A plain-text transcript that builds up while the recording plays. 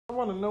I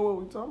want to know what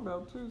we're talking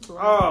about too. So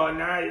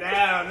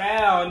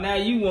now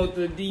you want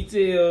the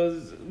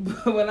details.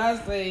 But when I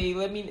say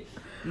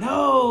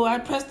no, I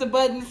pressed the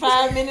button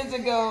 5 minutes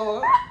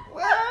ago.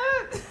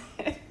 What?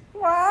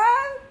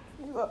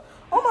 What?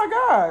 Oh my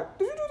God!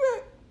 Did you do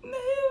that?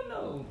 Hell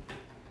no.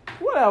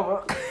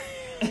 Whatever.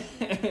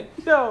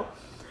 Yo,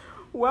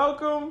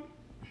 welcome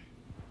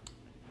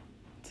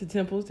to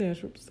Temple's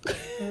Tantrums.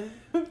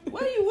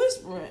 Why are you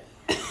whispering?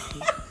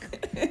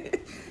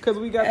 Because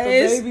we got the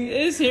baby.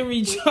 It's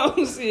Henry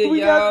Jones here,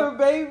 we y'all. got the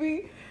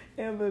baby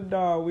and the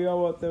dog. We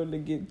don't want them to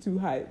get too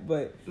hyped,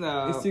 but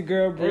it's your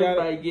girl Brianna.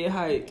 Everybody get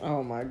hyped.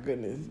 Oh my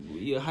goodness.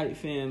 Your hype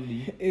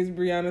family. It's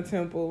Brianna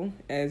Temple.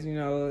 As you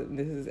know,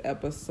 this is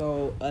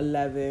episode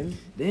 11.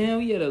 Damn,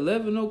 we at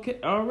 11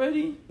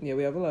 already? Yeah,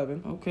 we have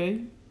 11.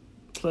 Okay.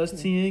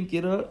 Plus 10,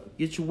 get up.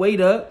 Get your weight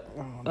up.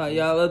 Oh,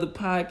 y'all other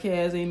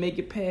podcasts ain't make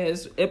it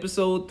past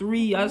episode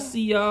 3. I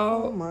see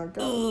y'all. Oh my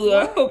God.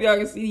 I hope y'all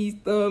can see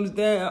these thumbs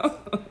down.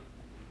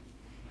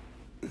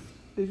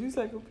 Did you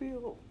take a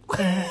pill?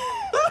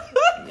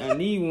 I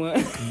need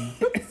one.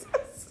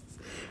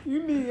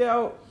 You need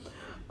help.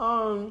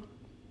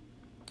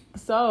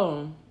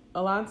 So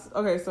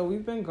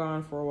we've been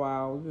gone for a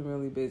while. We've been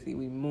really busy.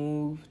 We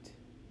moved.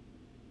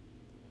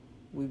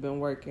 We've been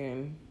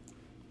working.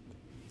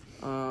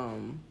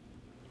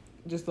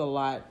 Just a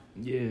lot.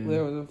 Yeah.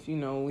 There was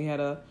we had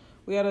a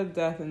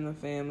death in the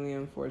family,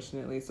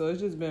 unfortunately. So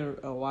it's just been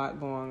a lot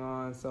going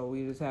on. So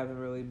we just haven't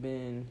really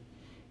been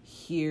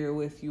here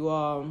with you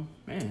all.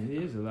 Man,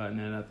 it is a lot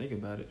now that I think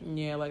about it.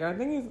 Yeah, like I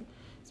think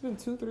it's been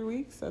 2-3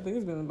 weeks. I think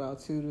it's been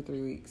about 2 to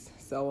 3 weeks.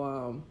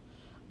 So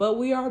but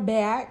we are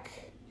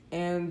back,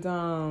 and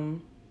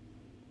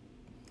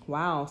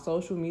wow,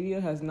 social media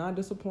has not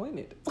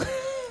disappointed.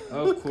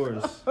 Of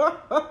course.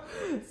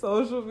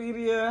 Social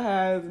media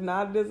has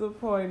not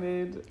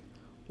disappointed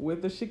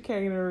with the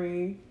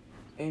chicanery,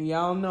 and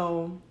y'all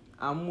know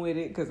I'm with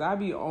it because I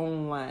be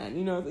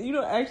online.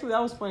 Actually,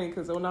 that was funny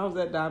because when I was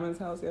at Diamond's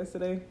house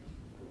yesterday,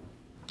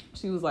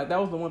 she was like, that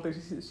was the one thing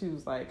she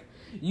was like,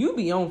 you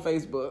be on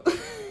Facebook.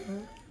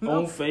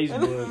 On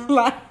Facebook.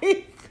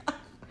 Like,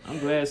 I'm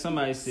glad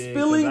somebody said it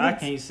because I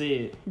can't say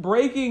it.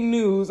 Breaking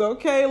news,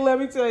 okay? Let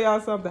me tell y'all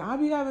something. I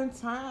be having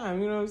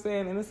time, you know what I'm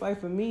saying? And it's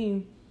like, for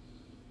me,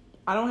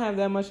 I don't have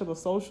that much of a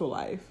social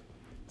life.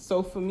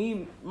 So for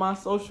me, my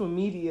social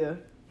media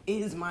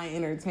is my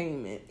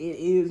entertainment. It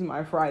is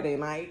my Friday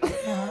night.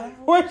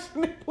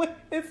 Fortunately,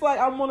 it's like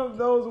I'm one of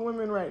those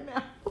women right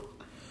now.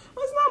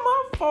 It's not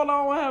my fault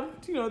I don't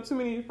have, too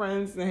many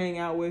friends to hang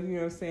out with. You know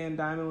what I'm saying?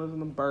 Diamond lives in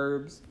the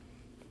burbs.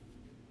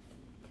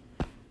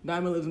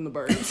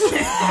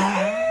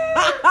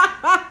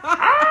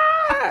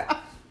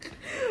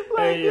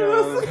 Hey,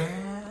 yo.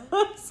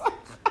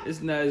 It's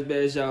not as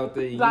bad as y'all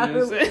think. You know what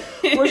I'm saying?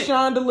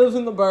 Rashonda lives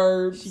in the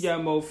burbs. She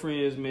got more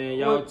friends, man.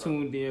 Y'all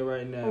tuned in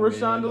right now.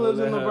 Rashonda lives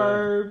in the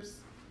burbs.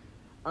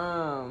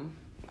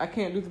 I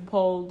can't do the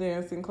pole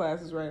dancing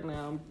classes right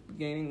now. I'm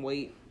gaining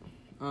weight.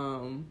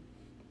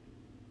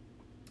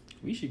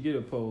 We should get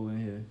a pole in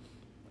here.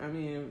 I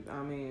mean,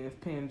 if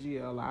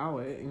Pangea allow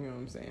it, you know what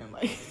I'm saying?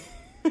 Like,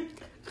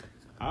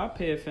 I'll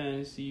pay a fan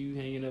to see you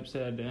hanging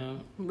upside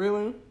down.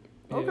 Really?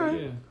 Hell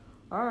okay. Yeah.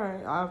 All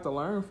right. I have to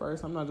learn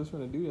first. I'm not just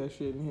gonna do that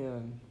shit in here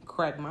and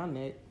crack my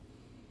neck.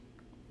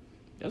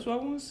 That's what I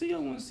want to see. I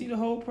want to see the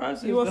whole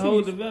process, the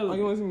whole development. Oh,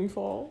 you want to see me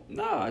fall?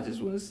 No, I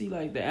just want to see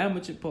like the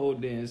amateur pole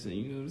dancing.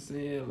 You know what I'm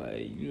saying?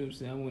 Like, you know what I'm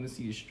saying? I want to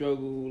see the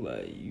struggle.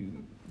 Like,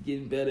 you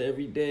getting better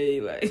every day.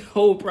 Like,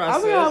 whole process.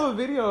 I think I have a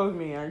video of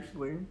me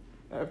actually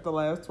at the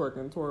last twerk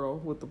and twirl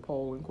with the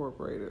pole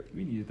incorporated.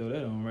 We need to throw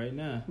that on right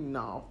now.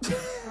 No,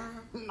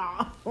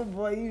 no,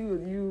 boy,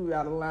 you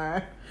out of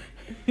line.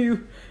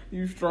 You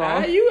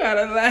strong. You out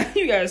of line.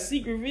 You got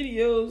secret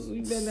videos.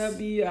 You better not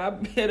be. I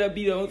better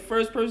be the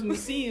first person to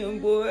see them,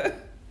 boy.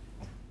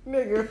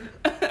 Nigga,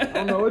 I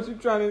don't know what you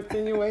trying to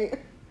insinuate.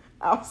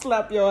 I'll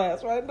slap your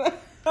ass right now.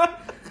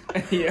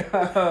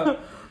 Yeah.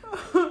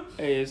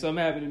 Hey, if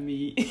something happened to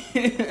me.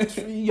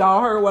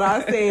 Y'all heard what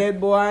I said,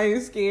 boy. I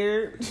ain't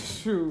scared.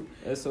 Shoot.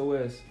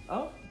 SOS.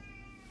 Oh.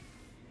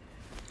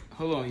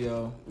 Hold on,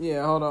 y'all.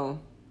 Yeah, hold on.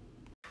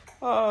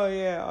 Oh,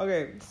 yeah.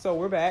 Okay, so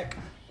we're back.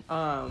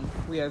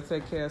 We had to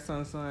take care of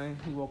Sunshine.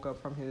 He woke up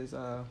from his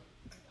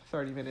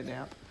 30-minute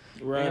nap.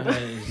 Right,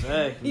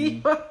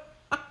 exactly.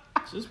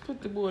 Just put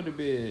the boy to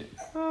bed.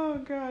 Oh,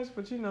 gosh.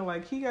 But, he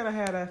got to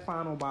have that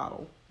final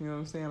bottle. You know what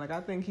I'm saying? Like,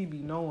 I think he be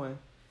knowing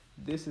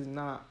this is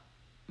not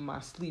my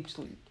sleep.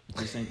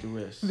 This ain't the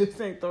rest. This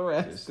ain't the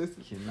rest. This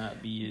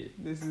cannot be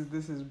it. This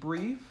is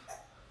brief,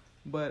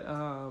 but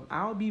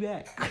I'll be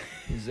back.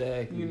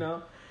 Exactly.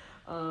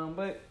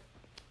 But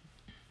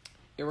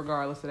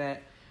regardless of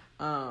that,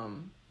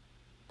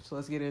 so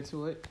let's get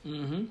into it.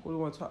 Mm-hmm. What do we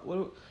want to talk?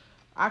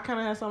 I kind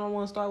of have something I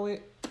want to start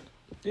with.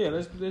 Yeah,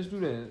 let's do that. You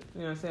know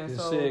what I'm saying? It's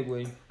so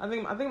segue. I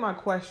think my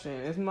question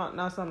is not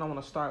something I want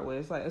to start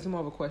with. It's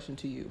more of a question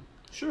to you.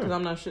 Sure. Because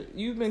I'm not sure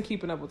you've been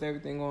keeping up with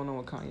everything going on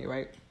with Kanye,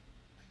 right?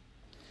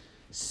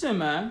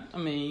 Semi. I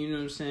mean, you know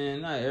what I'm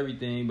saying? Not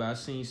everything, but I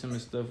seen some of the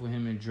stuff with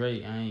him and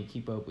Drake. I ain't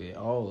keep up with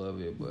all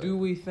of it, but Do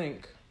we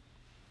think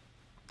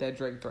that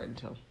Drake threatened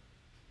him?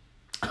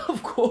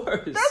 of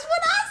course. That's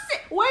what I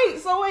said.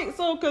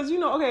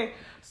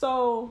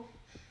 So,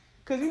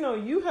 because,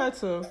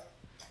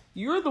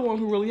 you're the one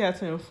who really had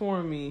to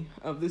inform me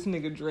of this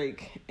nigga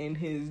Drake and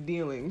his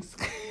dealings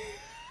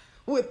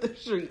with the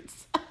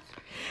streets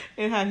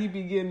and how he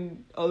be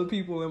getting other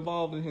people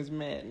involved in his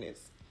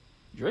madness.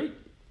 Drake,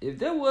 if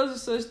there was a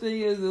such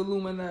thing as the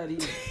Illuminati,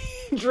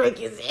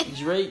 Drake is it.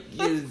 Drake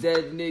is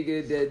that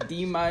nigga, that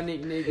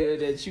demonic nigga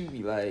that you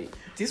be like,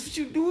 this what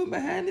you doing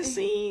behind the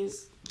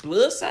scenes?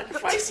 Blood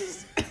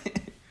sacrifices?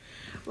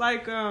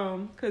 Like,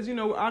 because,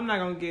 I'm not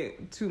going to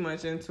get too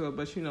much into it,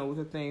 but, with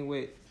the thing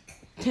with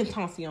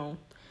Tentacion.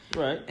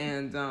 Right.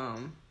 And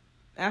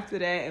after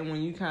that, and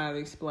when you kind of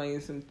explain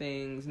some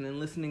things, and then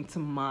listening to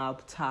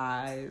Mob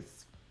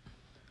Ties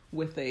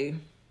with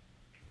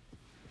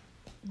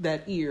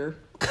that ear.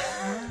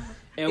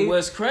 And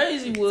what's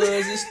crazy was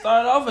it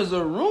started off as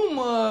a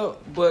rumor,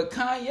 but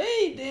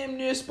Kanye damn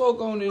near spoke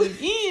on it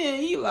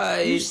again. He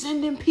like, you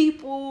sending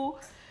people,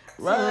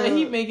 right?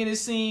 He making it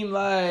seem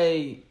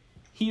like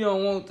he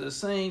don't want the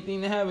same thing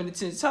that happened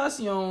to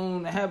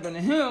Tentacion that happened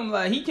to him.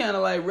 Like he kind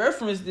of like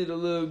referenced it a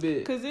little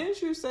bit. Cause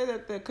didn't you say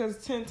that? Cause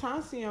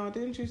Tentacion,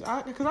 didn't you?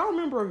 Cause I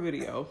remember a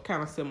video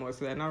kind of similar to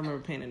that, and I remember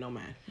paying it no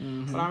mind.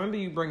 Mm-hmm. But I remember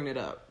you bringing it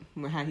up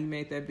with how he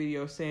made that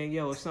video saying,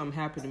 "Yo, if something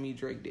happened to me,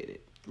 Drake did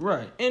it."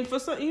 Right. And for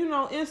some,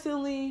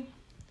 instantly,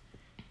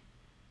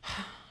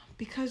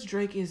 because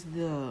Drake is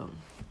the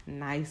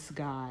nice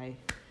guy,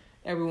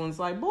 everyone's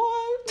like, boy,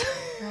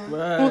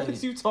 right. what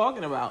is you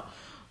talking about?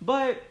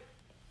 But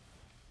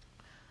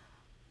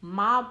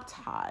Mob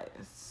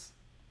Ties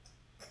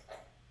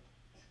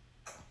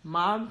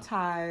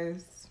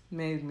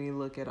made me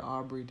look at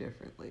Aubrey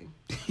differently.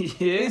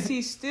 Yeah. Is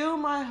he still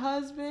my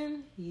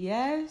husband?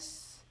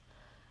 Yes.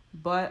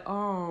 But,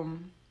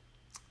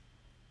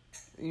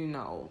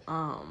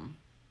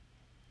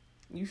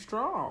 you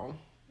strong.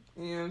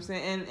 You know what I'm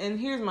saying? And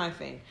here's my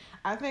thing.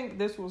 I think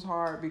this was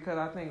hard because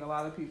I think a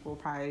lot of people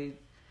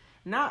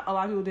not a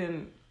lot of people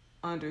didn't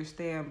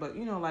understand, but,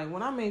 like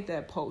when I made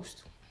that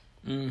post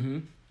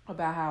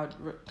about how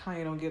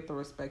Kanye don't get the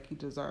respect he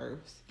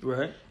deserves.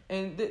 Right.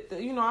 And,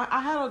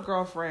 I had a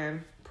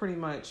girlfriend, pretty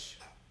much,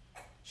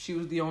 she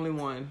was the only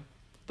one,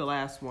 the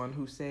last one,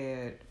 who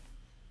said,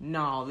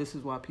 no, this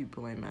is why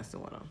people ain't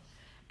messing with him.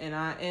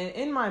 And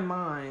in my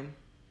mind,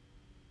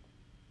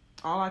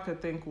 all I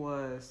could think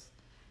was,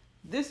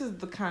 this is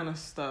the kind of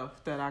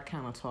stuff that I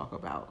kind of talk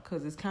about.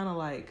 Because it's kind of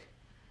like,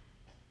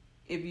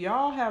 if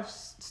y'all have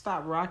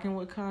stopped rocking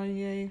with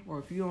Kanye, or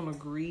if you don't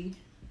agree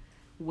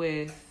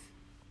with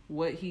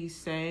what he's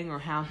saying or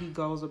how he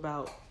goes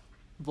about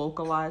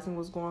vocalizing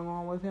what's going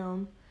on with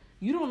him,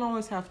 you don't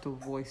always have to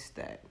voice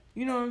that.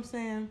 You know what I'm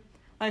saying?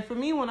 Like, for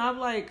me, when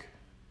I've,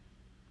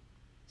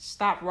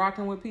 stopped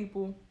rocking with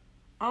people,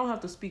 I don't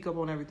have to speak up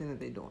on everything that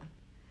they're doing.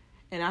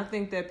 And I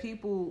think that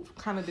people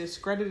kind of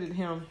discredited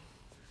him.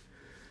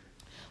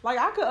 Like,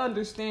 I could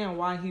understand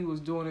why he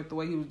was doing it the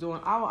way he was doing.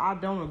 I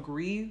don't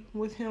agree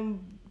with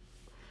him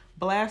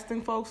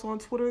blasting folks on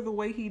Twitter the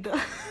way he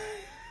does.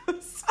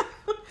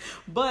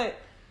 But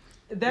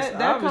that's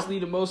obviously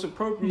the most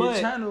appropriate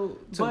channel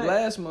to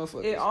blast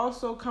motherfuckers. It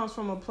also comes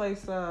from a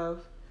place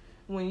of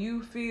when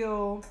you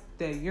feel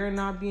that you're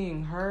not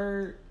being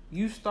heard,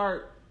 you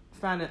start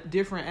finding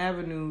different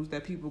avenues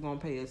that people gonna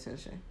pay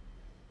attention.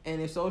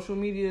 And if social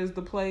media is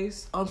the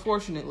place,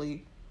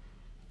 unfortunately,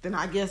 then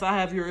I guess I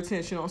have your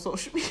attention on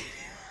social media.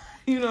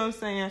 You know what I'm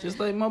saying? Just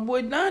like my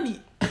boy Donnie.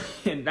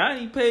 And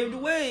Donnie paved the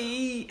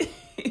way.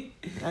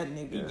 That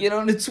nigga. He get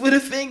on the Twitter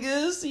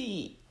fingers.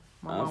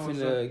 I'm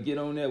finna get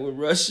on that with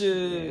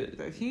Russia.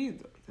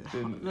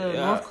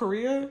 North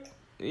Korea.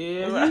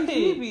 Yeah, right.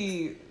 He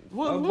be...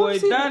 My boy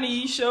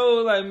Donnie, he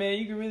showed like, man,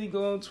 you can really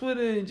go on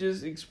Twitter and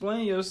just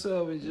explain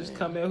yourself and just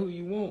come at who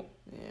you want.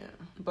 Yeah,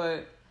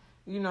 but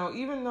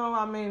even though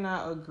I may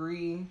not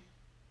agree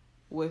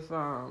with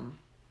how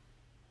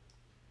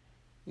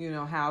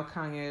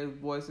Kanye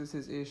voices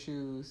his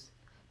issues,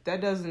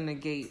 that doesn't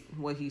negate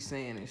what he's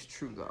saying is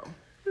true though.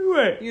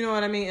 Right. You know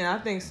what I mean? And I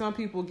think some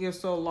people get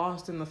so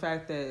lost in the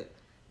fact that,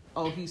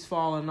 oh, he's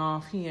falling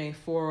off, he ain't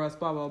for us,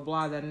 blah blah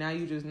blah, that now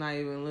you just not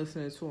even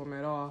listening to him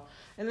at all.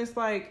 And it's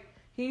like,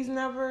 he's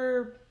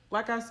never,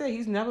 like I said,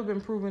 he's never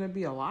been proven to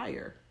be a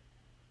liar.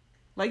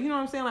 Like, you know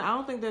what I'm saying? Like, I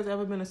don't think there's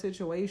ever been a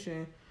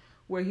situation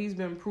where he's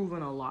been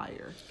proven a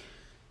liar.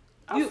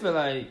 I feel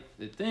like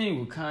the thing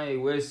with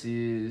Kanye West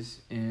is,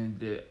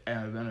 and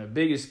on a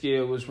bigger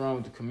scale, what's wrong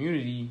with the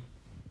community,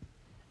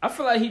 I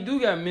feel like he do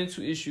got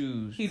mental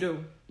issues. He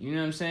do. You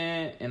know what I'm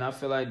saying? And I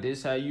feel like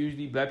this how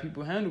usually black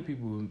people handle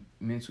people with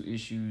mental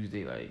issues.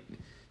 They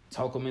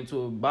talk them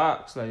into a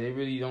box. Like, they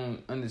really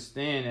don't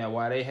understand that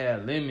while they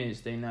have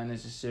limits, they not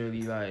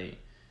necessarily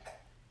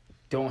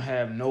don't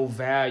have no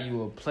value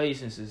or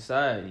place in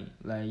society.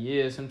 Like,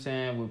 yeah,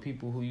 sometimes with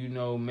people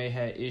who may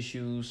have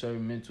issues,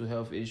 certain mental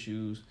health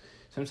issues,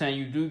 sometimes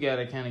you do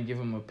gotta kind of give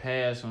them a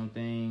pass on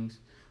things,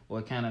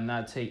 or kind of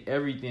not take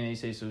everything they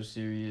say so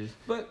serious.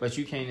 But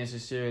you can't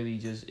necessarily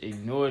just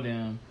ignore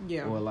them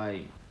or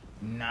like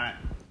not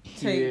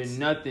hear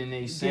nothing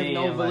they saying.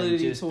 No validity like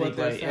just to think what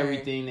they're like saying.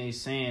 everything they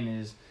saying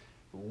is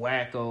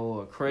wacko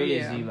or crazy.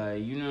 Yeah.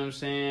 Like, you know what I'm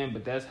saying?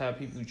 But that's how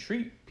people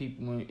treat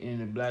people in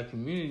the black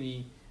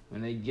community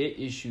when they get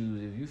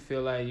issues. If you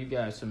feel like you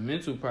got some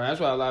mental problems,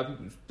 that's why a lot of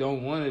people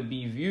don't want to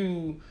be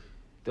viewed,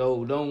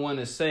 though, don't want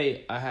to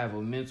say, I have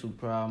a mental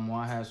problem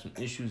or I have some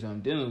issues I'm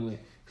dealing with.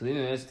 Because,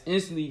 that's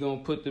instantly going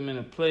to put them in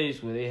a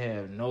place where they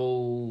have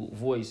no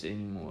voice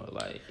anymore.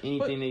 Like,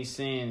 anything they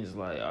saying is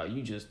like, oh,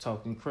 you just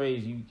talking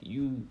crazy.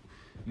 You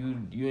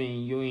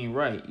ain't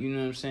right. You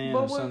know what I'm saying?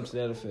 Or something to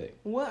that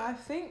effect. What I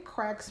think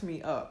cracks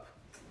me up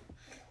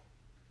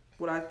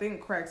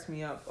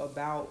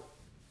about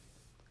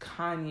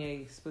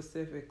Kanye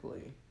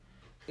specifically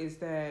is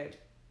that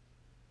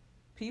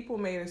people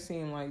made it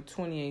seem like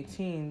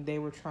 2018 they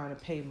were trying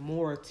to pay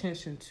more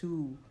attention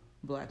to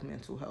black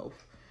mental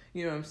health.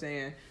 You know what I'm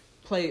saying?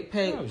 Play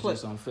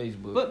just on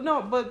Facebook.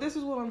 But this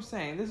is what I'm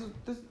saying.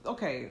 This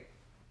okay.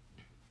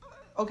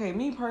 Okay,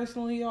 me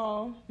personally,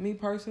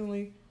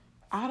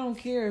 I don't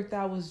care if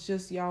that was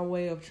just y'all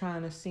way of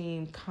trying to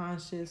seem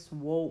conscious,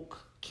 woke,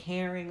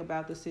 caring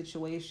about the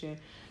situation.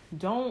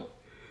 Don't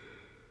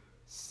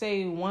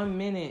say 1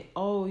 minute,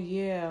 oh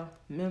yeah,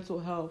 mental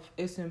health,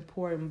 it's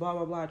important, blah,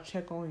 blah, blah,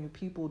 check on your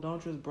people,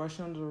 don't just brush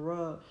under the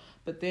rug.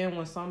 But then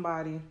when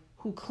somebody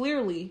who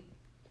clearly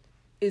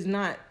is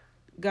not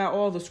got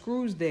all the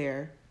screws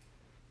there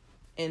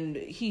and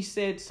he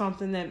said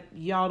something that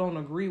y'all don't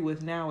agree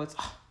with, now it's,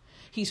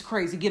 he's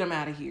crazy, get him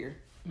out of here.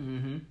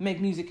 Mm-hmm.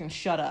 Make music and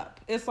shut up.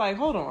 It's like,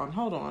 hold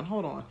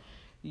on.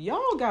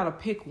 Y'all gotta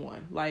pick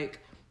one. Like,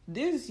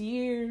 this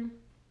year,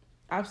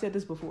 I've said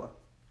this before,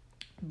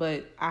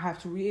 but I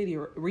have to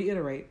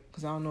reiterate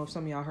because I don't know if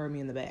some of y'all heard me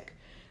in the back.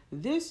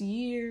 This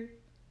year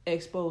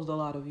exposed a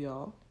lot of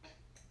y'all.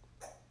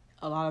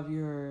 A lot of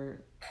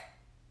your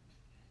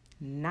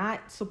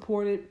not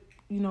supported,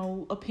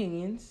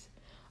 opinions.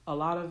 A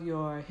lot of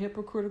your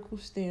hypocritical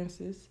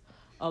stances.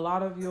 A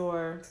lot of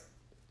your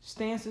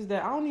stances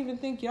that I don't even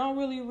think y'all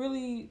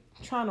really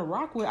trying to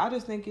rock with. I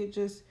just think it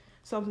just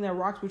something that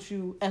rocks with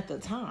you at the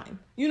time.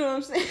 You know what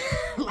I'm saying?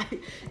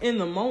 Like, in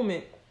the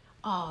moment,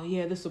 oh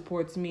yeah, this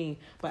supports me.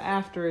 But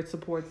after it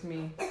supports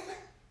me,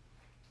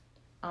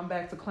 I'm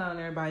back to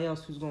clowning everybody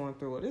else who's going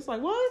through it. It's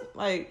like, what?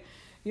 Like,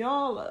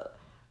 y'all,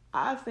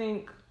 I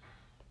think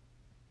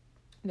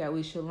that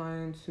we should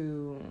learn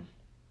to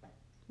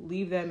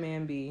leave that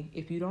man be.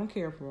 If you don't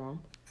care for him,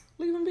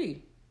 leave him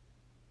be.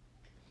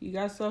 You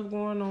got stuff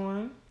going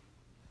on.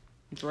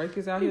 Drake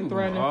is out here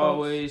threatening folks.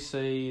 Always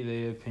say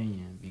their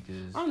opinion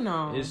because I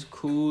know it's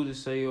cool to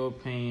say your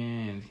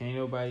opinion, and can't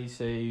nobody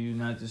say you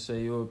not to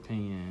say your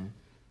opinion.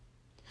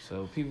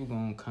 So people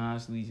gonna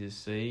constantly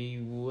just say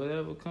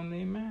whatever come to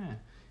their mind,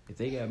 if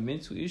they got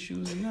mental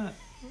issues or not.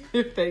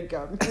 If they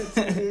got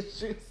mental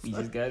issues, you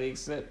just gotta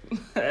accept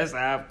them. That's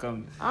how I've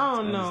come. I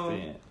don't know.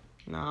 Understand.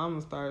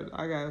 Nah,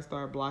 I gotta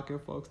start blocking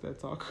folks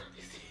that talk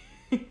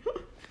crazy.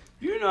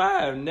 I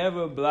have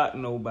never blocked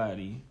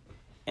nobody.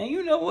 And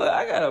you know what?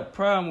 I got a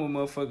problem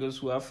with motherfuckers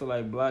who I feel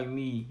like block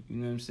me. You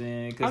know what I'm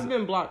saying? I've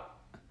been blocked.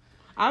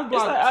 I've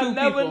blocked two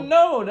people. I never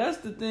know. That's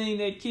the thing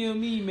that kill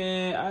me,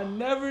 man. I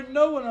never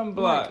know when I'm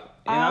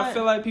blocked. I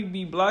feel like people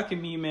be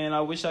blocking me, man. I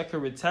wish I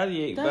could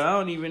retaliate, but I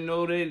don't even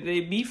know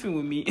they beefing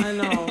with me. I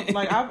know.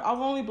 Like, I've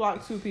only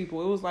blocked two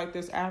people. It was like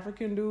this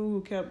African dude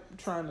who kept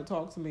trying to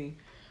talk to me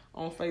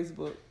on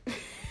Facebook.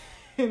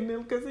 And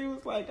then, because he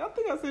was like, I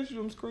think I sent you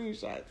some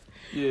screenshots.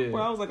 Yeah.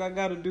 Where I was like, I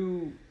got a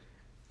dude.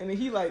 And then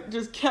he, like,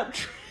 just kept...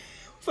 It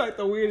was, like,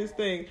 the weirdest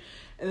thing.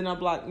 And then I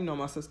blocked,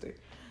 my sister.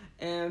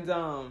 And,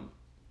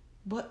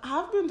 but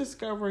I've been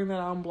discovering that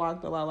I'm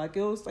blocked a lot. Like,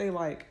 it'll say,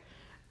 like...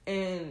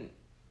 And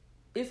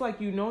it's like,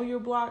 you're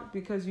blocked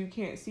because you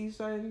can't see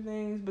certain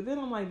things. But then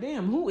I'm like,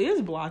 damn, who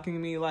is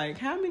blocking me? Like,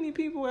 how many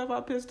people have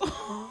I pissed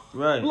off?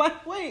 Right.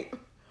 Like, wait.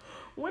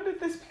 When did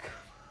this become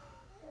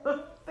a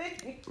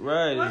thing?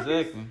 Right, like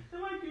exactly.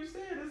 And like you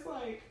said, it's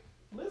like,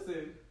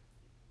 listen...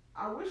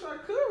 I wish I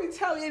could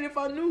retaliate if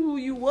I knew who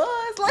you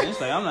was. Like,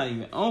 it's like I'm not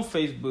even on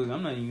Facebook.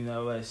 I'm not even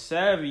that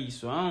savvy,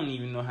 so I don't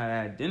even know how to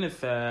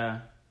identify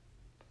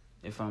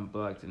if I'm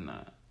blocked or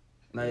not.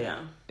 Like,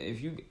 yeah.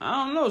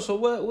 I don't know. So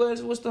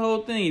what's the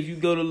whole thing? If you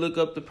go to look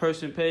up the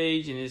person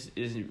page and it's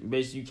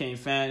basically you can't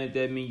find it,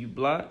 that mean you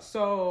blocked?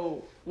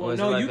 So,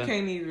 you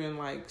can't even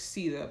like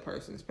see that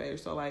person's page.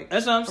 So like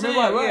that's what I'm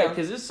saying, right?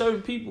 Because there's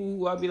certain people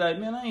who I'll be like,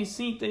 man, I ain't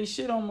seen they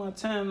shit on my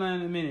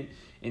timeline in a minute.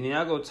 And then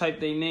I go type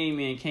their name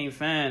in, can't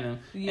find them.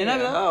 Yeah. And I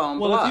go, I'm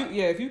blocked.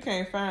 If you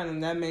can't find them,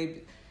 that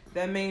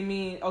may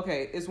mean,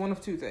 okay, it's one of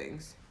two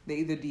things. They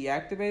either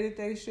deactivated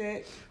their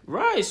shit.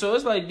 Right, so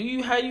it's like,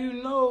 how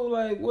you know,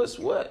 like, what's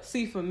what?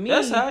 See, for me...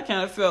 That's how I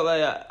kind of felt.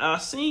 Like, I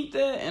seen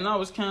that, and I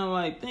was kind of,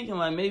 like, thinking,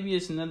 like, maybe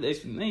it's another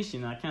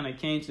explanation. I kind of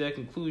came to that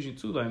conclusion,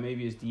 too. Like,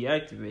 maybe it's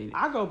deactivated.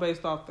 I go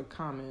based off the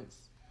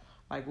comments.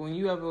 Like, when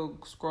you ever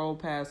scroll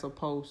past a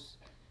post,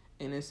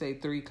 and it say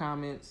 3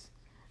 comments...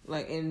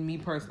 Like, in me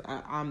personally,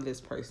 I'm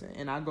this person.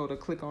 And I go to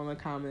click on the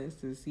comments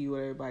to see what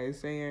everybody's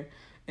saying,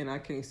 and I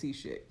can't see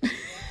shit.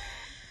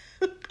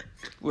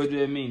 What do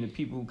that mean? The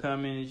people who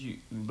commented you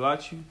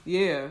blocked you?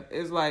 Yeah,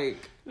 it's like...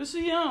 But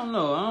see, I don't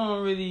know. I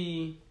don't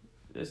really...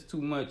 That's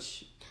too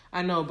much.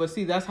 I know, but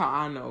see, that's how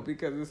I know.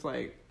 Because it's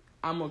like,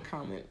 I'm a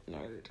comment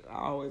nerd. I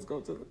always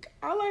go to the...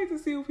 I like to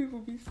see what people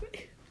be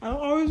saying. I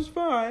don't always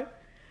respond.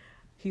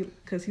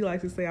 Because he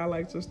likes to say I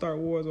like to start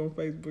wars on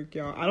Facebook,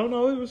 y'all. I don't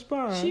always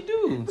respond. She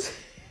do.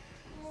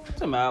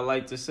 Something I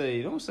like to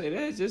say. Don't say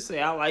that. Just say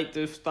I like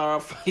to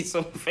start fights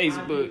on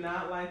Facebook. I do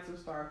not like to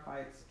start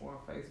fights on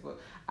Facebook.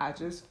 I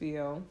just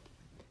feel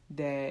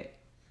that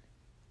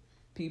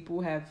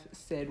people have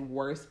said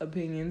worse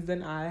opinions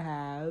than I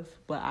have,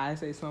 but I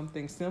say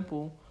something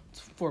simple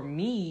for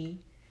me,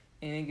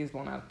 and it gets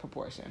blown out of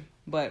proportion.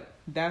 But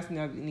that's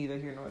neither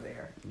here nor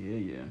there.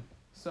 Yeah.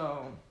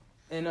 So,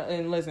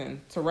 and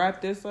listen, to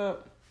wrap this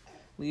up,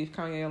 leave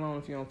Kanye alone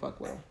if you don't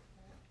fuck with him.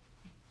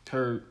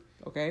 Heard.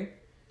 Okay?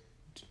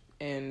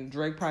 And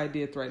Drake probably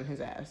did threaten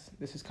his ass.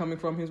 This is coming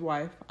from his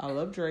wife. I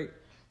love Drake,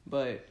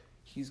 but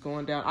he's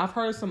going down. I've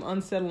heard some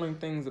unsettling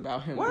things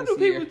about him. Why do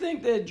people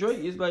think that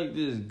Drake is like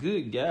this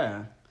good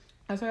guy?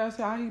 That's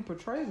how he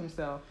portrays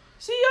himself.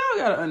 See,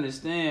 y'all gotta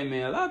understand,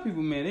 man. A lot of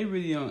people, man, they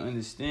really don't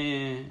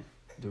understand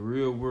the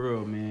real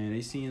world, man.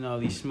 They seeing all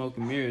these smoke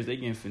and mirrors. They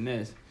getting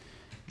finessed.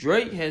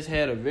 Drake has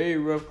had a very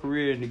rough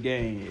career in the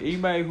game.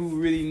 Anybody who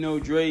really know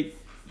Drake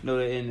know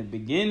that in the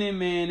beginning,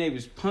 man, they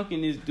was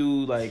punking this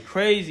dude like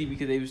crazy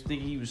because they was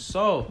thinking he was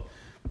soft.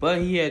 But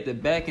he had the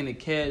back and the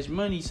cash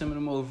money. Some of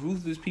the most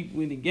ruthless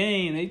people in the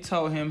game, they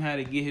taught him how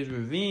to get his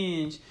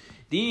revenge.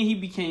 Then he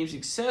became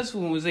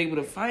successful and was able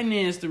to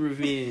finance the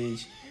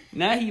revenge.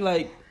 Now he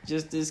like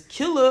just this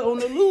killer on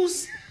the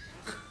loose.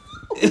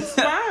 He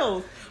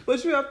smiles.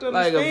 But you have to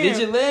understand. Like a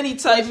vigilante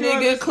type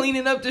nigga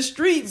cleaning up the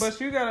streets. But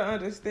you gotta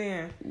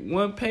understand.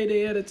 One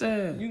payday at a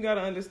time. You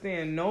gotta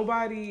understand.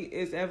 Nobody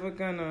is ever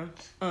gonna,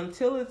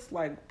 until it's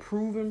like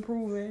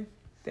proven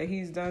that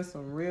he's done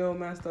some real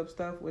messed up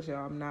stuff, which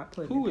I'm not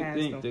putting Who would past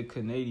think him. the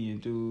Canadian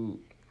dude?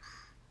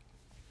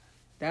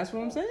 That's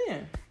what I'm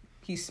saying.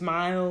 He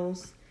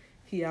smiles.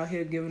 He out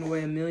here giving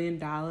away $1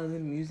 million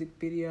in music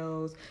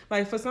videos.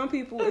 Like, for some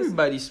people,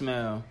 everybody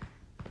smile.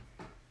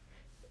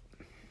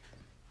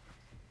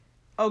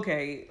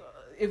 Okay,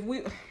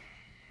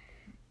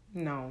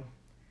 no,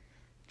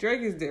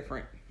 Drake is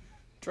different.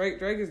 Drake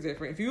is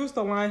different. If you was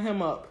to line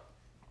him up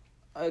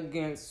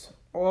against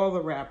all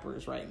the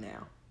rappers right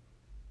now,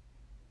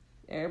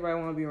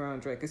 everybody want to be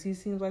around Drake because he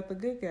seems like the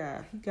good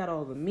guy. He got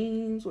all the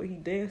memes where he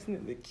dancing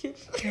in the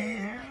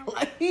kitchen.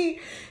 Like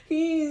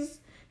he's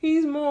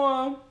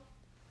more.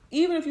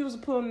 Even if you was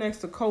to put him next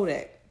to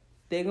Kodak,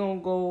 they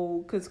gonna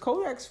go because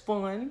Kodak's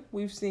fun.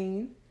 We've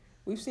seen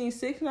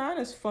 6ix9ine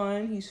is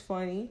fun. He's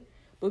funny.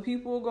 But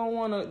people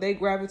they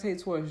gravitate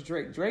towards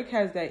Drake. Drake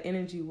has that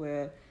energy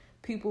where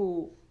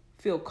people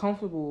feel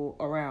comfortable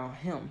around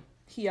him.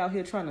 He out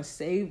here trying to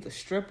save the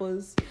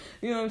strippers.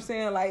 You know what I'm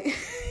saying? Like,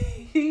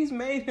 he's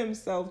made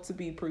himself to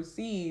be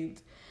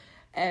perceived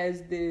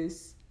as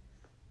this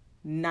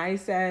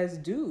nice-ass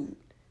dude.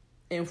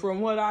 And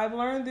from what I've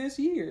learned this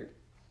year,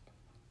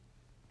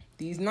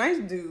 these nice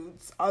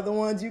dudes are the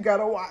ones you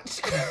gotta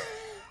watch.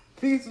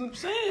 I'm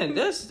saying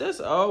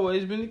that's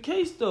always been the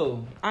case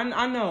though. I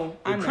know.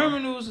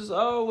 Criminals is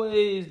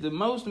always the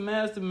most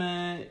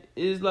mastermind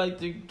is like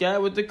the guy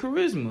with the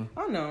charisma.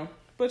 I know,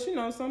 but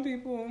some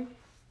people.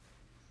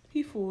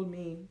 He fooled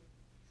me.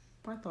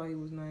 I thought he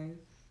was nice.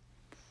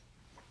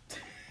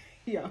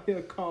 He out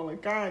here calling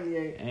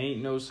Kanye.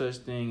 Ain't no such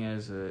thing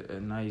as a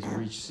nice,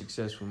 rich,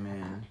 successful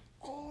man.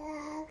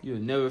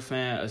 You'll never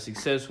find a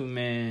successful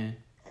man.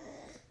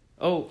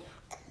 Oh,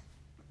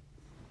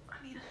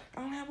 I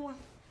don't have one.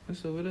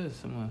 what's over there?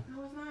 Someone.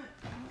 No, it's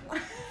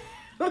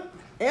not.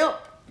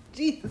 Help.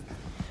 Jesus.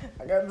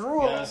 I got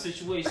drool. We got a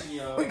situation,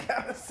 y'all.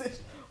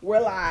 We're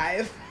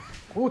live.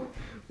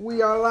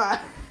 We are live.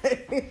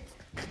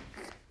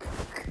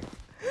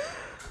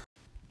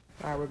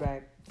 All right, we're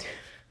back.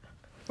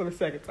 For the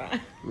second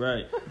time.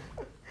 Right.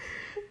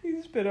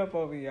 He spit up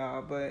over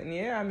y'all. But,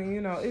 yeah, I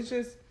mean, it's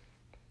just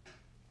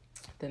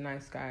the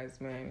nice guys,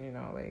 man.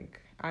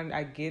 Like,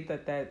 I get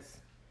that that's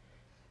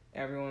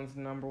everyone's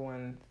number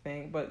one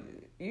thing, but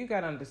you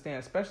gotta understand,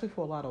 especially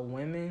for a lot of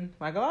women,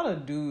 like a lot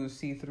of dudes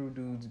see through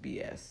dudes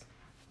BS.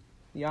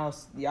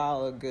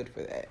 Y'all are good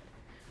for that,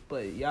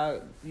 but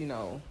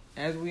y'all,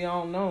 as we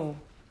all know,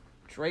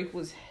 Drake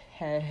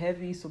had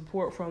heavy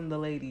support from the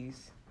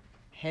ladies.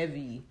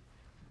 Heavy,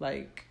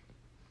 like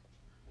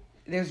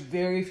there's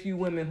very few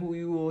women who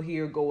you will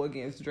hear go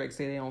against Drake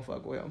say they don't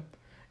fuck with him.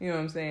 You know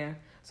what I'm saying?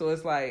 So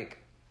it's like.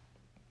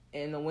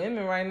 And the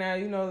women right now,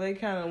 they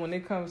kind of, when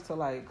it comes to,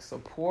 like,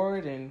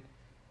 support and,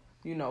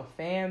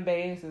 fan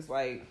base, it's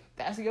like,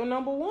 that's your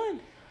number one.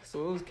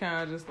 So it was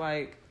kind of just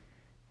like,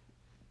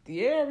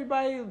 yeah,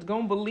 everybody's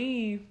going to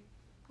believe,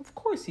 of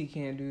course he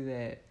can't do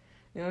that.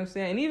 You know what I'm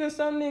saying? And even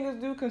some niggas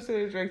do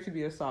consider Drake to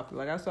be a softie.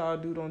 Like, I saw a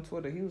dude on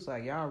Twitter, he was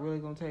like, y'all really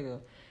going to take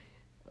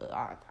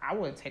I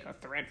wouldn't take a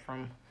threat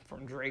from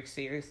from Drake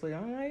seriously.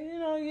 I'm like,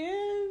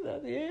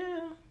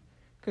 yeah.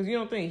 Because you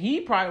don't think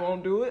he probably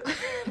won't do it.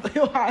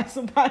 He'll hire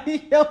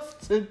somebody else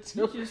to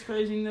do it. He's just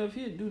crazy enough.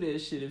 He'd do that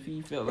shit if he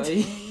felt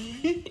like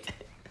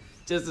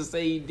just to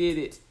say he did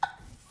it.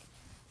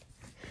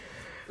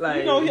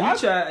 Like,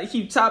 he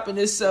keep topping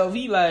himself.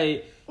 He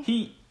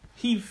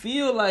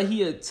feel like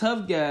he a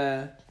tough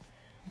guy.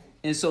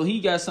 And so he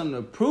got something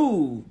to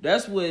prove.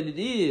 That's what it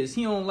is.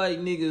 He don't like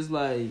niggas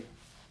like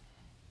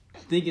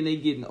thinking they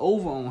getting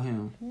over on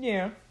him.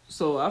 Yeah.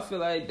 So I feel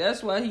like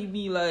that's why he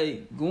be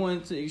like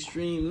going to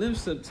extreme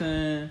lengths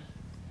sometimes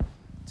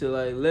to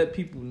like let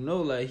people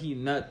know like he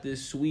not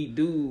this sweet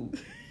dude.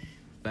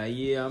 Like,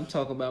 yeah, I'm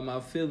talking about my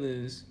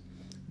feelings,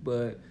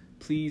 but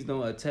please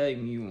don't attack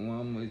me when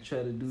I'm gonna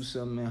try to do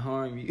something and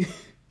harm you.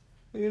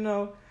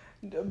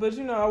 But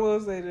I will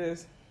say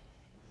this.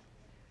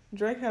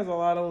 Drake has a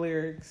lot of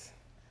lyrics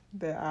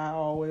that I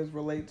always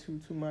relate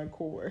to my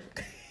core.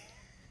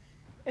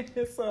 And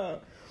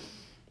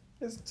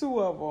it's two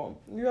of them.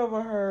 You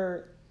ever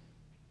heard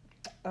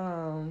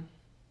 9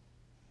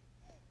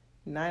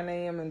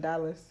 a.m. in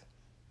Dallas?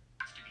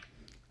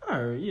 I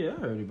heard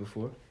it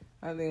before.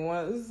 I think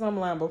this is some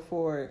line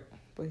before it,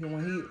 but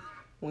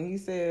when he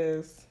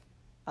says,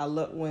 "I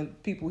love when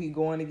people he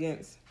going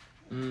against,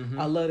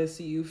 I love to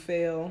see you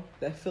fail."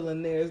 That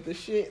feeling there is the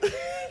shit.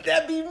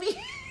 That be me.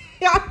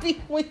 I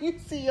be when you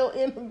see your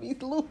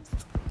enemies lose.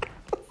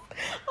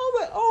 I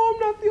was like, oh, I'm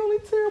not the only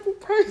terrible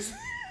person.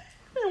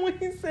 And when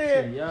he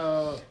said,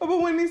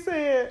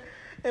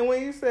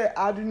 when he said,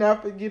 I do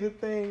not forget a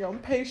thing, I'm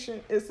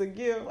patient, it's a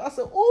gift. I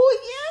said, oh,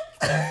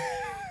 yes.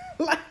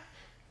 Like,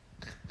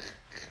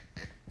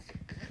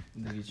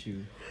 look at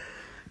you.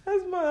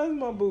 That's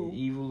my boo.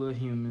 Evil of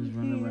humans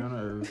running around the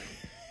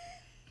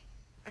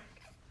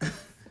earth.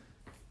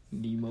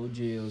 Need more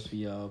jails for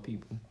y'all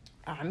people.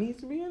 I need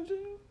to be in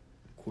jail?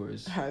 Of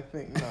course. I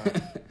think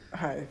not.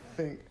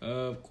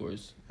 Of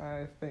course.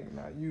 I think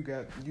not. You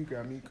got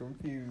me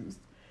confused.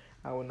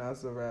 I will not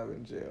survive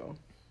in jail.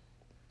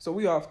 So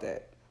we off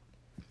that.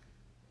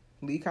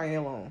 Leave Kanye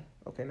alone.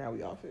 Okay, now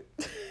we off it.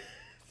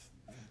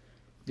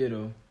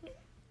 Ditto.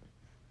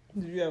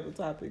 Did you have a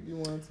topic you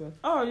wanted to?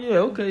 Oh, yeah.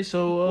 Okay,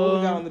 so... what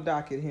we got on the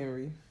docket,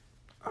 Henry?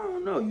 I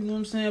don't know. You know what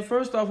I'm saying?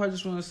 First off, I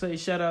just want to say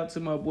shout out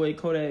to my boy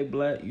Kodak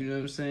Black. You know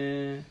what I'm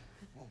saying?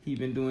 He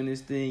been doing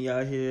this thing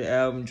out here.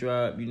 Album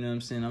drop. You know what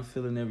I'm saying? I'm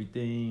feeling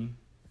everything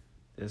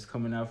that's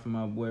coming out from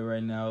my boy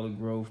right now. The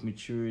growth,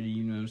 maturity.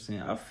 You know what I'm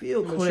saying? I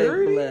feel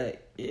maturity? Kodak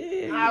Black.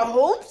 Yeah. I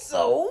hope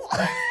so.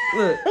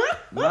 Look,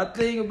 my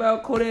thing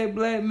about Kodak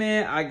Black,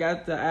 man, I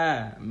got the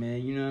eye,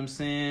 man. You know what I'm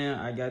saying?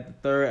 I got the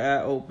third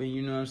eye open,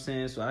 you know what I'm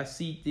saying? So I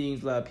see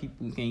things a lot of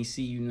people can't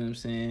see, you know what I'm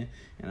saying?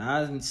 And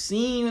I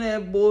seen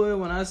that boy,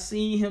 when I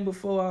seen him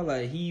before, I was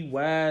like, he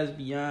wise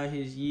beyond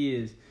his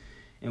years.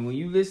 And when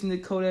you listen to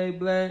Kodak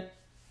Black,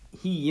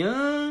 he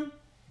young,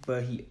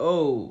 but he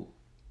old.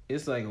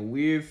 It's like a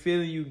weird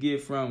feeling you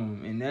get from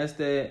him. And that's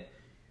that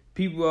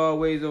people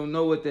always don't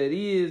know what that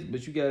is,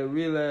 but you got to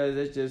realize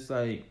that's just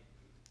like,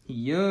 he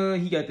young,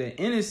 he got the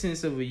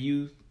innocence of a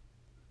youth,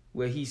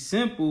 where he's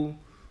simple,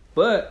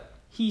 but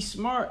he's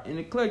smart and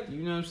eclectic,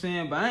 you know what I'm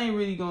saying? But I ain't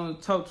really going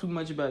to talk too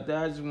much about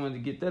that. I just wanted to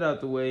get that out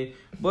the way.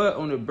 But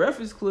on the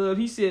Breakfast Club,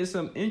 he said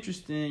something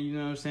interesting, you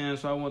know what I'm saying?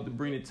 So I wanted to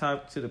bring the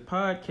topic to the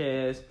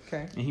podcast.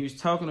 Okay. And he was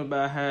talking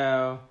about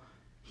how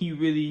he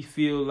really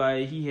feel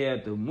like he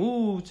had to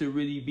move to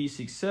really be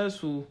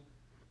successful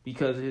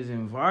because his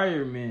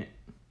environment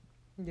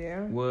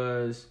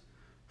was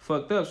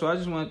fucked up. So I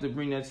just wanted to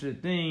bring that to the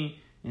thing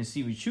and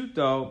see what you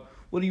thought.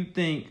 What do you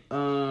think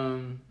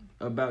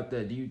about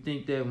that? Do you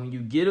think that when you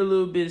get a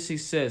little bit of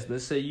success,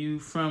 let's say you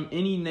from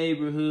any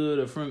neighborhood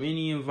or from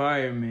any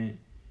environment,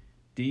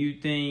 do you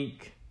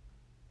think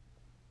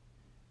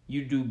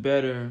you do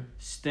better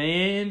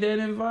staying in that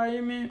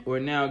environment or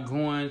now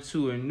going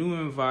to a new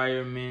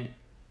environment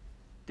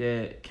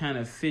that kind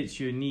of fits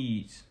your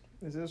needs?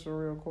 Is this a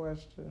real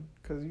question?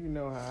 Because you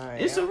know how I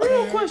am. It's a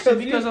real question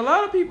because a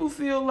lot of people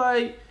feel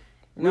like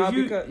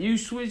you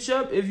switch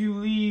up if you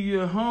leave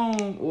your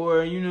home,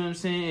 or you know what I'm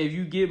saying, if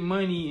you get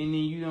money and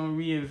then you don't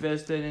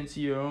reinvest that into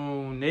your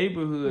own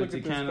neighborhood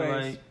to kind of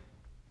like.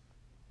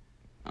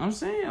 I'm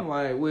saying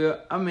like,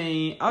 well, I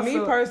mean,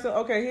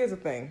 okay, here's the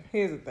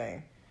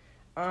thing.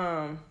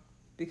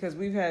 Because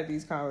we've had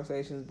these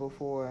conversations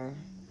before,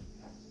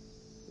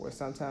 where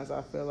sometimes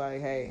I feel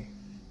like, hey,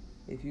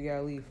 if you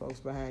gotta leave folks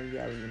behind, you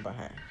gotta leave them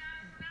behind.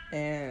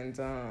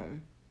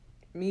 And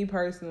me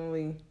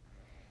personally,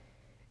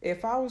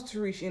 if I was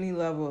to reach any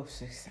level of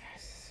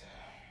success,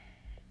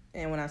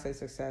 and when I say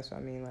success, I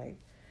mean like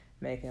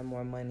making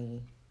more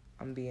money,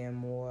 I'm being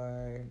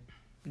more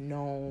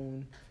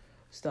known,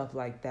 stuff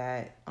like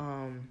that,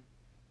 I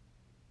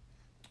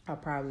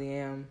probably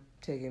am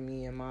taking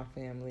me and my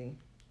family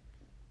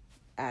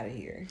out of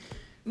here.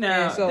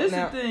 Now,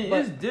 the thing.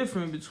 It's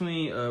different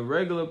between a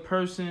regular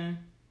person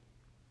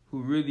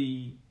who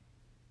really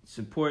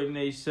supporting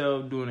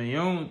themselves, doing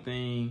their own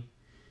thing,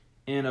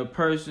 and a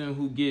person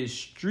who gets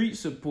street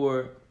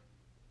support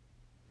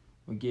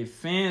or get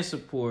fan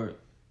support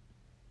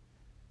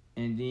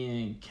and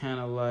then kind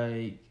of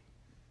like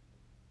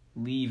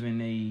leaving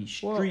a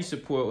street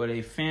support or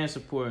a fan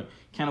support,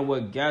 kind of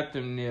what got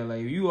them there.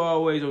 Like, you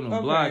always on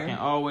the block and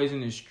always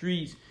in the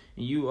streets,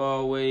 and you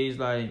always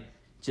like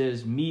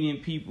just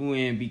meeting people,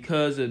 and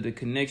because of the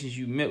connections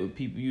you met with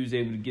people, you was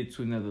able to get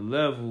to another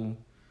level.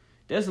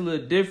 That's a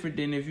little different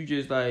than if you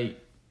just like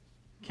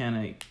kind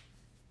of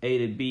A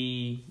to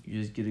B,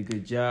 you just get a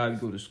good job, you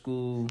go to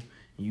school,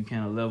 and you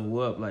kind of level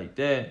up like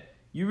that.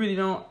 You really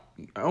don't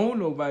owe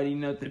nobody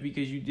nothing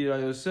because you did it all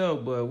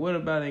yourself. But what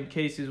about in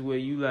cases where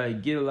you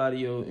like get a lot of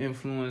your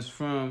influence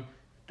from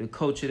the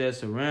culture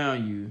that's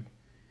around you?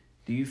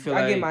 Do you feel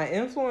I get my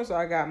influence, or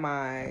I got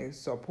my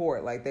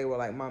support? Like, they were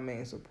like my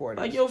main supporters.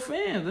 Like your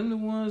fans, them the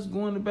ones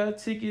going to buy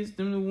tickets,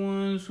 them the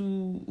ones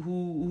who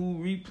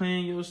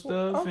replaying your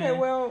stuff. Okay,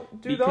 well,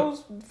 do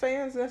those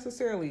fans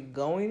necessarily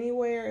go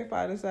anywhere if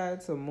I decide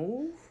to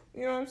move?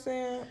 You know what I'm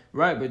saying?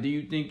 Right, but do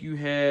you think you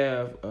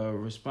have a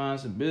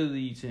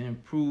responsibility to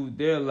improve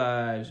their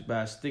lives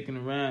by sticking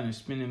around and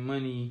spending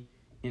money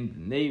in the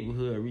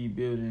neighborhood,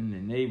 rebuilding the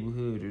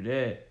neighborhood or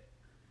that?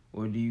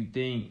 Or do you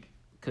think,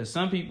 because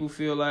some people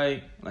feel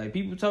like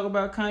people talk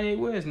about Kanye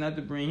West, not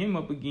to bring him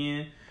up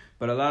again,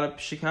 but a lot of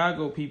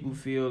Chicago people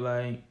feel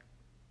like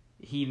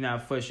he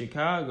not for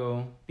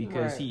Chicago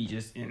because he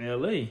just in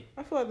L.A.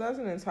 I feel like that's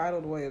an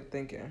entitled way of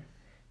thinking.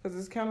 Because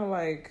it's kind of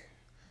like,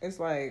 it's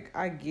like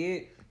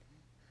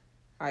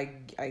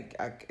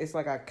it's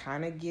like I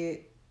kind of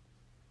get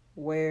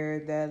where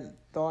that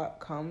thought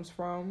comes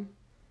from.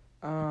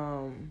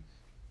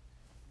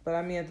 But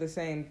I mean, at the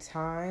same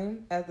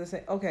time,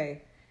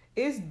 okay,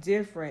 it's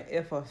different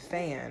if a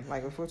fan,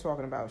 like if we're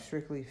talking about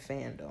strictly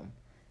fandom,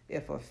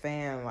 if a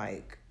fan,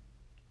 like,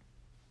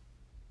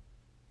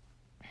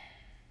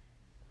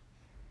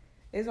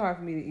 it's hard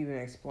for me to even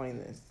explain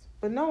this.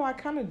 But no, I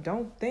kind of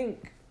don't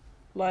think,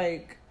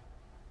 like,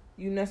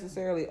 you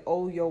necessarily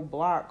owe your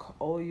block,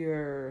 owe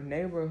your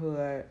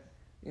neighborhood,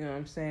 you know what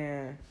I'm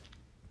saying,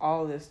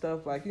 all this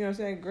stuff. Like, you know what I'm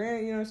saying,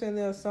 granted, you know what I'm saying,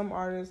 there are some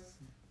artists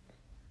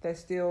that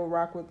still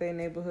rock with their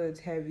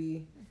neighborhoods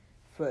heavy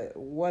for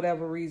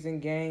whatever reason,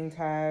 gang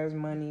ties,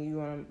 money, you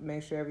want to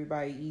make sure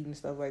everybody eat and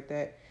stuff like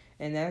that,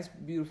 and that's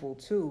beautiful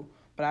too.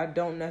 But I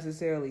don't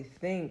necessarily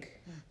think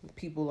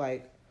people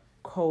like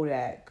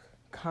Kodak,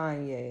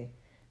 Kanye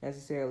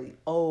necessarily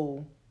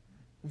owe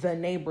the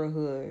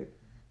neighborhood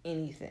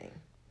anything.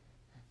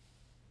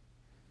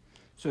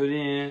 So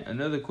then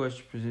another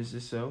question presents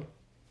itself.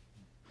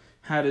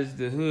 How does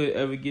the hood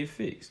ever get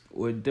fixed?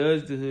 Or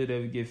does the hood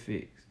ever get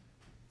fixed?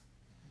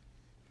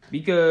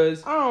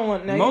 Because I don't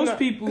want most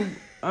people,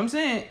 I'm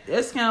saying,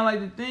 that's kind of like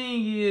the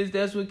thing is,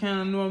 that's what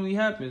kind of normally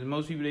happens.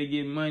 Most people, they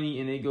get money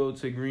and they go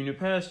to greener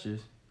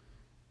pastures.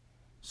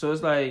 So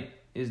it's like,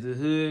 is the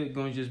hood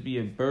going to just be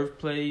a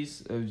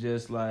birthplace of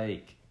just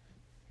like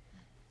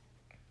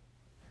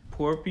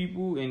poor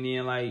people? And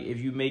then like, if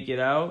you make it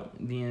out,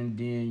 then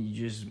you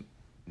just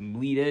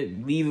leave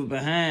it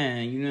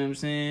behind, you know what I'm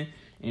saying?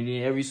 And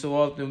then every so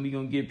often we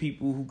gonna get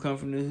people who come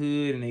from the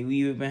hood and they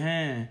leave it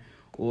behind.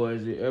 Or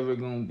is it ever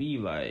gonna be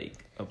like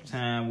a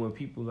time where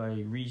people like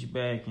reach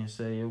back and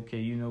say, okay,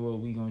 you know what,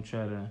 we're gonna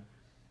try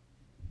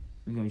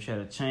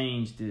to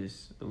change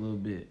this a little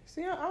bit?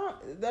 See,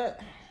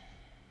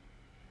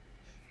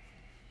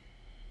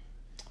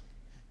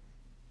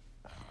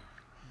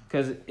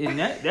 because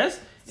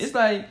it's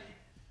like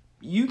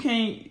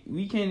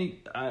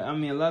I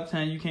mean, a lot of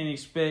times you can't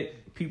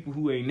expect people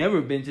who ain't never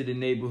been to the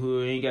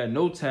neighborhood, ain't got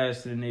no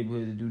ties to the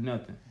neighborhood, to do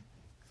nothing.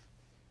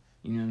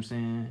 You know what I'm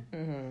saying?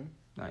 Mm-hmm.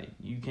 Like,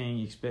 you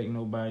can't expect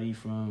nobody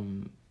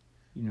from,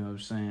 you know what I'm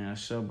saying, our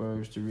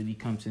suburbs to really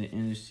come to the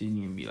inner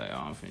city and be like, oh,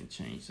 I'm finna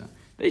change something.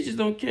 They just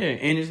don't care.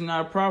 And it's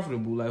not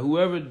profitable. Like,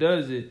 whoever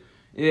does it,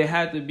 it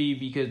had to be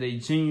because they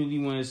genuinely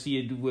want to see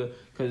it do well.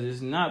 Because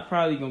it's not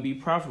probably going to be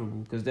profitable.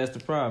 Because that's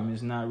the problem.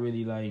 It's not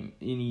really, like,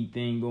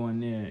 anything going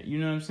there. You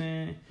know what I'm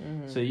saying?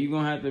 Mm-hmm. So you're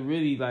going to have to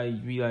really,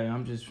 like, be like,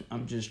 I'm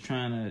just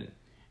trying to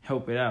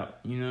help it out.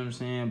 You know what I'm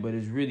saying? But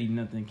it's really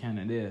nothing kind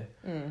of there.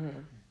 Mm-hmm.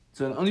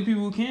 So the only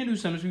people who can do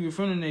something is people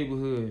from the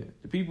neighborhood.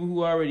 The people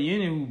who are already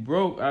in it, who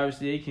broke,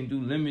 obviously they can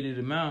do limited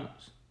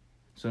amounts.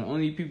 So the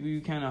only people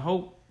you kind of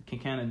hope can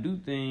kind of do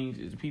things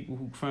is the people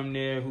who from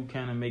there who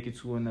kind of make it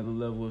to another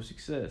level of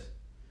success.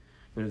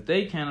 But if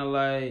they kind of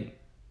like,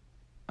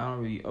 I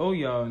don't really owe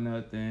y'all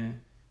nothing,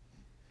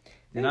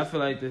 then I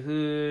feel like the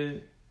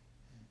hood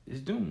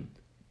is doomed.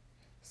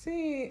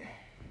 See,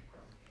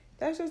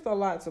 that's just a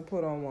lot to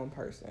put on one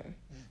person.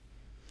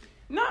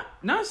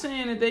 Not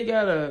saying that they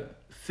gotta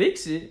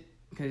fix it,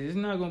 because it's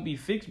not gonna be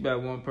fixed by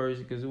one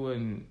person, because it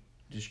wasn't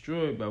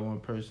destroyed by one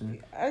person.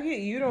 I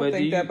get you don't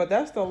think that, but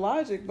that's the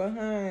logic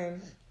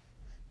behind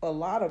a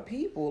lot of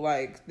people.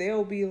 Like,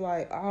 they'll be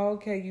like, oh,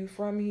 okay, you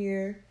from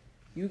here,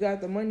 you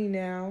got the money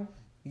now,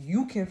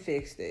 you can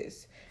fix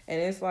this. And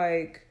it's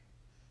like,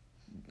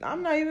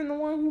 I'm not even the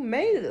one who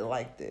made it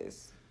like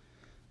this.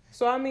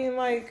 So I mean,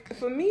 like,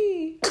 for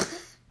me,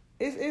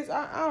 it's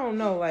I don't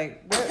know,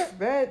 like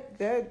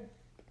that.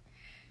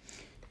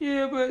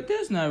 Yeah, but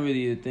that's not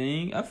really a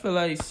thing. I feel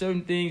like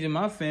certain things in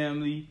my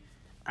family,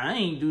 I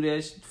ain't do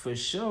that for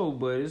sure,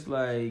 but it's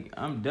like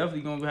I'm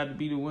definitely gonna have to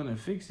be the one to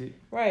fix it.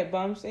 Right, but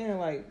I'm saying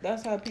like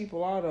that's how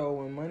people are though.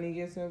 When money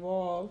gets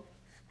involved,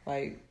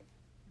 like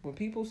when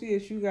people see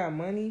that you got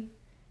money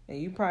and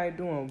you probably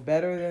doing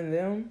better than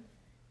them,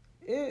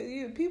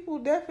 people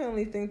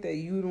definitely think that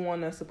you the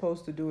one that's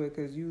supposed to do it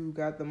because you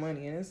got the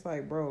money. And it's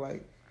like, bro,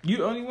 like you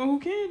the only one who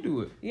can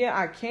do it. Yeah,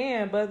 I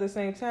can, but at the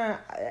same time,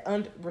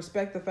 I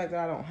respect the fact that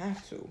I don't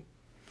have to.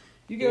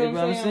 You get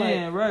what I'm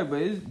saying? Like, right,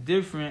 but it's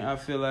different. I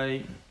feel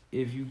like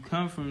if you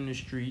come from the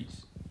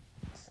streets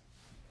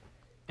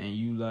and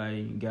you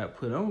like got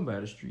put on by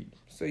the streets.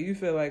 So you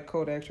feel like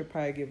Kodak should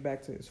probably get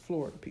back to his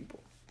Florida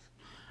people?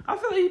 I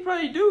feel like he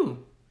probably do.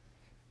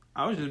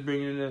 I was just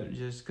bringing it up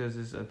just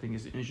because I think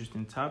it's an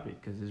interesting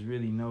topic because there's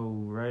really no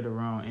right or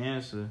wrong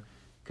answer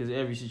because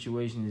every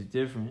situation is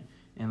different.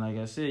 And like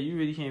I said, you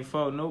really can't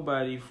fault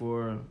nobody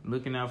for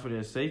looking out for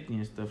their safety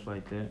and stuff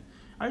like that.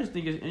 I just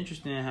think it's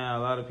interesting how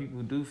a lot of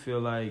people do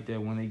feel like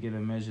that when they get a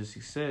measure of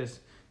success,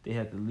 they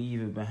have to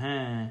leave it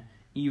behind,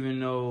 even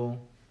though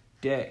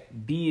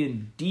that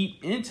being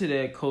deep into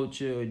that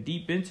culture or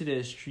deep into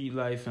that street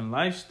life and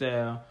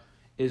lifestyle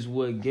is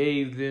what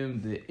gave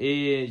them the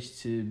edge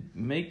to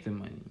make the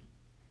money.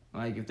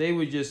 Like if they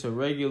were just a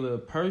regular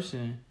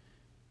person,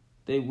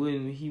 he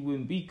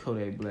wouldn't be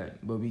Kodak Black.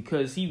 But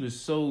because he was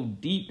so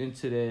deep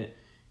into that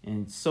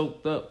and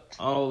soaked up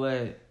all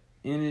that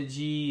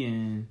energy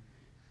and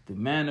the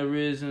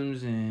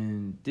mannerisms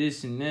and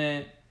this and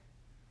that,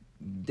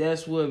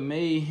 that's what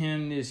made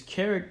him this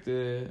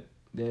character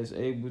that's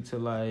able to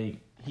like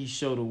he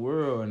show the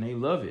world and they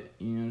love it.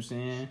 You know what I'm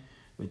saying?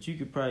 But you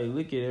could probably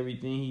look at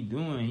everything he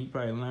doing. He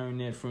probably learned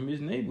that from his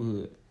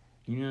neighborhood.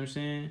 You know what I'm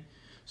saying?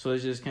 So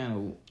it's just kind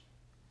of,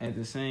 at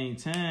the same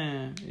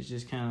time, it's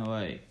just kind of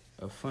like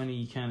a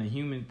funny kind of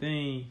human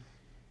thing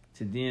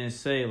to then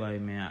say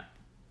like, man,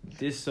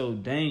 this so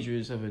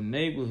dangerous of a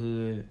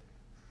neighborhood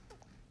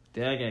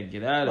that I gotta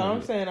get out of it. But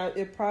I'm saying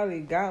it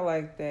probably got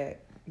like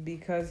that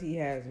because he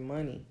has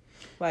money.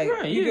 Like,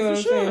 right, you get what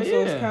I'm saying? Yeah. So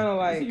it's kind of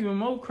like... It's even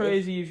more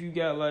crazy if you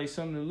got, like,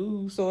 something to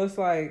lose. So it's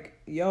like,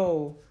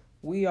 yo,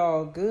 we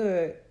all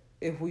good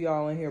if we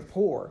all in here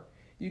poor.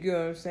 You get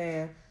what I'm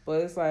saying?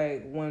 But it's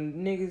like,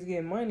 when niggas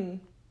get money,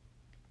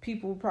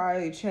 people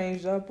probably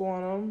changed up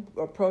on him,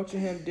 approaching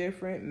him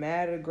different,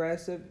 mad,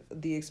 aggressive.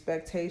 The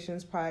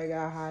expectations probably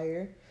got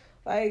higher.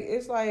 Like,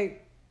 it's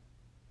like...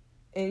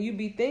 And you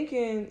be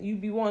thinking, you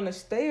be wanting to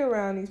stay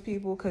around these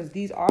people because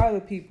these are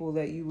the people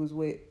that you was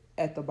with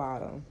at the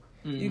bottom.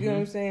 Mm-hmm. You get what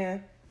I'm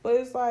saying? But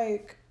it's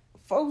like,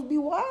 folks be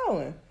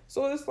wilding.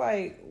 So it's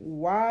like,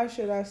 why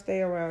should I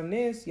stay around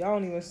this? Y'all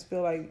don't even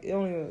feel like,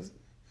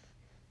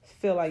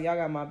 y'all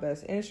got my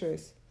best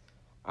interest.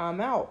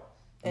 I'm out.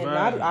 And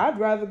right. I'd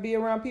rather be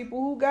around people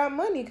who got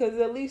money because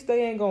at least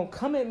they ain't going to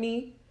come at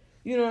me.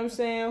 You know what I'm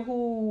saying?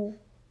 Who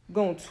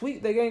gonna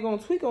tweak? They ain't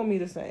gonna tweak on me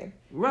the same.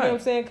 Right. You know what I'm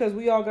saying? Because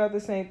we all got the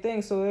same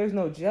thing. So there's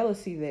no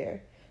jealousy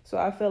there. So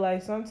I feel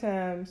like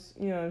sometimes,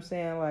 you know what I'm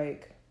saying,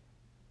 like,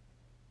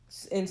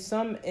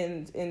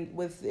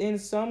 within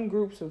some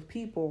groups of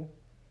people,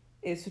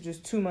 it's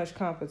just too much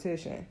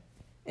competition,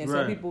 and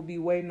right. Some people be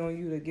waiting on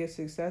you to get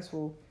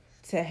successful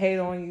to hate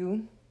on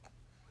you.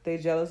 They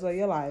jealous of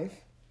your life,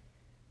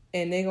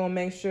 and they gonna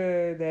make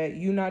sure that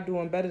you not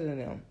doing better than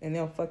them, and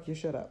they'll fuck your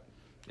shit up.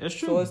 That's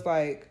true. So it's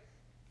like,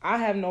 I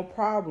have no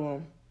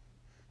problem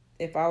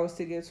if I was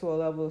to get to a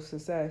level of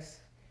success,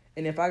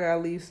 and if I gotta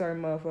leave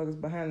certain motherfuckers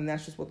behind, and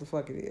that's just what the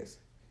fuck it is.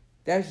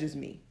 That's just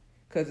me,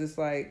 cause it's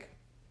like,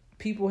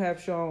 people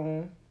have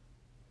shown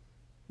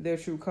their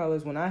true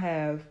colors when I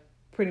have,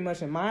 pretty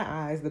much in my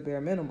eyes, the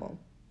bare minimum.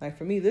 Like,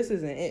 for me, this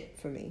isn't it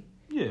for me.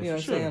 Yeah, you know what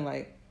I'm saying?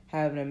 Like,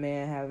 having a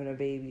man, having a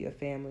baby, a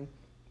family.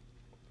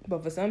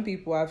 But for some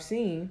people I've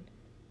seen,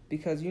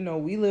 because, you know,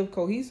 we live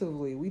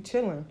cohesively, we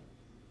chilling.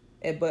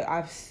 But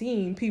I've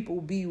seen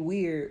people be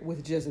weird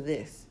with just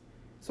this.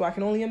 So I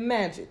can only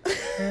imagine.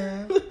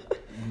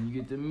 You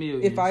get the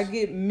millions. If I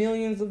get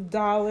millions of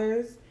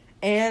dollars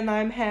and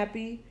I'm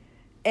happy,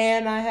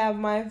 and I have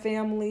my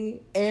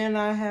family, and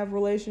I have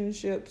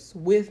relationships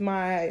with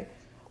my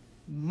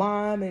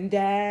mom and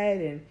dad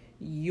and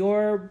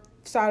your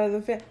side of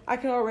the family, I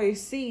can already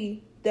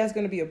see that's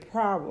going to be a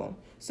problem.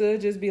 So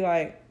it'll just be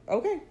like,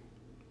 okay.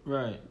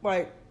 Right.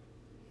 Like,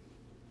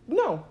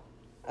 no.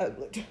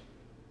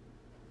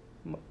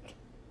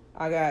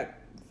 I got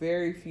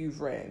very few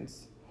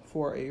friends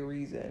for a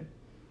reason,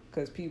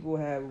 because people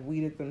have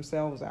weeded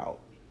themselves out.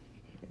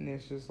 And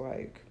it's just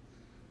like,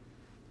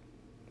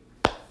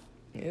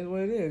 it is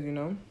what it is, you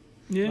know?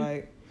 Yeah.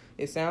 Like,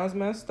 it sounds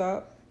messed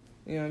up.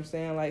 You know what I'm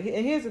saying? Like,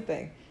 and here's the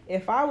thing.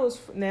 If I was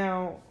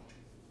now,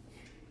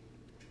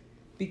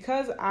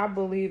 because I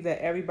believe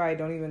that everybody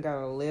don't even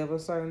gotta live a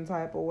certain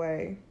type of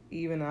way,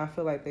 even I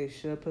feel like they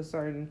should put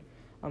certain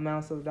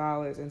amounts of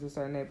dollars into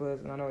certain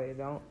neighborhoods, and I know they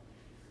don't.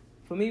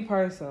 For me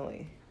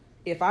personally,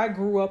 if I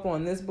grew up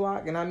on this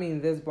block, and I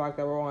mean this block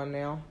that we're on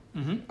now,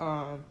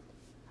 mm-hmm.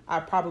 I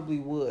probably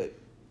would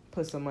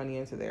put some money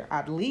into there.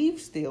 I'd leave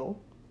still,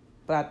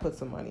 but I'd put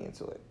some money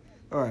into it.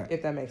 All right.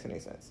 If that makes any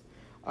sense.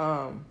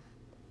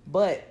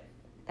 But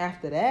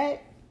After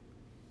that,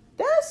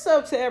 that's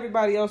up to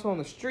everybody else on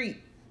the street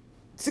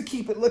to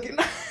keep it looking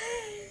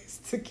nice,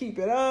 to keep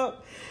it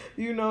up,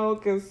 you know,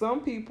 because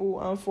some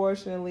people,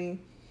 unfortunately,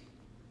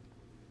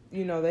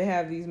 you know, they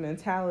have these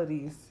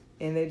mentalities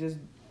and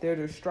they're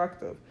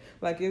destructive.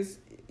 Like it's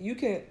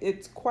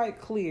quite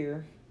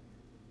clear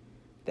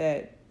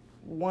that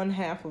one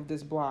half of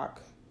this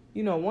block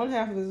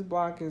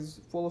is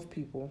full of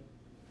people.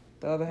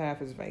 The other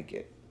half is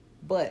vacant.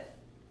 But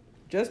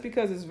just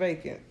because it's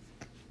vacant,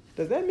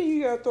 does that mean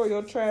you gotta throw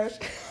your trash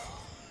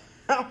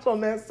out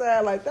on that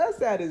side? Like, that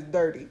side is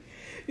dirty.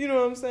 You know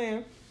what I'm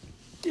saying?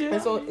 Yeah.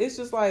 And so it's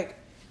just like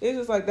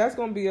that's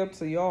gonna be up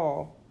to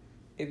y'all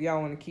if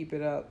y'all want to keep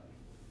it up,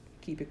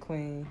 keep it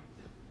clean,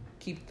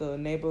 keep the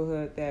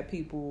neighborhood that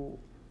people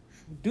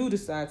do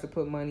decide to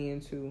put money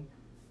into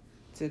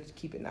to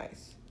keep it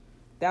nice.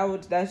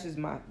 That's just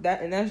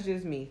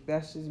me.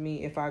 That's just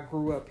me if I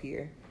grew up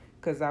here.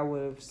 Because I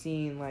would have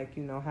seen, like,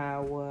 you know,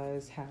 how it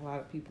was, how a lot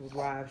of people's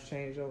lives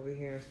changed over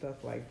here and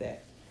stuff like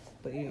that.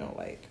 But, you know,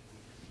 like,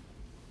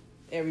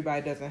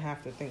 everybody doesn't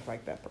have to think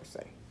like that per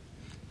se.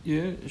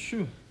 Yeah, it's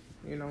true.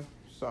 You know,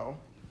 so.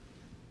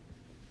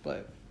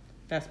 But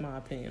that's my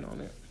opinion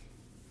on it.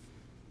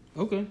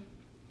 Okay.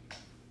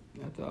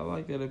 I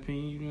like that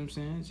opinion, you know what I'm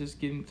saying? Just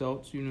getting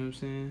thoughts, you know what I'm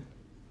saying?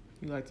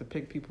 You like to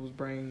pick people's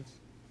brains.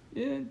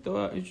 Yeah,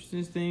 throw out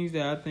interesting things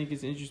that I think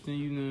is interesting,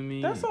 you know what I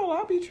mean? That's all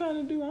I'll be trying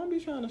to do. I'll be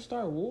trying to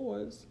start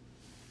wars.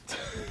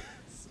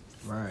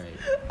 Right.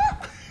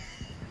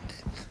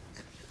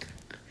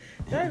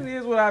 That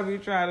is what I be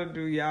trying to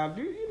do, y'all.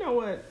 You know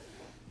what?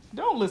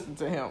 Don't listen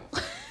to him.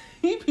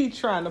 He be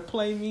trying to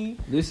play me.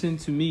 Listen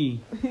to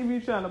me. He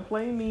be trying to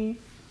play me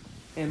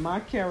and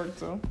my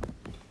character.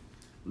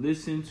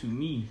 Listen to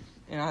me.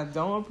 And I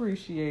don't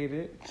appreciate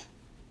it.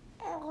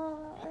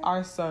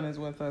 Our son is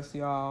with us,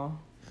 y'all.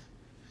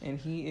 And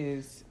he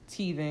is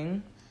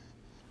teething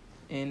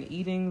and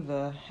eating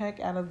the heck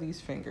out of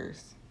these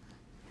fingers.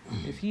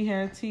 If he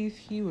had teeth,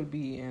 he would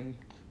be in...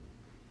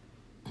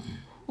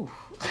 I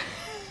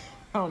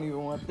don't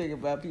even want to think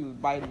about people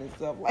biting and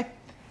stuff like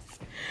this.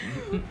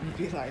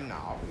 Be like,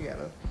 no, we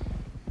gotta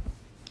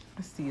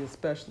see a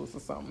specialist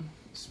or something.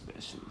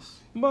 Specialist.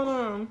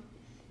 But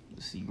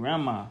let's see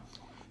grandma.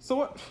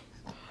 So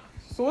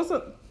is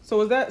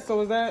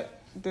that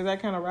did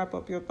that kind of wrap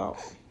up your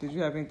thought? Did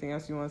you have anything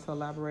else you wanted to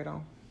elaborate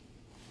on?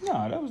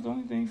 No, that was the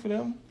only thing for that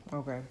one.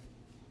 Okay.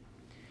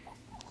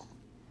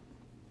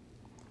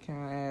 Can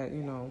I add,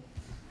 you know,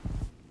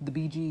 the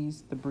Bee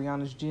Gees, the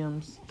Brianna's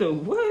Gems? The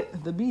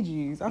what? The Bee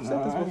Gees. I've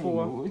said this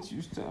before. I don't know what you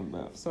was talking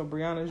about. So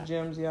Brianna's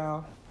Gems,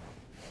 y'all.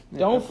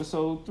 Don't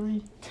episode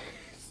 3.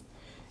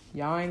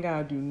 Y'all ain't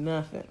gotta do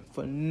nothing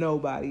for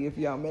nobody if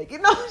y'all make it.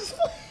 No.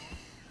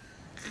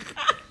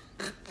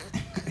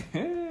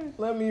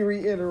 Let me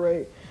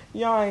reiterate.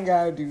 Y'all ain't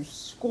gotta do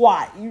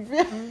squat. You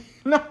feel me?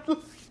 No.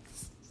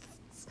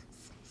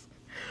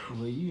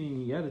 Well, you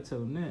ain't gotta tell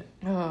them that.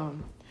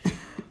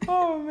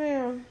 Oh,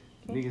 man.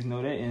 Niggas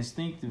know that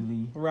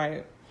instinctively.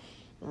 Right.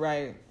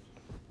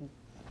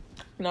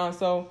 No,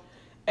 so,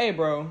 hey,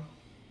 bro.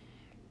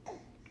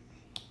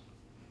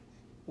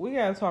 We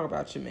gotta talk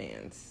about your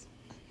mans.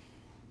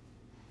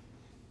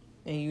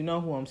 And you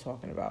know who I'm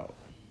talking about.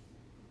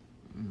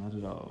 Not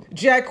at all.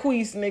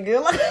 Jacquees,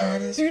 nigga.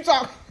 What you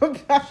talking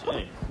about?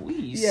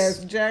 Jacquees?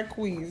 Yes,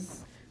 Jacquees.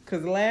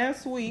 Because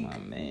last week... My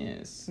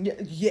mans.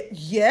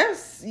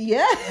 Yes.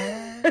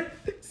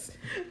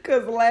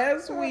 Because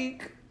last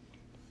week,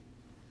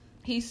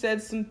 he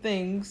said some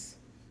things.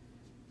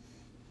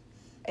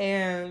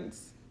 And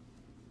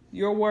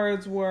your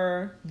words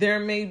were, there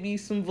may be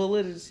some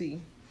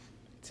validity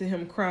to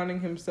him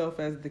crowning himself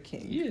as the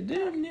king. Yeah,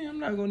 damn near. I'm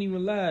not gonna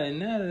even lie.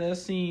 Now that I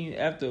seen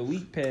after a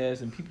week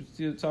passed and people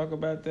still talk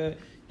about that,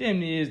 damn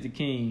near is the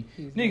king.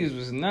 Niggas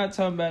was not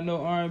talking about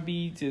no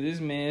R&B till this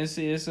man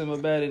said something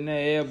about it. Now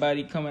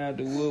everybody coming out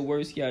the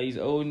woodworks. He got these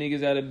old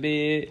niggas out of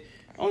bed.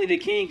 Only the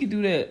king can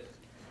do that.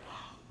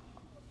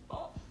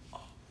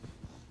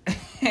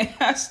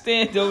 I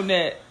stand on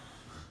that.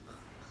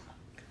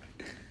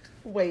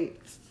 Wait.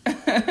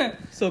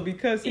 So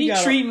because he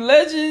treating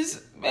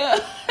legends, man,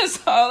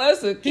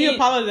 that's a king. He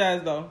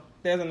apologized though.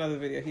 There's another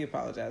video. He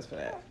apologized for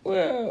that.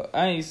 Well,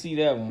 I ain't see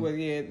that one. Well,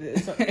 yeah,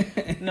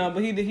 no,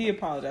 but he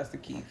apologized to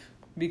Keith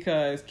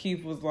because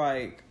Keith was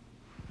like,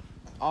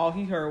 all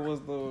he heard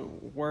was the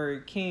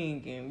word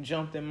king and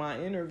jumped in my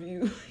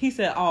interview. He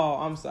said, "Oh,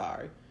 I'm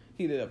sorry."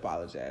 He did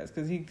apologize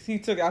because he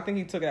took. I think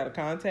he took it out of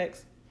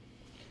context.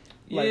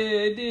 Like, yeah,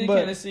 it did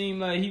kind of seem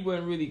like he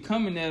wasn't really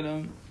coming at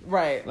him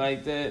right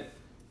like that.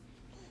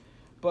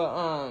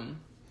 But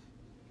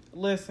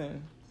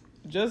listen,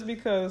 just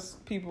because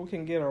people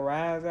can get a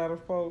rise out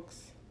of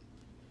folks,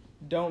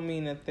 don't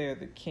mean that they're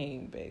the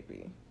king,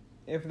 baby.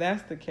 If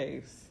that's the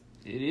case,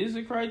 it is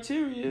a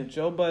criteria.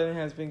 Joe Budden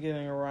has been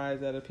getting a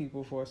rise out of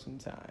people for some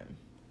time.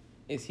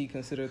 Is he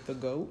considered the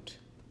GOAT?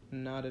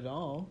 Not at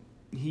all.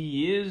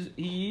 He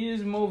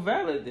is more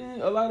valid than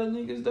a lot of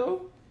niggas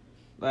though.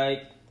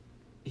 Like,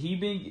 he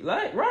been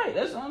like right.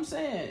 That's what I'm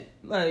saying.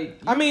 Like,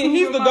 I mean,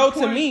 he's the GOAT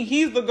to me.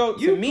 He's the GOAT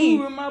to me. You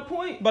proving my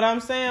point. But I'm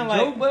saying,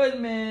 like, Joe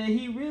Budden, man,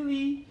 he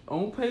really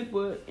on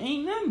paper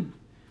ain't nothing.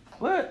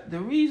 But the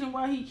reason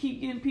why he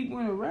keep getting people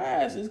in a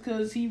rise is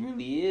because he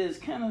really is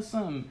kind of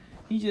something.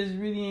 He just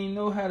really ain't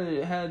know how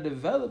to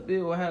develop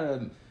it or how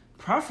to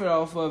profit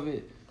off of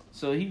it.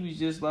 So he was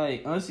just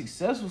like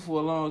unsuccessful for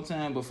a long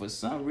time. But for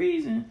some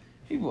reason,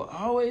 people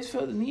always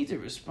felt the need to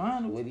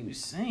respond to what he was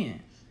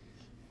saying.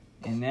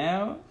 And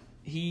now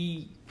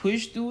he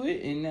pushed through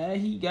it, and now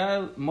he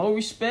got more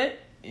respect.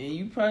 And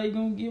you probably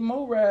gonna get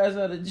more rise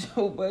out of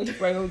Joe Budden. You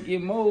probably gonna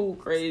get more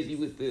crazy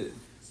with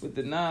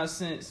the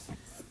nonsense.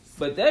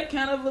 But that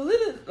kind of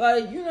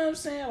like, you know what I'm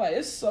saying? Like,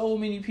 there's so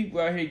many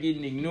people out here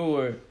getting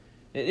ignored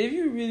that if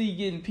you're really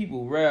getting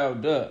people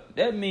riled up,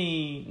 that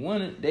means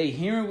one, they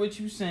hearing what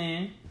you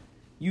saying,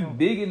 you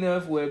big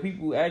enough where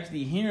people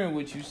actually hearing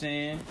what you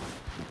saying,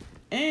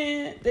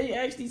 and they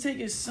actually take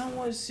it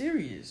somewhat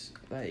serious.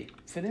 Like,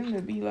 for them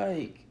to be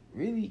like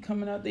really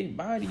coming out their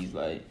bodies,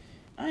 like,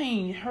 I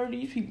ain't heard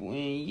these people in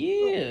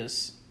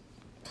years,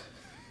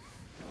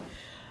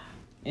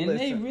 and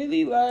they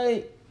really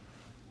like.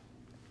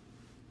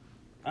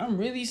 I'm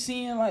really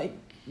seeing like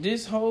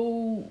this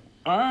whole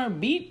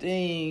R&B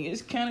thing.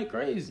 It's kind of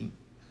crazy.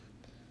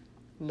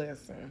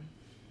 Listen,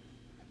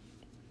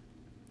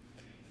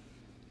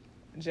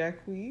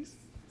 Jacquees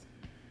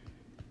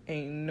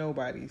ain't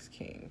nobody's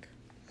king.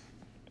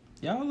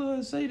 Y'all love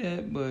to say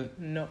that, but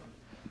no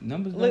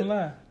numbers don't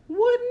lie.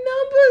 What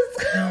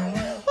numbers?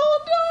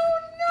 Hold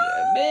on,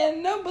 no.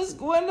 Man, numbers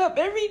going up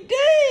every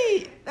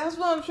day. That's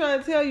what I'm trying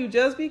to tell you.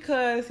 Just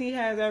because he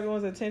has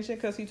everyone's attention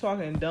because he's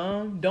talking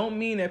dumb, don't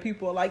mean that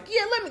people are like,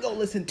 yeah, let me go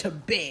listen to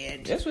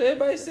Bed. That's what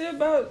everybody said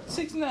about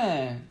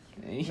 6ix9ine.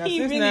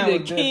 He really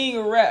the king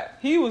of rap.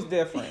 He was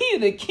different. He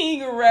the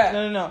king of rap.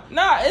 No.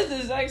 Nah, it's the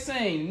exact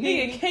same.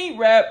 Nigga can't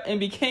rap and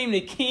became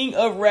the king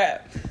of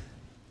rap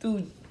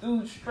through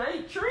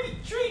straight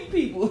treating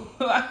people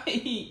like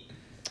he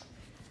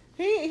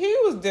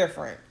was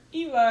different.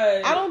 He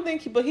like, I don't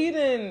think, but he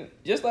didn't.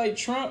 Just like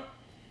Trump,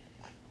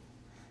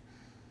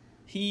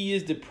 he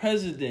is the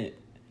president,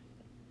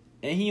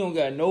 and he don't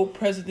got no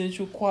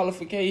presidential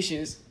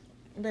qualifications.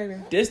 Baby,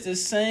 that's the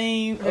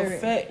same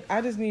effect.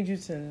 I just need you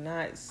to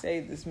not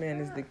say this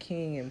man is the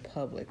king in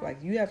public.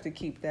 Like, you have to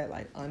keep that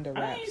like under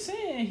wraps. I ain't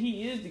saying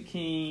he is the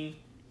king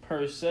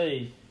per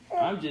se.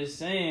 I'm just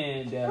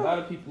saying that a lot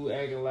of people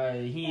acting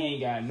like he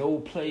ain't got no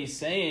place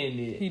saying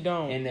it. He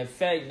don't. And the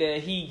fact that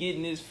he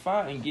getting this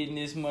fight and getting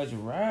this much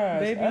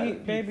rise.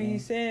 Baby, he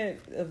said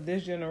of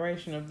this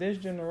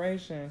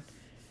generation,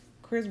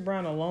 Chris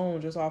Brown alone,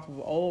 just off of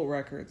old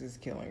records, is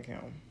killing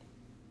him.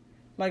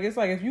 Like, it's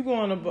like if you go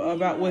on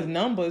about with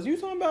numbers, you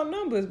talking about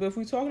numbers. But if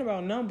we talking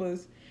about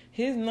numbers,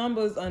 his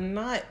numbers are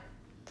not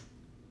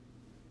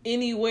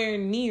anywhere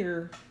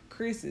near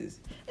Chris's.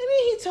 And then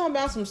he talking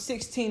about some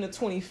 16 to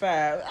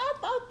 25. I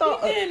thought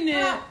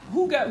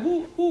who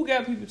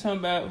got people talking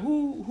about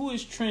who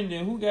is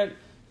trending? Who got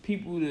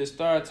people to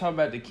start talking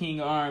about the king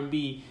of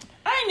R&B?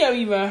 I ain't never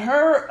even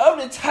heard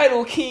of the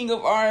title king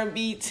of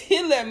R&B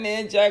till that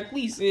man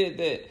Jacquees said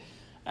that.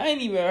 I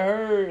ain't even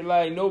heard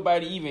like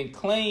nobody even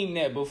claim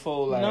that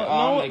before. Like,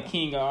 I'm the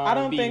king of R&B. I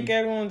don't think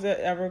everyone's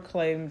ever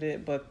claimed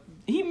it, but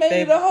he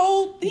made the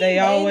whole thing. They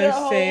always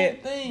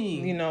said,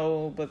 you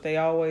know, but they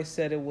always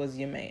said it was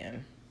your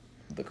man,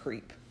 the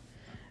creep,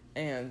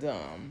 and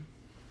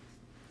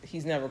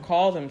he's never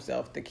called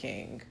himself the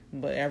king,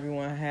 but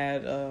everyone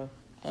had the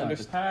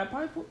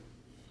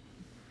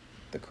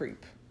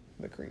creep,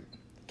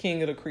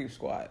 king of the creep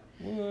squad.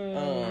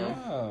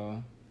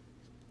 Wow.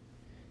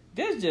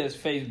 That's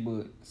just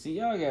Facebook. See,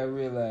 y'all gotta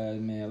realize,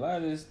 man, a lot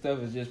of this stuff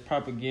is just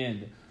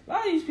propaganda. A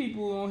lot of these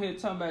people on here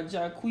talking about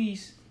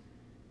Jacquees,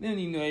 they don't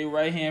even know their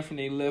right hand from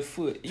their left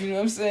foot. You know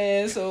what I'm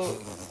saying? So,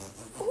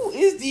 who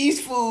is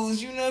these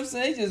fools? You know what I'm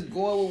saying? They just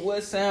going with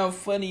what sound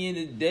funny in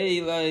the day.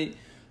 Like,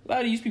 a lot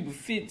of these people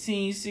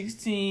 15,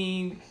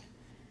 16.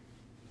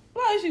 A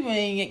lot of people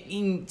ain't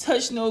even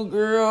touch no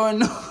girl.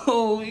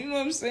 No, you know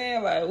what I'm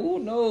saying? Like, who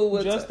knows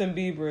what Justin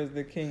Bieber is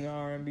the king of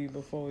R&B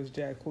before it's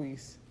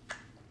Jacquees.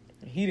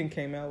 He done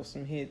came out with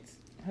some hits.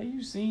 How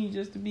you seen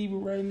Justin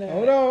Bieber right now?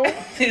 Hold on.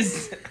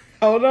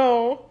 Hold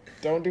on.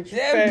 Don't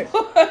disrespect.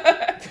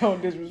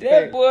 Don't disrespect.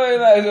 That boy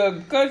like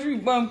a country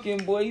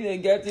bumpkin, boy. He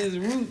done got his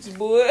roots,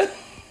 boy.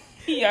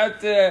 He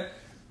out there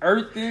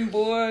earthing,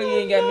 boy. He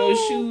ain't got no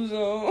shoes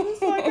on.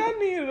 It's like I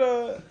needed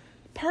a...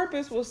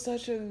 Purpose was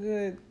such a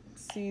good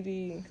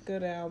CD,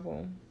 good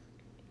album.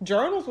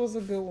 Journals was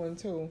a good one,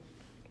 too.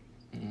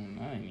 I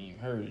ain't even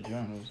heard of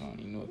Journals. I don't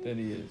even know what that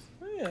is.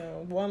 Yeah,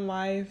 One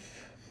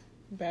Life...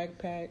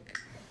 Backpack,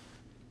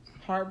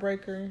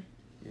 Heartbreaker.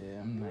 Yeah,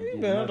 I'm not. You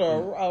been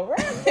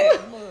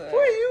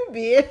where you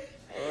been?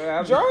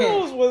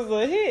 Journals was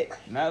a hit.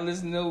 Not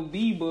listening to no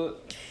Bieber.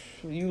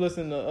 You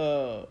listen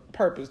to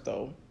Purpose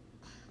though.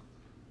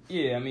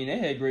 Yeah, I mean they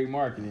had great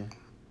marketing.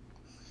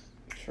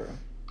 True.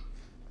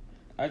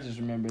 I just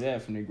remember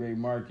that from the great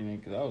marketing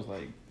because I was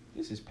like,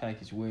 this is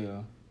packaged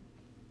well.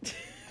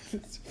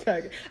 This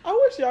faggot. I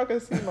wish y'all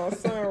could see my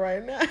son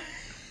right now.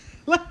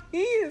 Like, he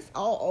is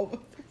all over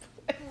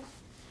the place.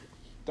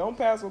 Don't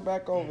pass him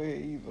back over here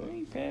either. I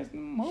ain't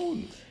passing them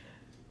holdings.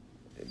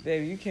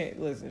 Baby, you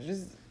can't listen.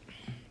 Just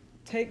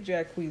take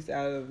Jacquees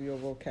out of your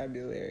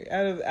vocabulary,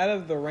 out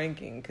of the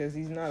ranking, because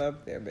he's not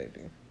up there,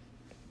 baby.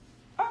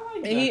 I like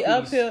And he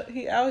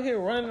out here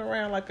running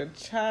around like a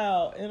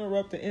child,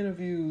 interrupting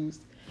interviews.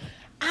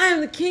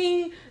 I'm the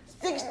king.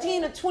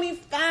 16 to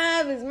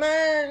 25 is mine.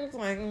 It's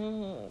like,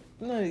 none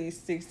of these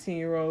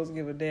 16-year-olds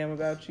give a damn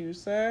about you,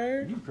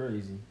 sir. You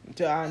crazy.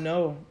 I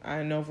know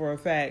for a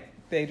fact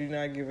they do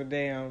not give a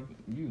damn.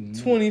 You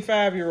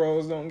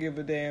 25-year-olds don't give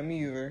a damn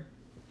either.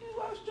 You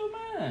lost your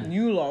mind.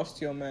 You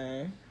lost your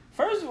mind.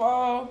 First of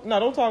all, No,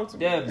 don't talk to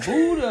me. that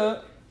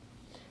Buddha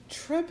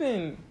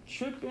Tripping,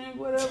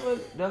 whatever,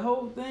 the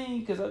whole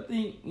thing, because I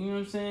think, you know what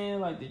I'm saying,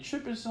 like the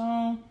tripping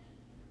song,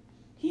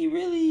 he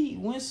really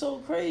went so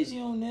crazy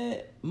on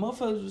that.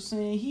 Motherfuckers was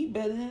saying he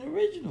better than the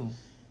original.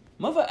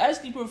 Motherfucker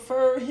actually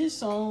preferred his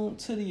song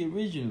to the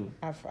original.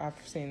 I've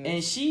seen this.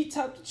 And she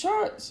topped the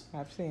charts.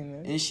 I've seen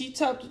this. And she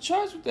topped the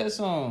charts with that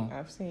song.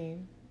 I've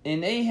seen.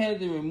 And they had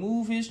to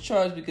remove his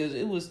charts because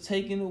it was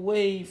taken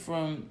away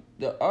from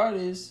the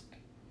artist's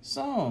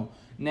song.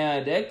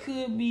 Now, that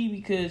could be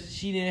because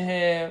she didn't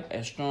have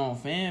a strong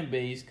fan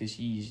base because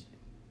she's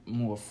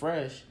more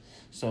fresh.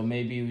 So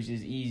maybe it was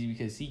just easy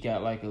because he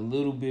got like a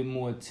little bit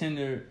more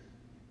tender.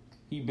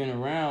 He been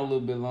around a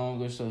little bit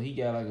longer, so he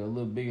got like a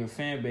little bigger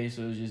fan base.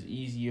 So it was just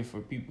easier for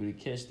people to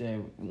catch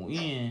that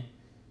in.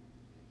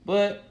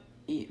 But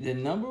the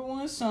number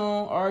one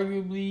song,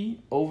 arguably,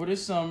 over the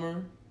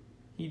summer,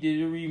 he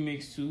did a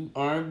remix to.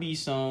 R&B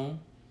song,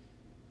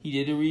 he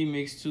did a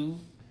remix to.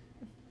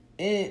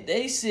 And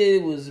they said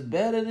it was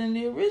better than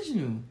the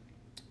original.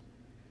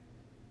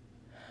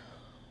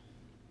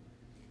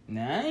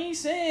 Now, I ain't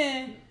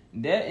saying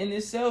that in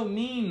itself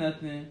mean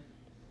nothing.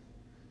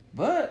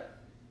 But,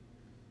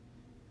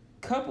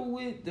 coupled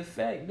with the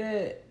fact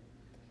that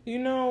You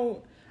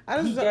know, I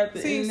just he got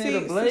the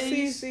internet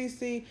ablaze.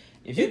 See.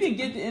 If you can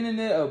get the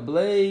internet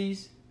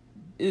ablaze,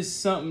 it's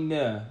something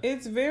there.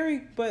 It's very,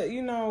 but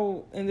you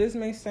know, and this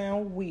may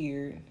sound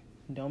weird.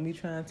 Don't be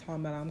trying to talk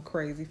about I'm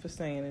crazy for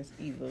saying this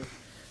either.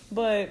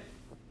 But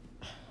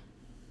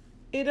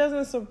it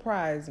doesn't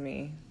surprise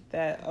me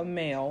that a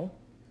male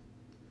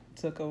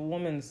took a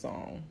woman's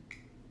song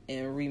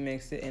and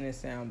remixed it and it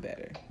sound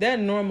better. That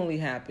normally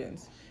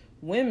happens.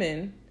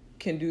 Women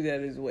can do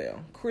that as well.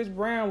 Chris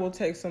Brown will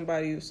take some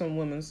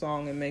women's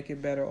song and make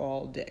it better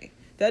all day.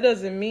 That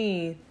doesn't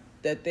mean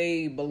that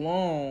they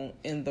belong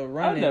in the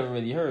running. I've never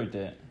really heard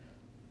that.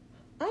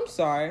 I'm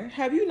sorry.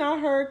 Have you not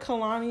heard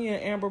Kalani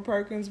and Amber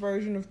Perkins'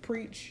 version of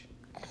Preach?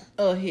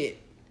 A hit.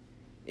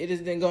 It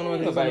has been going on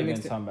because I Nobody been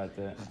mixed it. talking about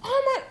that.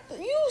 Oh my!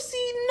 You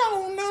see?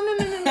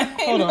 No.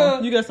 Hold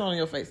on. You got something on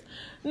your face.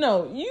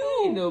 No,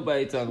 you. Ain't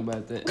nobody talking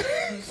about that.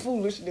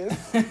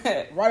 Foolishness.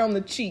 Right on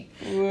the cheek.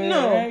 Well,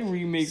 No. that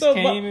remix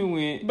came and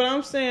went. But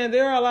I'm saying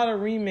there are a lot of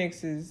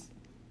remixes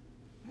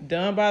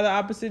done by the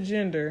opposite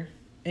gender,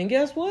 and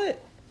guess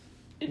what?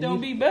 It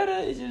don't be better.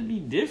 It just be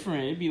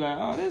different. It be like,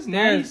 oh, that's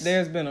nice.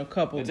 There's been a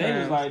couple But times. they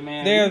was like,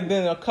 man, There's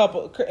been a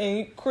couple,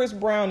 and Chris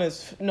Brown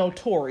is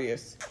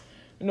notorious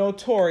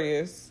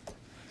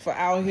for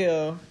out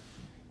here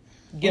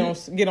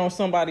get on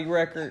somebody's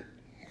record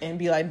and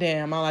be like,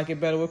 damn, I like it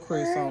better with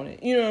Chris on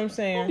it. You know what I'm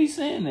saying? Don't be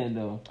saying that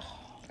though.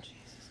 Oh,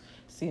 Jesus.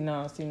 See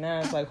now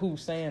it's like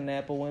who's saying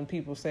that? But when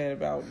people say it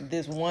about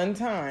this one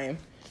time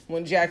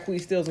when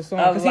Jacquees steals a song,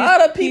 A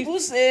lot of people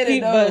said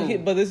it though.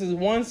 But this is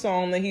one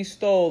song that he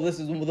stole. This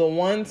is the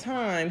one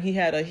time he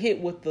had a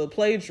hit with the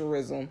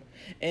plagiarism,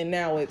 and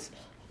now it's,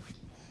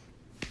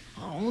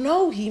 I don't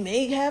know, he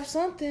may have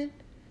something.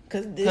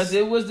 Because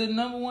it was the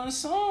number one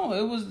song.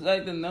 It was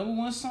like the number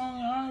one song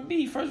in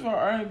R&B. First of all,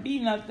 R&B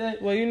not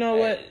that. Well, you know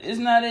what? It's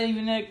not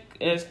even that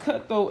as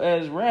cutthroat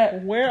as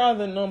rap. Where are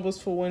the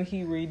numbers for when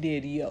he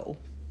redid Yo?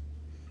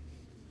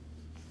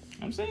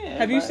 I'm saying.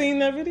 Have you seen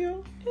that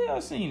video? Yeah,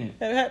 I've seen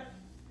it.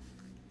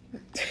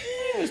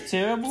 It was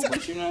terrible,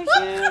 but you know what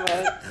I'm saying? Like,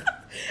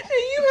 and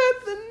you had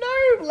the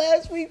nerve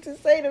last week to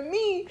say to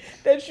me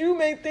that you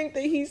may think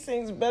that he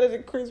sings better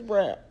than Chris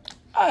Brown.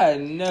 I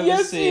never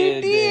yes, said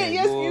you did. that,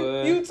 Yes,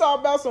 boy. you talk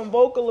about some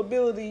vocal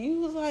ability. You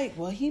was like,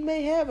 well, he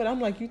may have it.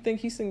 I'm like, you think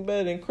he sing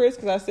better than Chris?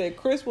 Because I said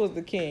Chris was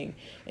the king,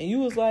 and you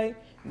was like,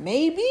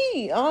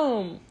 maybe.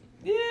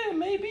 Yeah,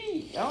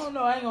 maybe. I don't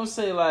know. I ain't gonna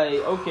say like,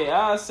 okay,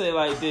 I'll say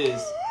like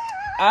this.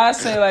 I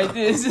say it like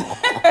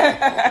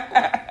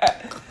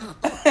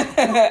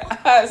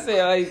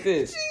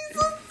this.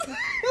 Jesus.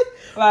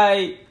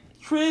 Like,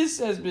 Chris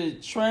has been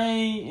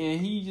trained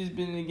and he just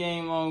been in the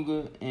game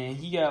longer and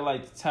he got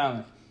like the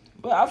talent.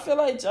 But I feel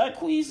like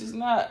Jacquees is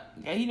not,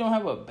 he don't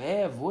have a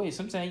bad voice.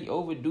 Sometimes he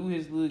overdo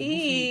his little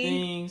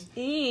goofy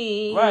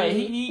things. Right,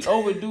 he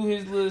overdo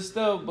his little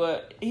stuff,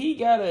 but he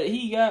got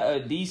a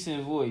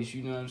decent voice,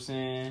 you know what I'm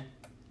saying?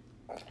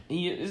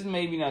 He is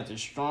maybe not the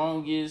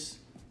strongest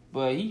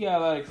But he got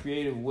a lot of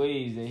creative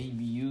ways that he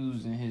be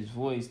using his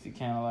voice to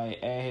kind of like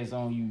add his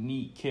own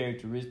unique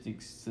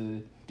characteristics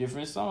to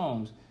different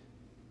songs.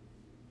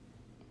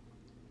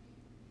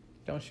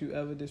 Don't you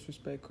ever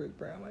disrespect Chris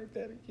Brown like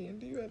that again.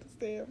 Do you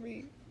understand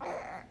me?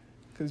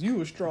 Because you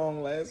were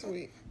strong last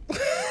week.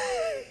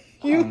 I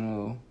don't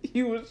know.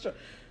 You was strong.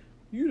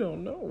 You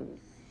don't know.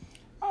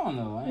 I don't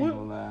know. I ain't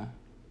gonna lie.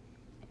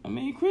 I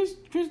mean, Chris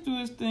do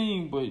his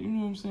thing, but you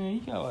know what I'm saying?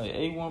 He got like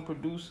A1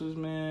 producers,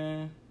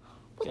 man.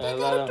 What they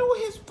gotta do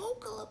with his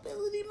vocal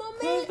ability, my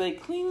man? Cause they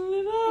cleaning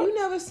it up. You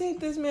never seen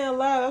this man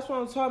live. That's what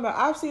I'm talking about.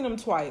 I've seen him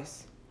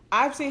twice.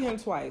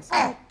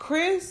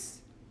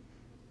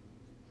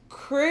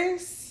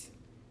 Chris,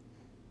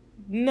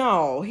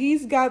 no,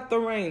 he's got the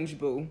range,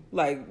 boo.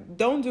 Like,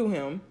 don't do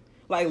him.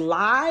 Like,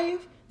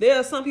 live, there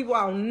are some people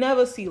I'll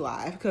never see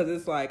live because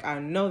it's like, I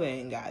know they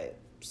ain't got it.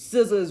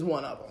 SZA is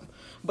one of them.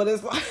 But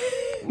it's like...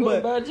 What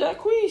about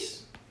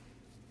Jacquees?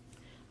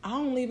 I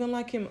don't even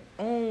like him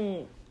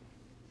on...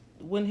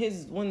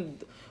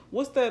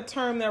 What's that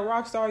term that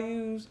Rockstar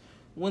used?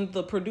 When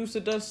the producer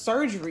does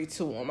surgery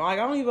to him. Like,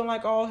 I don't even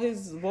like all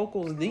his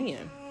vocals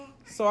then.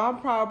 So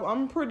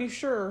I'm pretty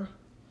sure...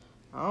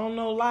 I don't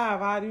know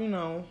live,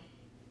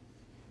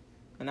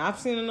 and I've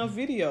seen enough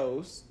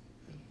videos.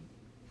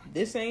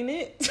 This ain't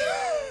it.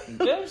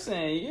 I'm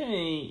saying, you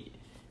ain't.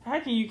 How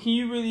can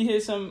you really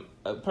hear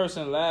a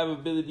person live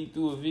ability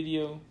through a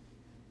video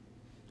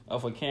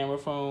off a camera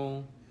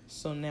phone?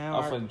 So now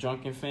off a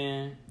drunken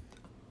fan.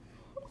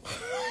 What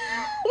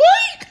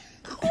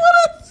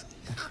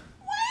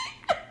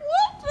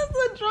does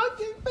a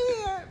drunken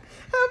fan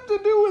have to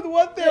do with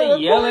what they're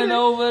recording?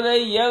 They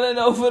yelling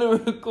over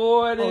the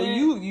recording. Oh,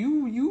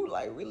 you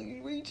like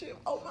really reaching?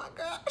 Oh my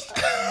gosh!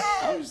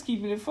 I'm just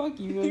keeping it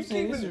funky. You know what I'm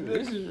saying?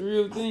 This is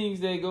real things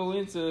that go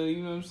into.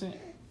 You know what I'm saying?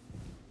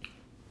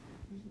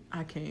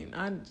 I can't.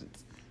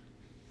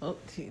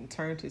 He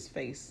turned his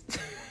face.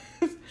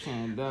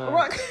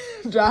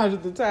 Josh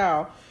the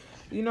towel.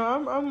 You know,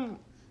 I'm.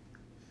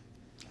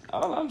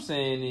 All I'm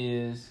saying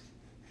is,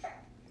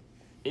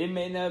 it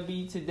may not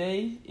be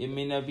today. It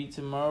may not be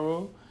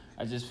tomorrow.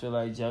 I just feel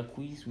like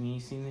Jacquees, we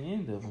ain't seen the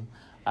end of him.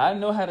 I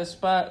know how to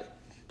spot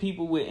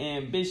people with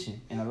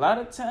ambition. And a lot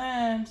of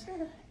times,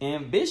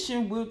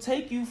 ambition will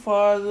take you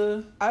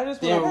farther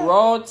than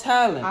raw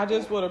talent. I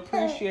just would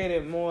appreciate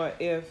it more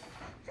if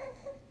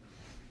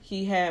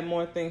he had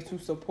more things to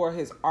support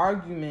his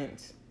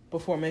argument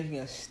before making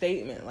a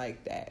statement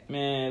like that.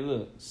 Man,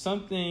 look,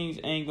 some things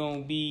ain't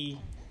going to be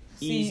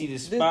easy to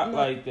spot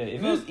like that.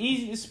 If it was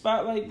easy to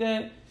spot like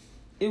that,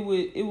 it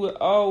would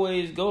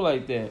always go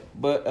like that.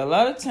 But a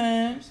lot of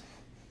times,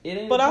 it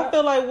ain't. But I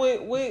feel like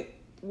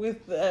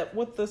with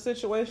the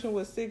situation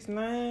with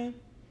 6ix9ine,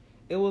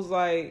 it was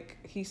like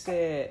he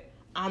said,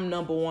 "I'm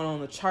number one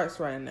on the charts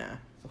right now."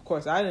 Of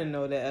course, I didn't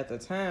know that at the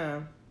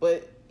time,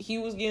 but he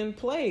was getting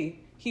played.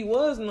 He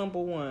was number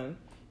one.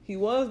 He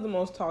was the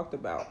most talked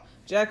about.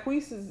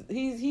 Jacquees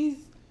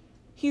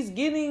he's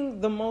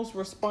getting the most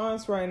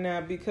response right now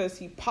because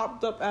he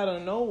popped up out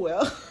of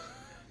nowhere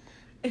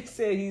and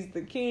said he's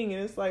the king,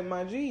 and it's like,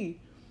 my G,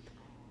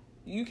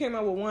 you came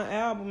out with one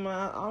album,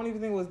 I don't even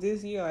think it was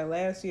this year, like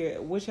last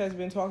year, which has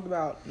been talked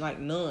about like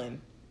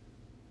none.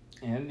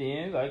 And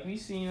then, like we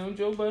seen on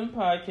Joe Budden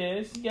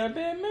podcast, he got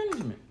bad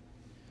management.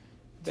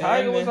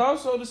 Tiger was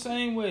also the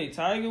same way.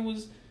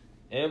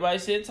 Everybody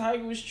said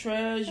Tiger was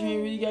trash, you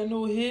ain't really got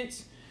no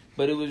hits,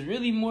 but it was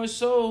really more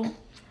so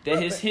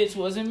that his hits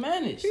wasn't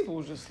managed. People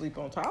was just sleep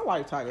on Tiger. I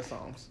like Tiger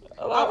songs.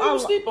 A lot of people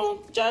sleep on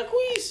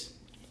Jacquees.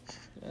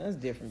 That's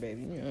different,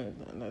 baby.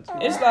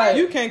 It's like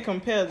you can't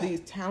compare these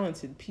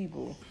talented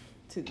people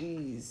to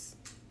these.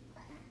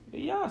 But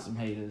y'all some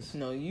haters.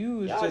 No,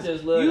 y'all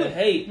just love to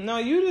hate. No,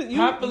 you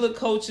popular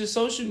culture,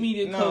 social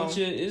media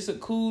culture. It's a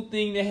cool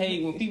thing to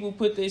hate. When people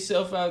put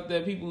themselves out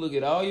there, people look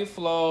at all your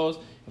flaws.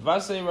 If I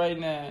say right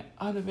now,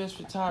 I'm the best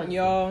photographer,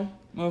 y'all,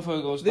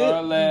 motherfucker gonna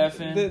start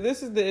laughing.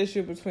 This is the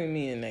issue between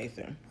me and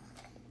Nathan.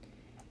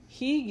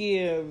 He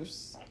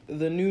gives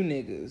the new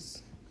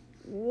niggas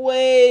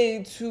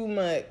way too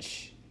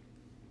much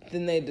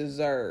than they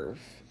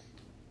deserve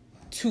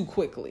too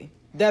quickly.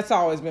 That's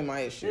always been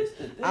my issue.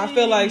 I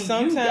feel like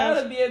sometimes you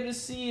gotta be able to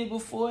see it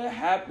before it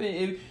happened.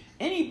 If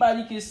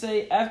anybody can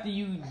say after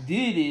you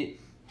did it,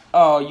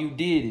 oh, you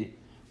did it.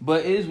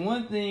 But it's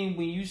one thing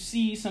when you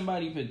see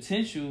somebody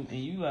potential and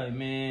you like,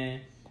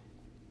 man,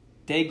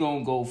 they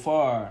gonna go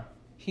far.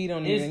 He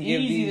don't even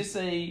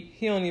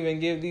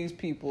give these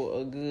people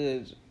a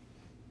good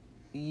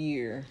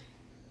year.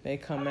 They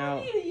come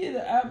out. You need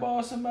to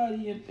eyeball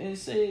somebody and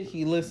say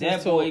he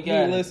listens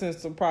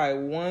to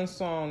probably one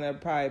song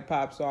that probably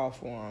pops off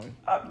for him.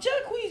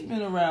 Jacquees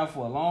been around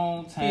for a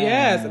long time. He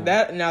has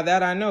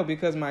that I know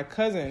because my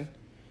cousin.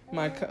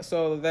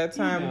 So that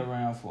time he's been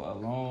around for a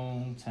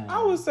long time.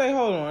 I would say,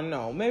 hold on,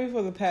 no, maybe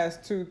for the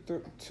past two.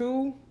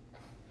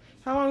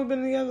 How long have we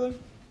been together?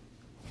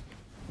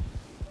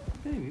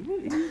 Baby, what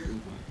are you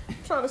doing? I'm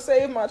trying to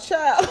save my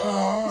child.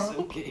 It's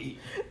okay.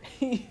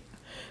 He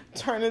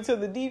turned into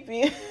the deep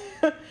end.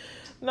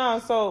 No,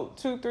 so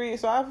 2-3.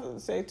 So I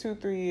would say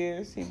 2-3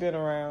 years. He been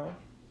around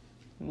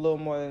a little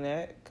more than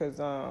that. Cause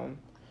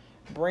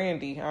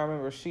Brandy, I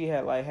remember she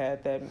had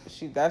that.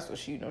 That's what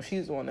she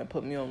she's the one that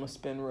put me on the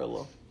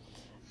Spinrilla,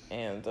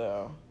 and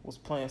was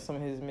playing some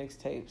of his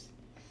mixtapes,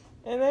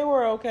 and they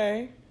were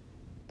okay.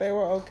 They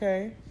were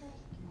okay.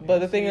 But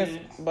the thing is,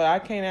 I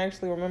can't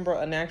actually remember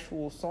an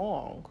actual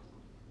song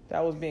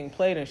that was being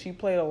played, and she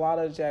played a lot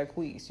of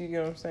Jacquees. You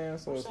get what I'm saying?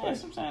 So it's like,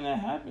 sometimes that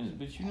happens,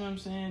 but you know what I'm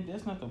saying?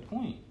 That's not the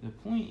point. The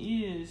point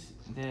is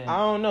that I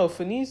don't know.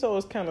 Finito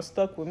is kind of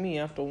stuck with me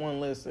after one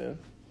listen.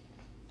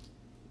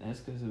 That's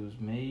because it was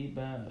made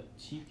by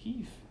Chief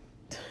Keef,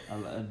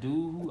 a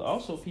dude who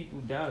also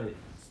people doubted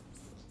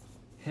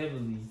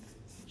heavily.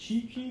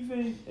 Chief Keef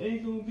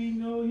ain't gonna be he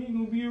ain't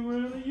gonna be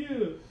around a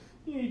year.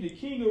 He ain't the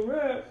king of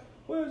rap.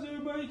 Why is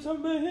everybody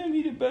talking about him?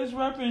 He the best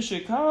rapper in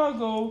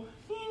Chicago.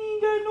 He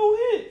ain't got no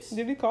hits.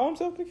 Did he call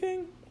himself the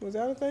king? Was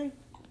that a thing?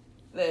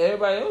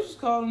 Everybody else was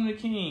calling him the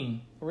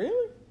king.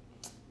 Really?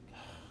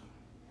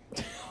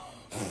 You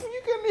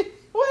couldn't.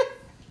 What?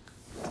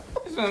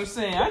 That's what I'm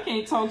saying. I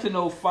can't talk to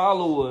no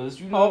followers.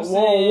 You know what I'm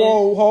saying?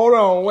 Whoa, hold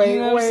on. Wait, you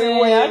know what I'm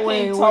saying? I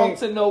can't talk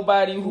to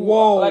nobody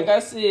who, like I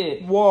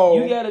said,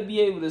 you got to be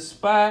able to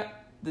spot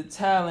the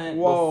talent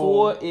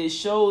before it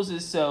shows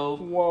itself.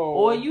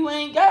 Or you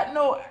ain't got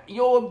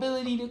your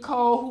ability to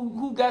call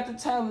who got the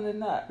talent or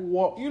not.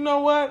 You know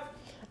what?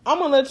 I'm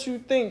going to let you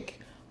think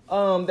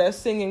that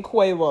singing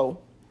Quavo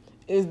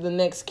is the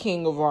next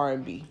king of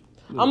R&B.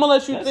 I'm gonna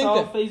let you think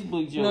that.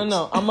 Facebook jokes.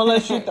 No. I'm gonna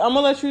let you. I'm gonna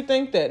let you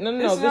think that. No.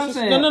 No. I'm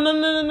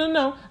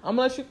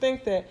gonna let you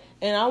think that,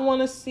 and I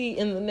want to see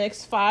in the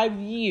next 5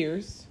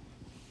 years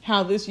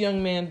how this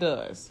young man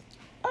does.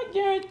 I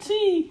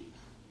guarantee.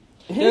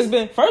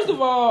 First of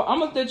all, I'm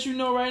gonna let you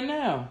know right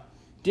now.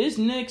 This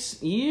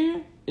next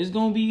year is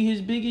gonna be his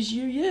biggest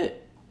year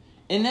yet,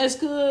 and that's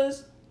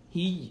cause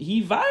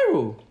he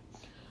viral,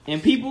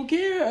 and people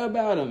care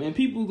about him, and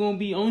people gonna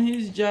be on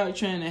his job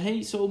trying to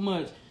hate so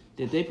much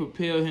that they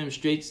propel him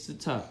straight to the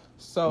top.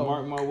 So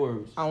mark my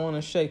words. I want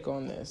to shake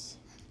on this.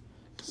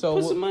 So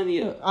put some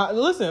money up.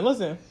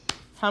 Listen.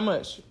 How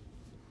much?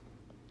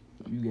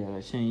 You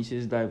gotta change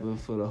his diaper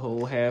for the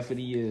whole half of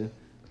the year.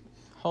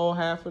 Whole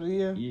half of the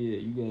year? Yeah,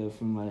 you gotta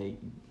from like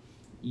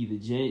either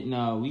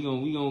we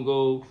gonna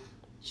go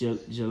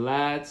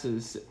July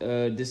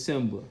to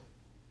December.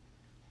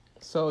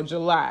 So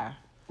July.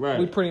 Right.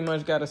 We pretty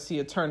much got to see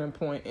a turning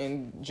point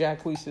in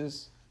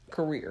Jacquees'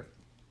 career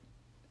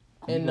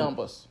in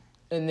numbers.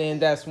 And then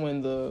that's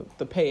when the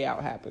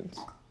payout happens.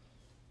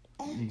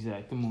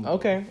 Exactly.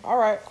 Okay. All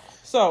right.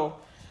 So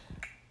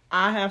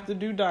I have to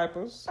do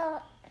diapers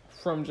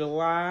from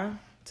July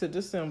to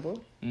December.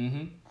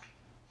 Mm-hmm.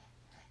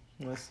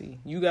 Let's see.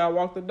 You gotta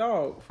walk the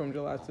dog from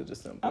July to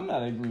December. I'm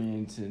not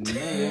agreeing to none of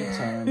them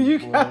terms. You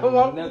gotta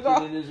walk the dog.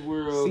 Nothing in this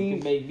world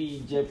can make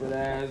me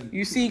jeopardize.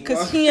 You see,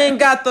 because he ain't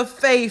got the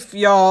faith,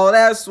 y'all.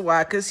 That's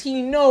why. Because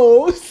he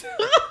knows.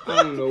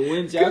 I don't know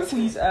when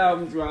Jacquees'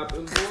 album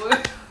dropping,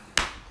 boy.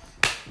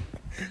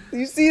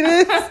 You see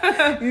this?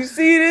 You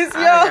see this,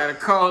 y'all? I gotta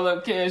call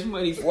up Cash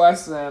Money for I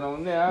sign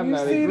on that. I'm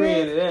not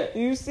agreeing to that.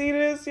 You see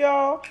this,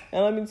 y'all?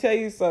 And let me tell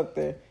you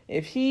something.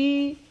 If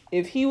he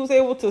was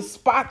able to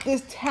spot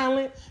this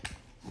talent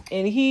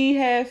and he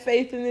had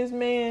faith in this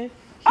man,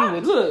 I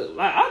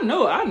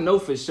know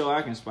for sure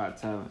I can spot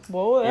talent.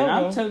 Well, whatever. And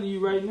I'm telling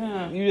you right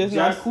now,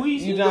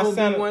 Jacquees is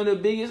gonna be one of the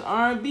biggest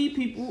R&B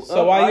people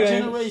of our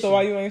generation. So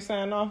why you ain't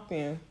signed off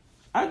then?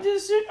 I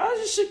just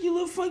shook your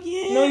little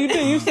funky hand. No, you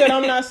didn't. You said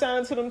I'm not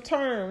signing to them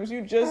terms.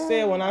 You just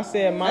said when I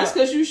said my. That's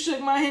because you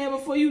shook my hand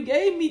before you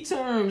gave me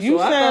terms. I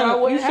thought I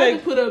wouldn't have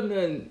to put up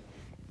nothing.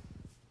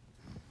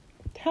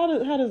 How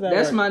does that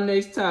That's work? my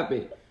next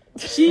topic.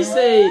 She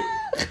say,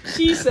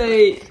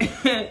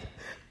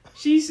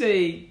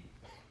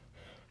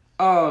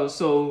 oh,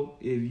 so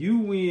if you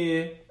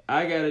win,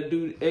 I gotta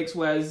do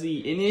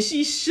XYZ, and then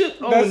she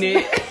shook on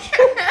it.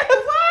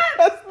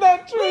 That's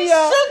not true,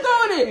 y'all. Shook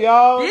on it,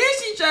 y'all. Then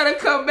she try to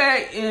come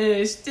back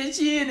and stitch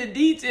in the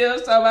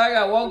details. So I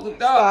gotta walk the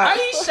dog. Are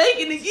you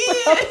shaking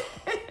again?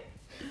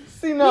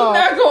 See, no,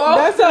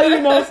 that's how you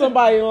know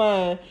somebody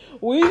lying.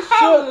 We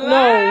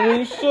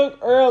shook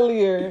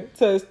earlier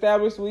to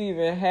establish we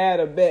even had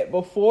a bet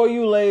before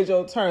you laid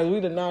your terms. We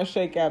did not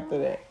shake after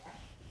that.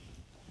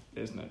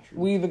 That's not true.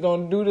 We either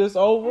gonna do this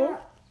over,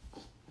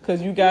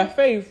 cause you got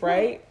faith,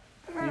 right?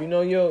 You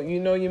know your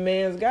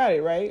man's got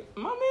it, right?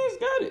 My man's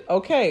got it.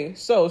 Okay,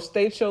 so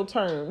state your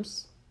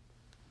terms.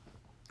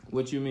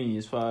 What you mean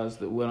as far as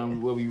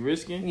what we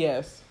risking?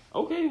 Yes.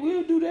 Okay,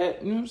 we'll do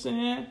that. You know what I'm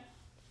saying?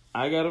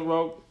 I gotta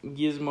rock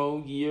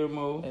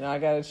Guillermo. And I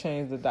gotta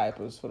change the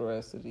diapers for the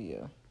rest of the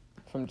year.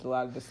 From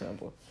July to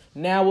December.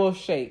 Now we'll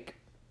shake.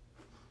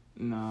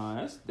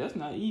 Nah, that's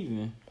not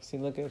even. See,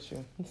 look at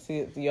you. See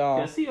it, y'all.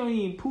 Cause he don't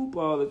even poop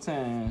all the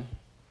time.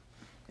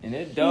 And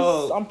that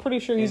dog. I'm pretty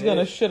sure he's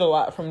gonna shit a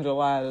lot from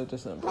July to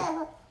December.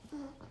 I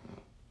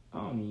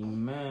don't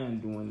even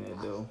mind doing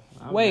that though.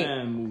 I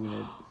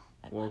mind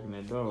walking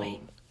that dog. Wait.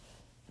 Am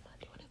I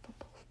doing it for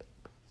both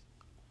babies?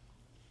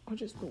 Or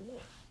just the one?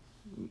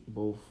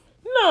 Both.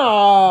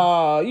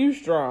 No, you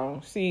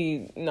strong.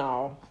 See,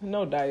 no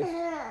dice.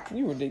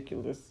 You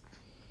ridiculous.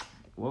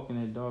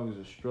 Walking that dog is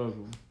a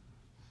struggle.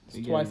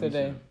 It's twice a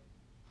day.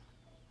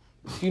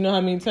 Do you know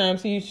how many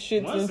times he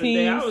shits once and a pees?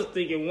 day. I was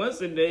thinking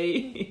once a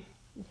day.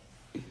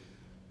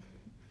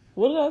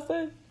 What did I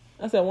say?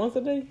 I said once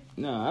a day?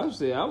 No, I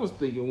was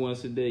thinking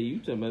once a day. You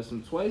talking about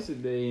some twice a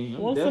day.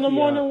 Once in the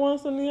morning,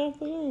 once in the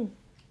afternoon.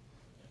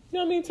 You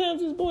know how many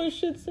times this boy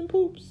shits and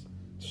poops?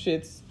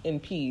 Shits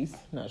and pees,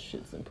 not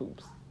shits and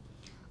poops.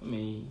 I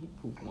mean, he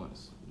pooped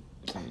once.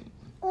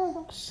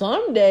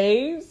 Some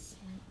days.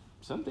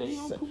 Some days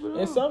you don't poop at all.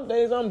 And some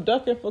days I'm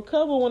ducking for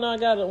cover when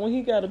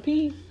he got to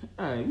pee.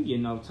 All right, we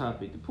getting off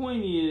topic. The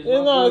point is, my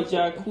boy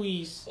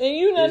Jacquees and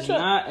you not is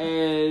not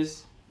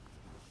as...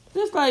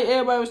 Just like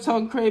everybody was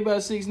talking crazy about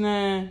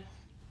 6ix9ine,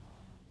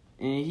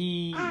 and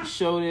he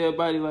showed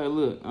everybody like,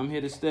 look, I'm here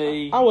to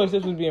stay. I wish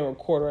this was being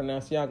recorded right now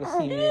so y'all can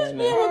see me right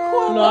now.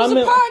 Recorded.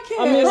 No,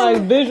 I mean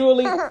like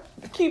visually.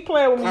 Keep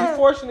playing with me.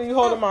 Fortunately, you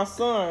holding my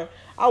son.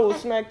 I will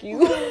smack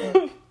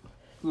you.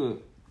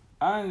 Look,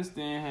 I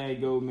understand how it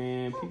go,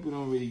 man. People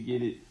don't really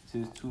get it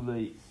till it's too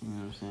late. You know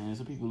what I'm saying?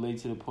 Some people late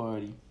to the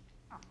party.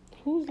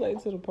 Who's late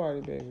to the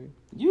party, baby?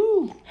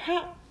 You.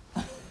 How?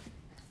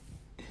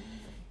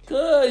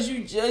 Cause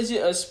you judge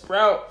it a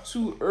sprout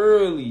too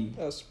early.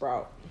 A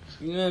sprout.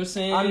 You know what I'm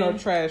saying? I know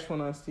trash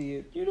when I see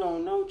it. You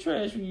don't know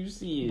trash when you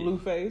see it.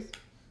 Blueface.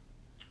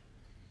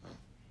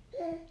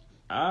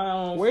 I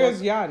don't.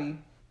 Where's Yachty?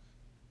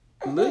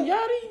 Lil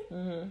Yachty?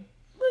 Mm-hmm.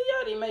 Lil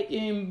Yachty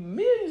making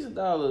millions of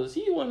dollars.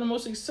 He's one of the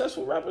most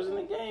successful rappers in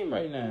the game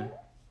right now.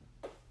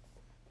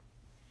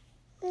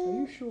 Are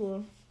you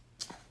sure?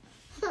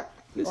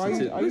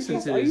 Listen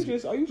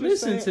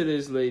to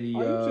this lady,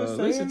 y'all.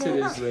 Listen to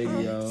this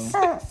lady, y'all.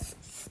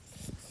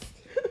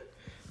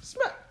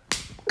 Smack.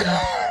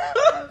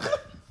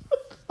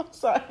 I'm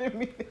sorry, I didn't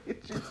mean to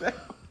hit you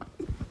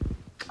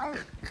down.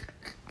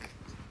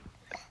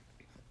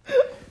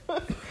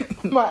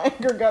 My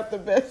anger got the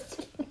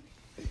best.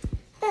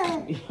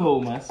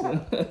 Yo, my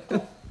son.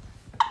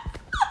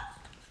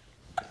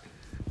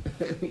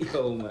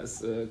 Yo, my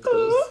son.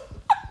 Close.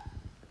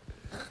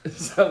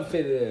 Stop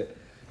it there.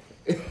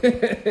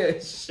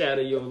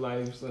 Shatter your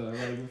life, son,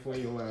 right before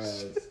your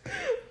eyes.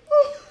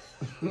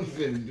 I'm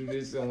finna do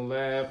this on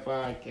live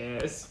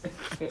podcast.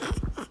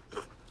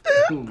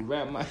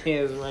 Wrap my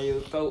hands around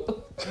your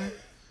throat.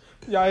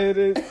 Y'all hear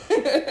this?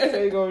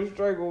 They gonna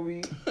strangle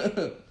me.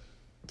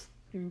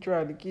 You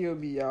tried to kill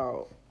me,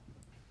 y'all.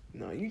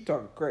 No, you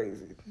talking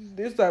crazy.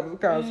 This type of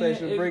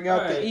conversation bring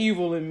out the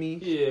evil in me.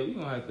 Yeah, we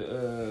gonna have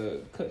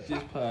to cut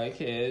this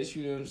podcast.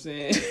 You know what I'm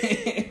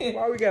saying?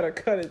 Why we gotta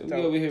cut it though?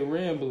 We over here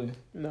rambling.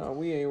 No,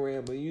 we ain't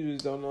rambling. You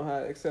just don't know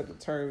how to accept the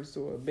terms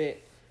to a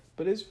bet.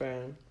 But it's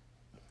fine.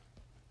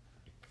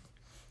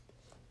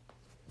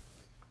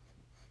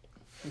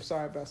 I'm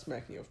sorry about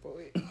smacking your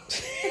forehead.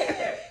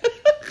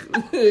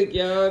 Look,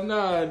 y'all,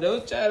 nah,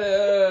 don't try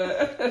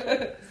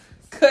to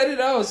cut it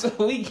off so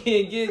we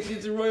can get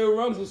the Royal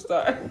Rumble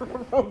start.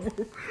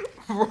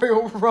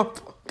 Royal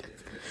Rumble.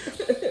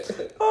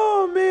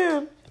 Oh,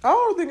 man. I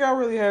don't think I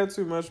really had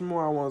too much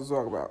more I want to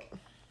talk about.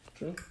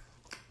 True.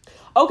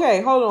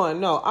 Okay, hold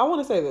on. No, I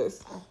want to say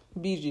this.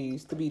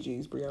 BGs, the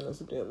BGs, Brianna's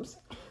and Dims.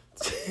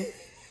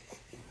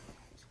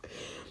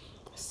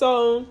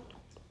 So,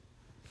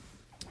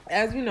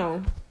 as you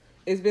know,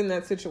 it's been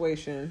that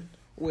situation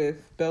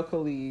with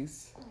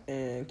Belcalis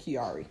and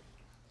Kiari.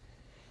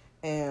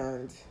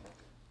 And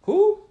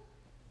who?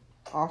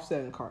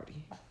 Offset and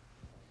Cardi.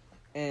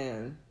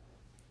 And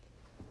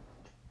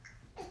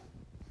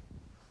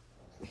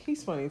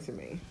he's funny to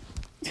me.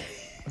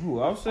 Who,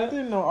 Offset? I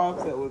didn't know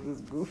Offset was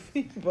this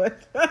goofy,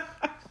 but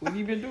what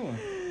you been doing?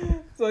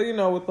 So, you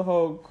know, with the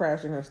whole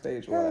crashing her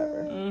stage or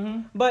whatever.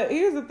 Mm-hmm. But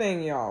here's the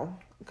thing, y'all.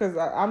 Because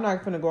I'm not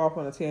going to go off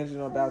on a tangent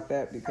about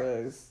that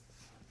because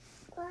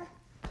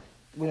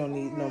we don't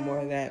need no more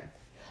of that.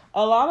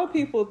 A lot of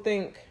people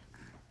think,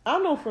 I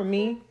know for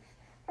me,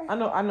 I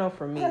know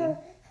for me,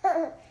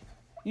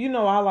 you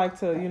know, I like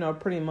to, you know,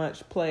 pretty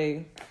much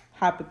play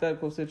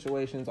hypothetical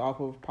situations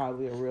off of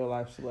probably a real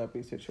life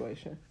celebrity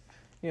situation.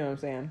 You know what I'm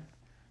saying?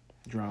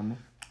 Drama.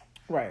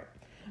 Right.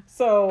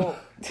 So,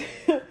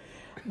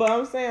 but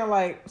I'm saying,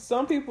 like,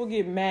 some people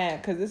get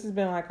mad because this has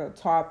been like a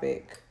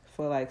topic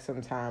for like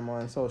some time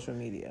on social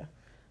media,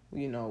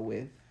 you know,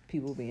 with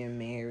people being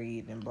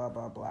married and blah,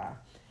 blah, blah,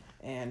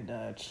 and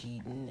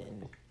cheating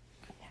and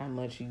how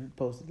much you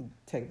supposed to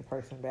take the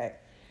person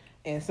back.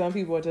 And some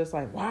people are just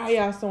like, why are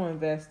y'all so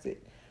invested?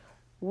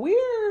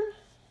 We're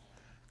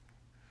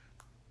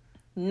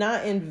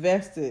not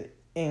invested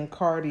in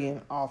Cardi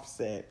and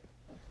Offset.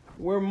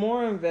 We're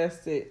more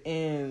invested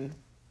in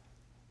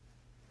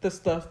the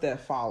stuff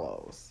that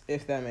follows,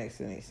 if that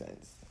makes any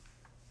sense.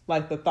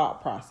 Like the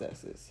thought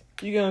processes.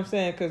 You get what I'm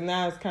saying? Because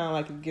now it's kind of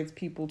like it gets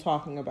people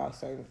talking about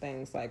certain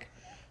things like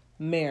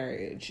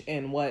marriage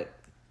and what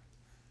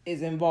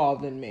is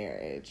involved in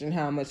marriage and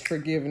how much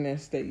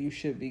forgiveness that you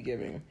should be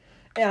giving.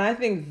 And I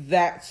think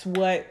that's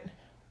what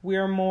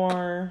I'm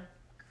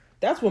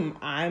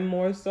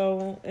more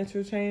so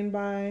entertained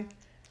by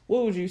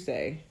What would you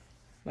say?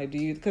 Like, do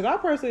you? Because I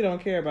personally don't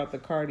care about the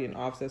Cardi and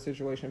Offset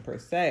situation per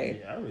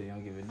se. Yeah, I really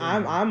don't give a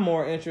damn. I'm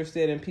more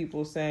interested in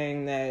people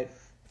saying that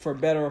for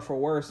better or for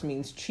worse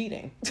means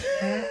cheating.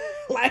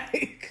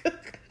 Like.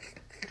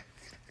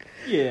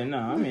 Yeah, no,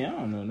 I mean, I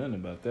don't know nothing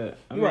about that.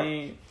 I Right.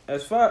 mean,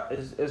 as far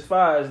as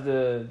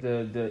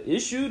the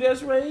issue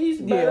that's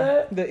raised by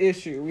that, the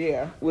issue,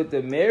 with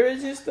the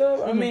marriage and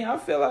stuff, I Mhm. mean, I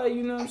feel like,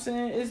 you know what I'm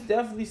saying, it's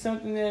definitely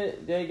something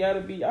that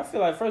gotta be, I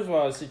feel like, first of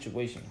all, it's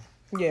situational.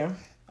 Yeah.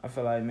 I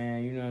feel like,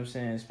 man, you know what I'm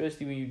saying,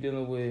 especially when you're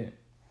dealing with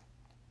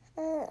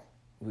a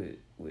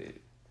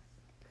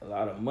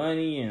lot of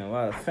money and a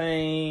lot of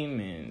fame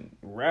and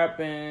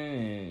rapping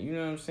and, you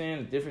know what I'm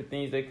saying, the different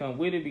things that come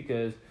with it,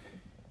 because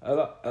a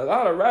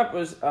lot of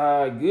rappers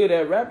are good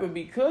at rapping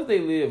because they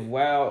live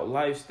wild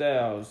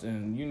lifestyles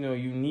and, you know,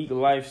 unique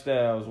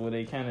lifestyles where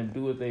they kind of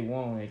do what they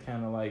want. They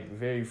kind of like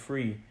very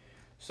free.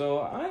 So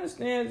I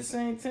understand at the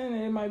same time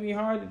that it might be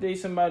hard to date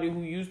somebody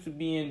who used to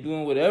be in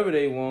doing whatever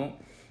they want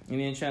and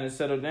then trying to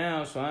settle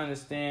down. So I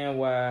understand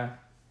why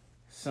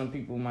some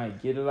people might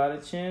get a lot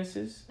of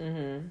chances.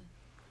 Mm-hmm.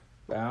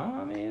 But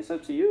I mean, it's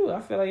up to you. I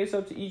feel like it's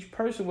up to each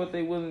person what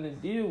they're willing to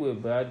deal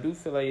with. But I do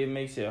feel like it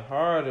makes it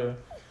harder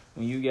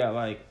when you got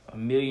like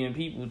 1 million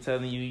people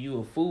telling you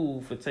a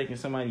fool for taking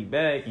somebody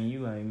back, and you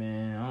like,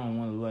 man, I don't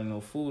want to look like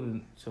no fool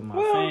to my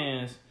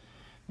fans.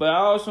 But I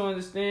also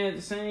understand at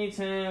the same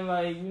time,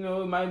 like, you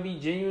know, it might be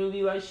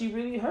genuinely like she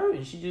really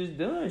hurting. She just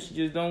done. She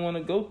just don't want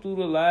to go through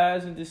the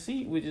lies and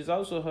deceit, which is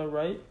also her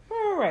right.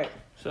 All right.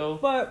 So,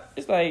 But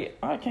it's like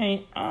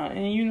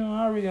and you know,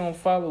 I really don't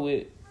follow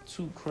it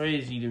too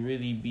crazy to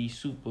really be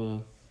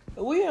super.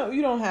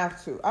 you don't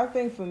have to. I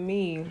think for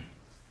me,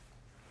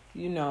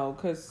 you know,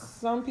 because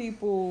some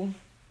people,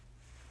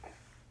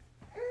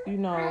 you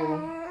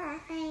know,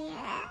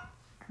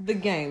 The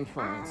Game,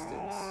 for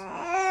instance.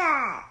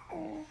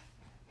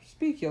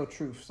 Speak your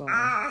truth, son.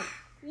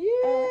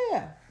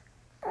 Yeah.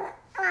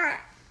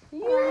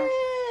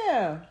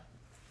 Yeah.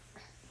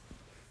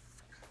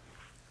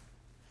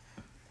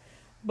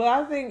 But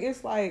I think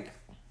it's like,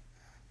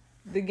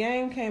 The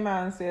Game came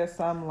out and said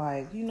something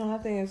like, you know, I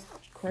think it's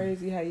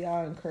crazy how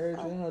y'all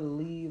encouraging her to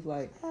leave.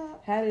 Like,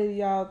 how did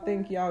y'all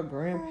think y'all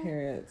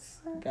grandparents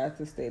got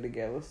to stay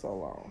together so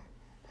long?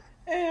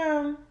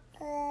 And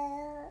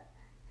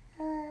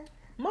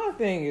my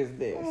thing is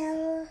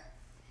this.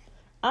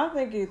 I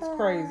think it's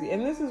crazy.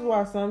 And this is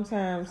why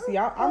sometimes, see,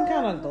 I'm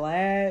kind of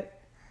glad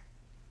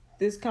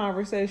this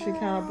conversation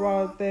kind of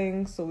brought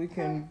things so I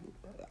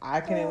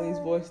can at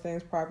least voice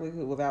things properly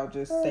without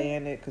just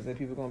saying it, because then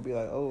people are going to be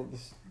like, oh,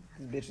 this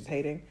bitch is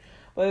hating.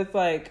 But it's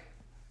like,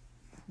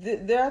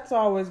 that's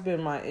always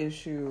been my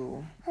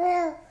issue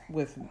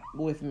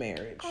with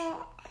marriage,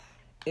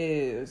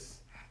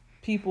 is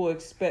people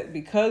expect,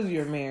 because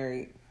you're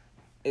married,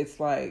 it's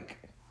like,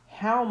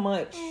 how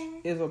much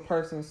is a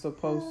person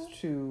supposed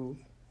to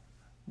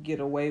get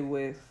away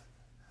with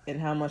and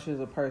how much is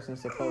a person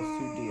supposed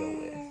to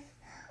deal with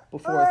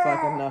before it's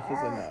like enough is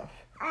enough.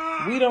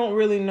 We don't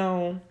really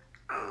know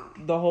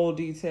the whole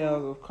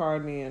details of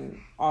Cardi and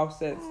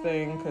Offset's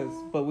thing,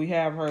 but we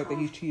have heard that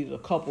he's cheated a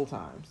couple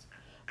times.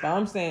 But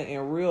I'm saying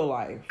in real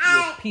life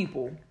with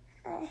people,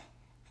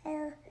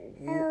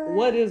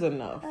 what is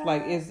enough?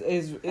 Like,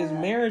 is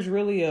marriage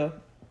really a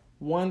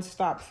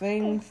one-stop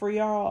thing for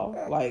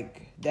y'all?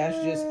 Like, that's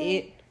just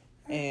it,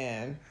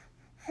 and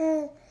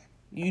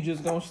you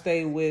just gonna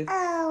stay with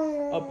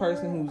a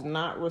person who's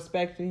not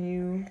respecting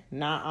you,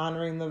 not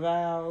honoring the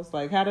vows?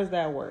 Like, how does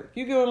that work?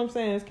 You get what I'm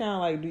saying? It's kind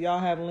of like, do y'all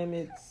have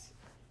limits?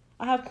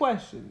 I have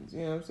questions,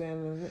 you know what I'm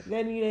saying?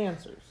 They need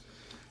answers.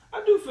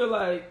 I do feel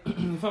like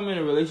if I'm in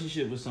a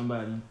relationship with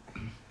somebody,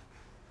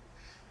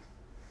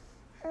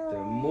 the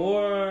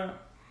more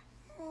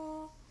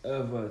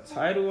of a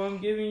title I'm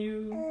giving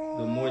you,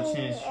 the more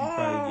chance you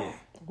probably get.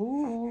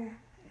 Ooh.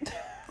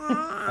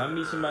 If I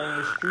meet somebody on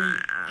the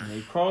street and they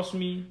cross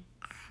me,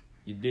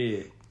 you're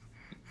dead.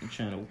 I'm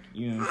trying to,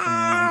 you know what I'm saying?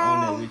 I'm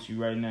on that with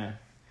you right now.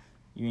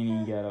 You ain't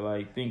even gotta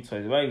like think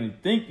twice. If I even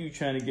think you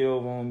trying to get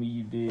over on me,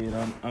 you dead.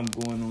 I'm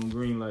going on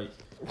green light.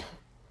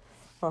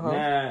 Uh-huh.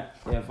 Now,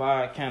 if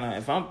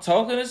I'm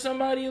talking to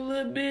somebody a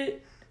little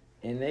bit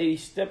and they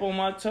step on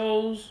my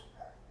toes,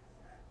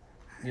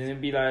 then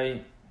it'd be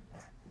like,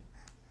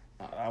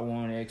 I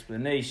want an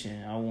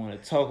explanation. I want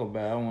to talk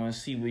about it. I want to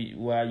see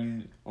why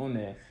you on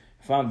that.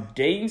 If I'm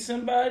dating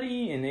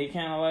somebody and they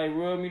kind of like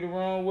rub me the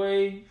wrong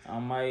way, I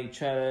might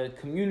try to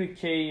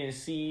communicate and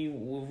see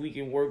if we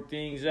can work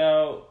things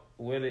out,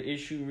 where the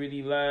issue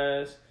really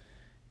lies.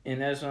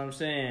 And that's what I'm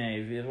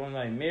saying. If I'm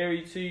like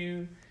married to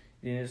you,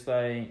 then it's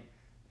like,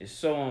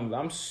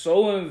 I'm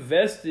so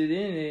invested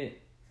in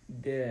it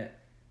that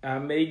I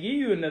may give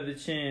you another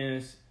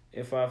chance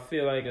if I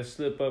feel like a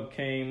slip up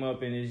came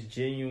up and it's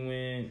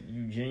genuine,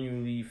 you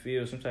genuinely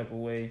feel some type of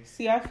way.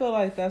 See, I feel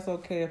like that's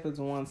okay if it's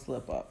one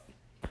slip up.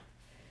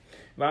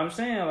 But I'm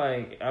saying,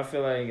 like, I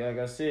feel like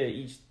I said,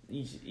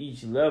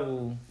 each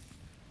level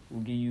will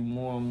give you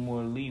more and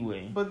more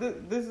leeway. But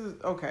this is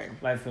okay.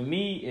 Like, for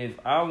me, if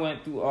I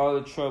went through all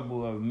the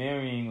trouble of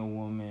marrying a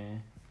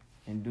woman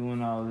and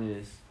doing all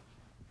this,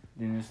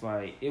 then it's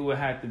like it would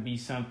have to be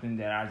something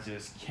that I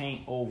just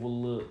can't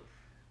overlook,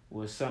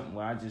 or something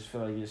where I just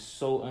feel like it's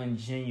so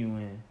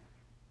ungenuine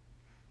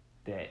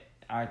that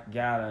I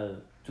gotta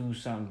do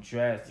something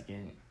drastic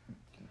and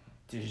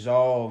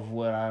dissolve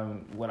what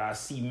I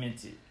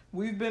cemented.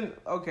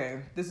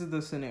 Okay, this is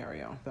the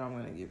scenario that I'm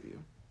gonna give you.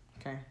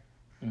 Okay.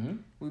 Mm-hmm.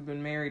 We've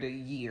been married a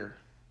year.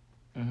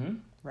 Mm-hmm.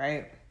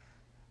 Right?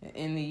 And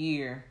in the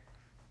year,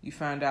 you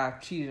found out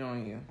I've cheated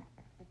on you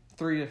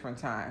 3 different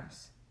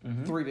times.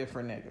 Mm-hmm. 3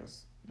 different niggas.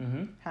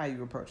 Mm-hmm. How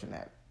you approaching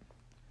that?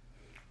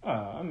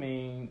 I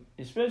mean,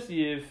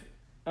 especially if,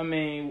 am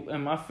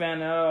I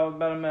finding out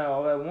about them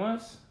all at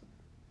once?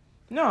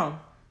 No.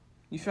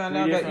 You found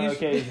 3 out that different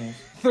occasions.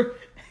 you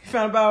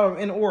found about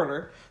them in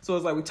order. So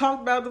it's like we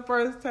talked about it the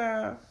first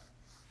time.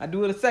 I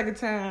do it a second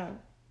time.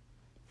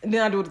 And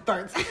then I do it the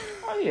third time.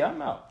 Oh, yeah,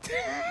 I'm out.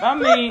 I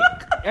mean,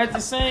 at the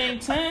same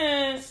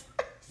time,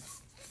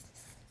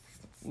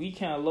 we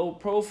kind of low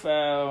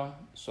profile.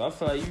 So I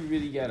feel like you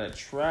really got to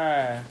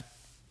try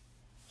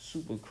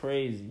super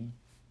crazy.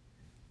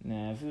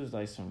 Now, if it was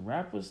like some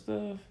rapper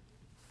stuff,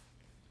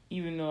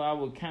 even though I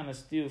would kind of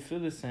still feel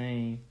the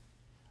same,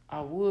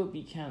 I would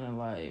be kind of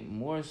like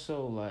more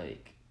so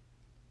like,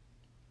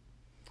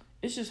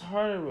 it's just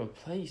hard to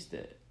replace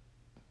that.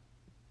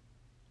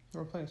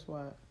 Replace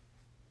what?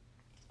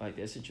 Like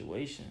that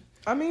situation.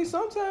 I mean,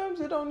 sometimes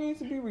it don't need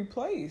to be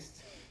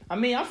replaced. I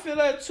mean, I feel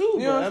that too. You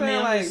know what I'm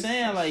saying? I'm just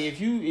saying, like,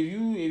 if you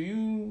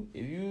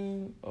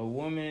a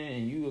woman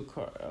and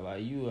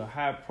you a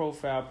high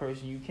profile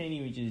person, you can't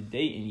even just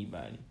date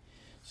anybody.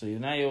 So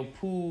now your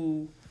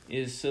pool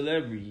is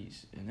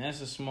celebrities, and that's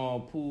a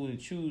small pool to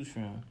choose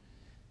from.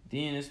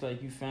 Then it's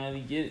like you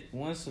finally get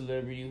one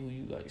celebrity who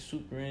you like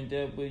super in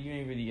depth with. You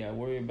ain't really got to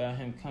worry about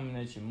him coming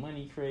at your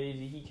money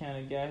crazy. He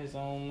kind of got his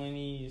own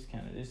money. It's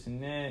kind of this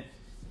and that.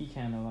 He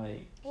kind of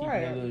like keeping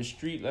a little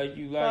street like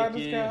you like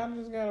it. I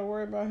just got to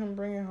worry about him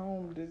bringing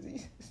home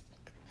disease.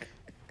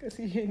 Because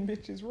he hitting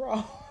bitches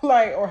raw.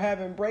 Like, or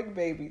having break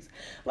babies.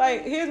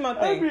 Like, here's my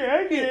thing. I mean,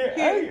 I get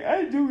it.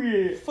 I do get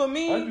it. For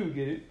me. I do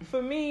get it.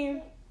 For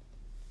me,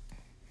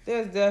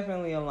 there's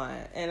definitely a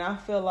line. And I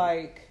feel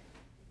like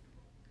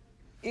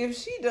if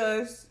she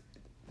does,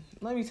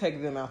 let me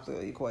take them out of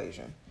the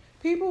equation.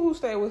 People who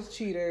stay with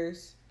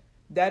cheaters,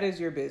 that is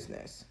your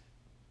business.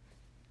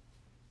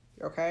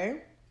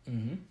 Okay?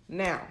 Mm-hmm.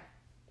 Now,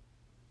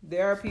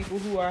 there are people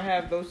who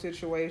have those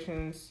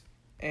situations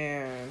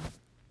and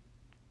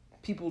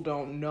people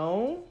don't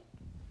know.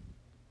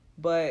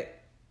 But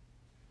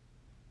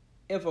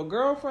if a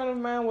girlfriend of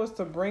mine was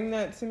to bring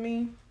that to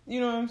me, you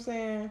know what I'm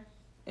saying?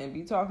 And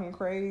be talking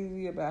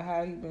crazy about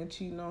how he been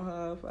cheating on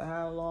her for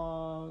how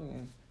long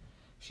and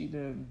she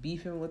been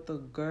beefing with the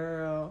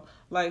girl.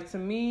 Like, to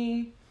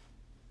me,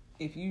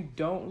 if you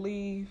don't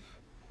leave,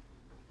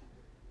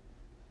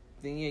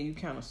 then yeah, you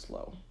kind of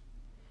slow.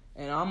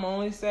 And I'm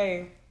only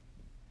saying,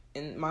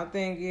 and my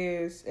thing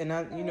is, and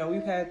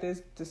we've had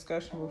this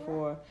discussion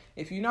before.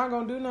 If you're not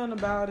gonna do nothing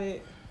about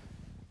it,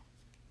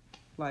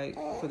 like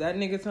for that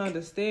nigga to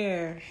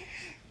understand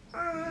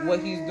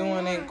what he's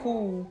doing ain't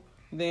cool,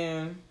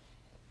 then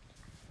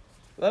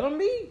let him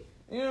be.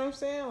 You know what I'm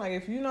saying? Like,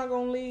 if you're not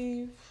gonna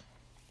leave,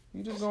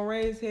 you just gonna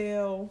raise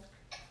hell,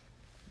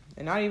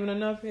 and not even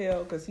enough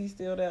hell because he's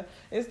still there.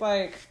 It's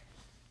like,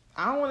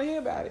 I don't want to hear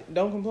about it.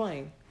 Don't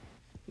complain.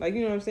 Like,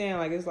 you know what I'm saying?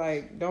 Like, it's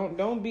like,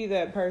 don't be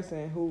that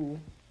person who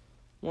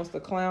wants to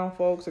clown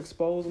folks,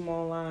 expose them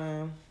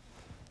online,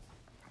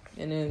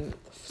 and then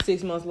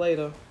 6 months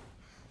later,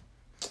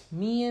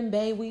 me and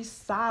Bae, we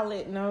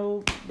solid.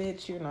 No,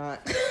 bitch, you're not.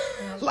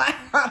 Like,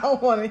 I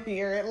don't want to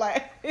hear it.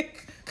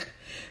 Like,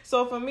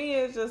 so for me,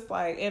 it's just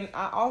like, and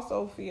I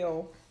also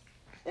feel.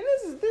 And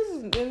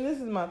this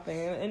is my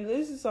thing, and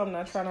this is something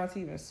I try not to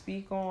even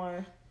speak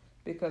on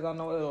because I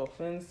know it'll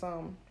offend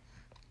some.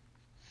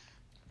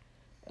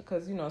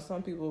 Because,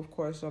 some people, of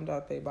course, jumped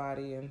out their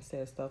body and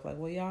said stuff like,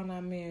 well, y'all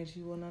not married,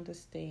 you wouldn't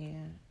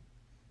understand.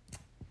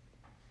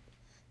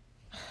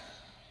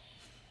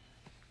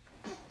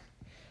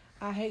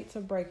 I hate to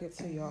break it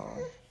to y'all,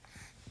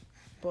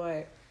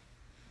 but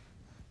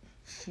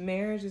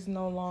marriage is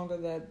no longer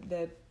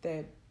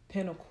that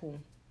pinnacle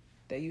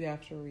that you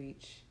have to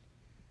reach.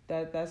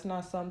 That's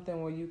not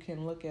something where you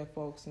can look at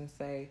folks and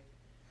say,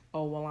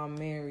 oh, well, I'm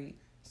married,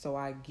 so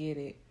I get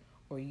it.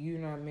 Or you're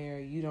not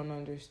married, you don't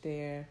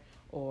understand.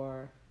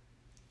 Or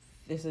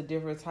it's a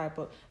different type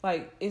of...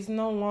 Like, it's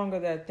no longer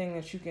that thing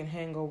that you can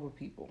hang over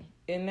people.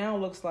 It now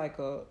looks like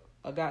a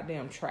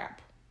goddamn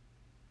trap.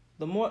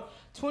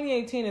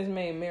 2018 has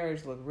made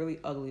marriage look really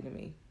ugly to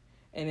me.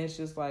 And it's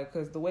just like,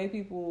 because the way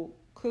people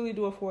clearly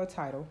do it for a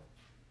title.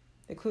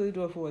 They clearly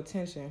do it for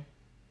attention.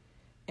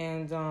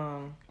 And,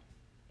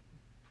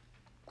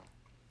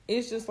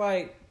 it's just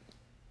like,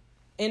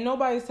 and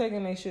nobody's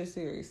taking their shit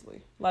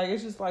seriously. Like,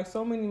 it's just like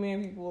so many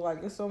married people,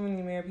 like, there's so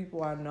many married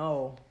people I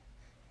know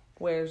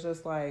where it's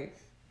just like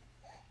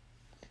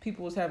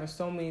people was having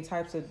so many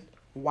types of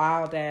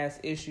wild ass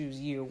issues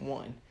year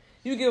one.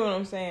 You get what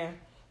I'm saying?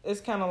 It's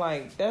kind of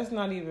like, that's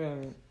not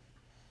even,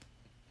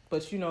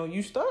 but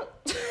you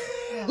stuck.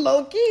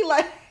 Low key,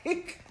 like,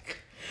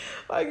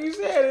 like you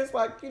said, it's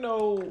like,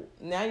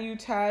 now you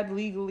tied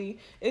legally.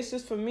 It's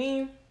just, for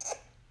me,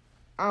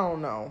 I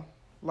don't know.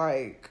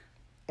 Like,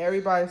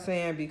 everybody's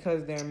saying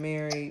because they're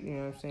married, you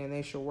know what I'm saying,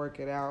 they should work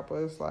it out.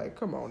 But it's like,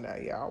 come on now,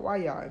 y'all. Why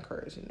y'all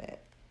encouraging that?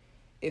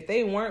 If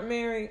they weren't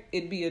married,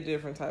 it'd be a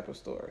different type of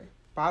story.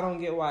 But I don't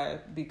get why,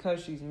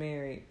 because she's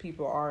married,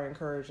 people are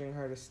encouraging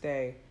her to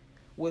stay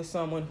with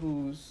someone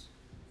who's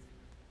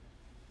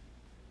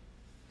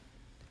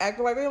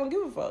acting like they don't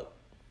give a fuck.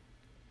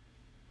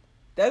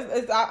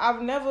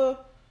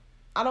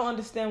 I don't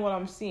understand what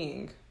I'm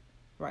seeing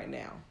right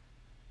now.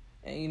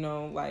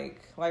 And,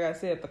 like I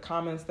said, the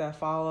comments that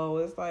follow,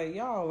 it's like,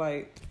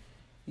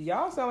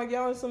 y'all sound like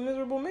y'all in some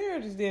miserable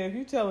marriages then. If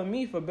you telling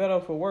me for better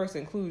or for worse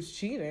includes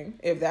cheating,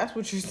 if that's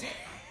what you're saying.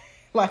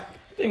 Like,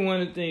 I think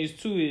one of the things,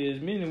 too,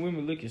 is men and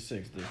women look at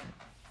sex different.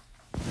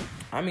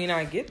 I mean,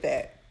 I get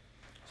that.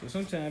 So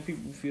sometimes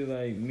people feel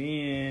like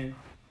men,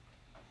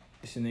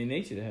 it's in their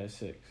nature to have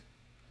sex.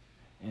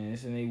 And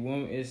it's in their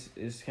woman,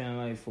 it's kind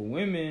of like for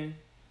women,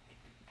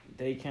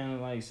 they kind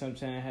of like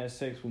sometimes have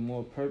sex with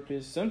more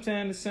purpose.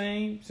 Sometimes the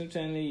same.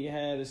 Sometimes they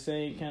have the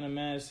same kind of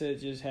mindset,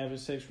 just having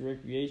sex for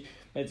recreation.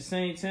 But at the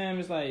same time,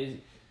 it's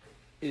like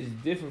it's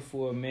different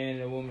for a man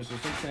and a woman. So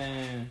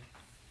sometimes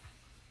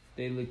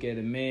they look at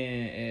a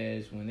man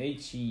as when they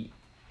cheat,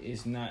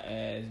 it's not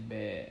as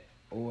bad,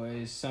 or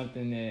it's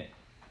something that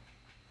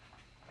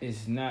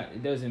it's not.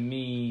 It doesn't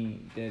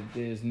mean that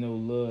there's no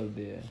love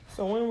there.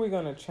 So when are we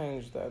gonna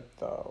change that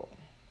though?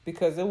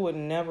 Because it would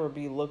never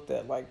be looked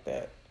at like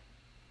that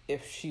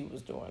if she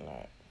was doing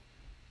that.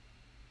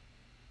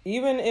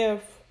 Even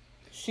if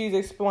she's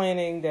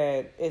explaining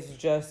that it's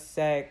just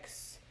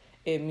sex,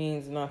 it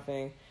means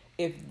nothing.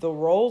 If the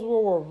roles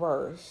were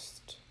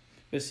reversed.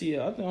 But see,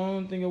 I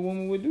don't think a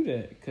woman would do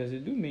that, because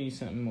it do mean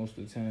something most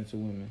of the time to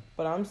women.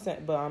 But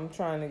I'm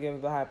trying to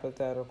give the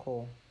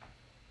hypothetical.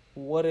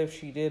 What if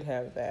she did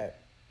have that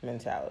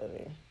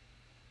mentality?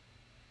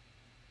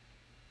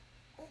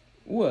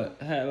 What?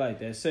 Had like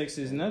that sex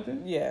is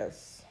nothing?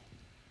 Yes.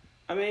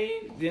 I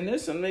mean, then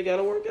that's something they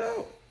gotta work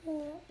out.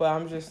 But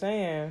I'm just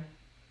saying,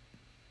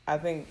 I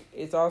think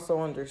it's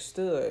also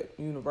understood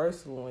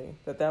universally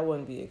that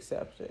wouldn't be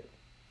accepted.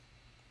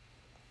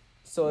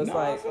 So it's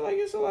I feel like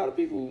it's a lot of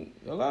people,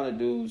 a lot of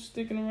dudes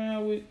sticking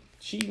around with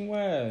cheating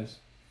wives.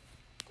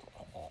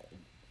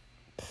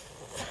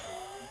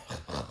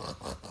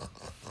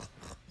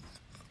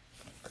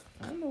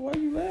 I don't know why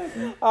you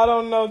laughing. I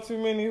don't know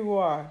too many who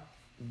are.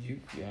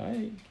 Keep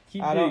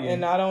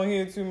digging. I don't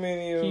hear too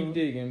many of. Keep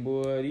digging,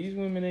 boy. These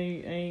women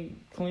ain't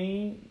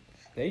clean.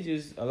 They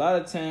just, a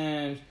lot of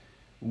times,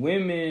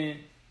 women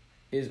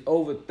is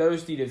over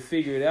thirsty to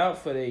figure it out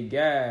for their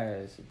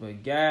guys,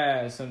 but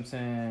guys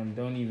sometimes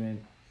it ain't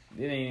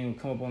even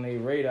come up on their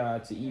radar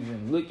to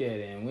even look at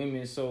it. And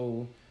women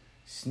so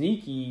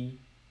sneaky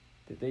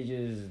that they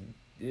just,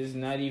 it's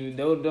not even,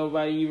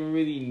 nobody even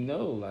really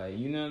know. Like,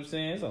 you know what I'm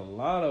saying? There's a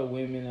lot of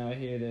women out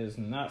here that's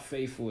not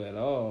faithful at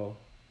all.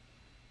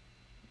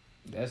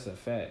 That's a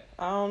fact.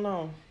 I don't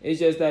know. It's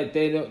just that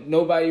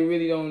nobody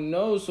really don't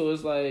know, so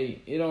it's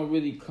like it don't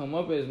really come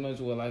up as much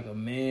where like a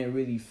man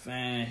really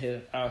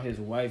find out his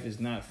wife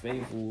is not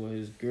faithful or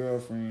his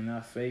girlfriend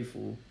not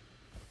faithful.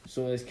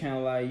 So it's kind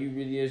of like you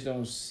really just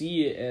don't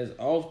see it as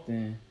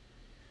often.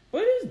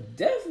 But it's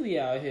definitely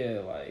out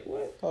here like,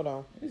 what? Hold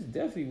on. It's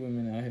definitely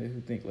women out here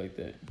who think like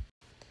that.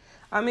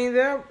 I mean,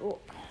 I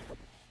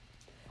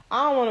don't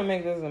want to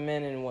make this a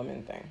men and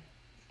women thing.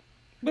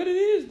 But it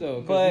is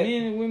though, because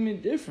men and women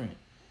different.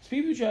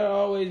 People try to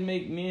always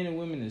make men and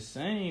women the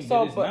same,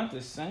 but it's not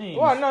the same.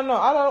 Well, no,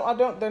 I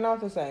don't. They're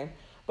not the same.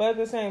 But at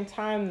the same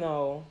time,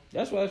 though,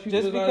 that's why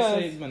people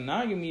say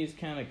monogamy is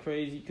kind of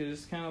crazy, because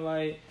it's kind of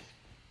like,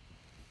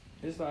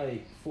 it's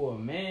like for a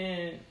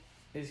man,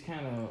 it's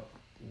kind of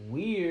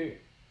weird,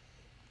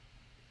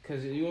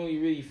 because you only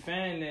really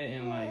find that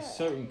in like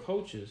certain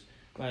cultures.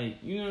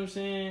 Like, you know what I'm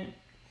saying?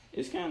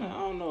 It's kind of, I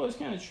don't know, it's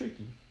kind of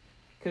tricky.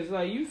 Because,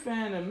 like, you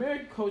find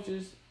American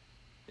cultures,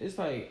 it's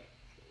like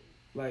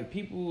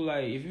people,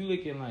 like, if you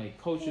look in, like,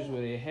 cultures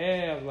where they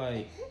have,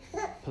 like,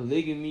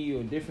 polygamy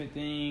or different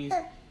things,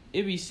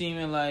 it be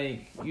seeming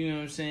like, you know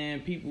what I'm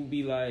saying, people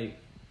be, like,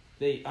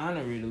 they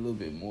honor it a little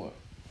bit more.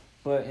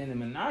 But in the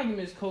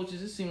monogamous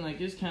cultures, it seems like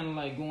it's kind of,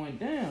 like, going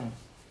down.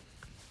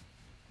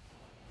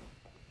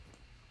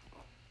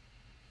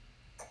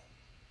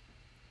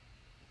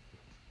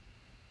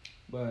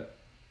 But,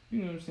 you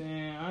know what I'm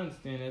saying, I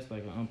understand that's,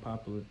 like, an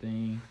unpopular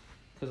thing.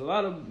 Because a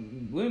lot of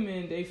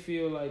women, they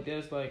feel like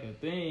that's like a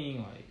thing.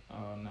 Like,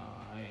 oh, no,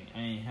 I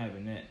ain't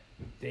having that.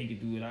 If they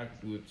could do it, I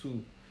could do it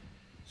too.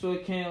 So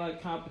it can't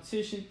like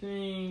competition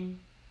thing.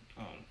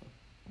 I don't know.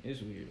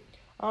 It's weird.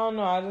 I don't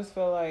know. I just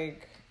feel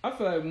like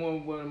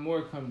what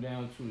more come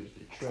down to is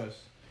the trust.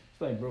 It's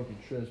like broken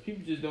trust.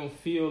 People just don't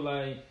feel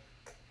like,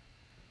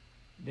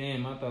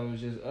 damn, I thought it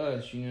was just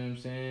us. You know what I'm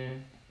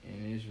saying?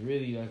 And it's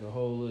really like a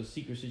whole little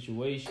secret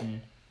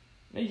situation.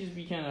 They just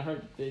be kind of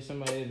hurt that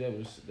somebody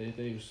that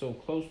they were so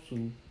close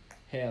to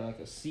had like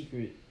a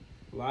secret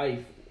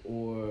life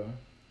or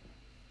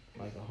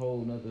like a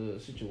whole nother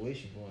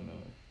situation going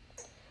on.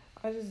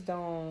 I just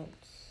don't.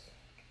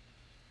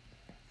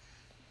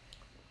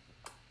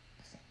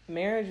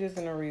 Marriage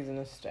isn't a reason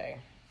to stay.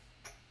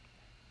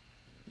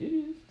 It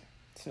is.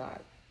 It's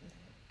not.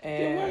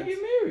 Then why And get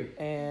married?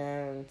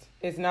 and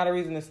it's not a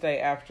reason to stay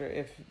after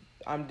if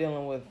I'm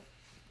dealing with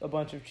a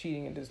bunch of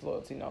cheating and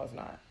disloyalty. No, it's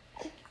not.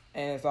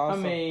 And it's also.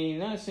 I mean,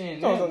 not saying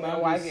it's also that, but not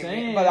I'm why I just get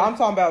saying. married. But I'm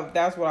talking about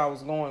that's what I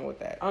was going with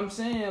that. I'm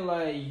saying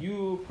like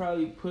you'll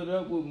probably put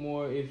up with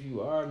more if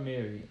you are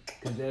married,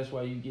 because that's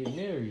why you get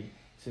married.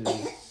 To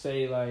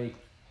say like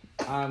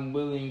I'm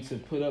willing to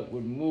put up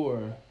with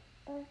more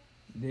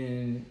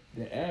than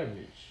the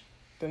average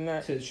Then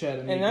that, to try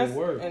to make and that's it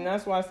work. and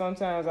that's why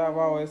sometimes I've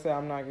always said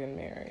I'm not getting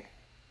married,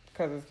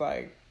 because it's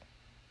like,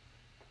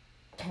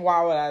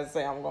 why would I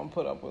say I'm gonna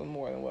put up with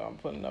more than what I'm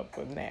putting up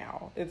with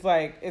now? It's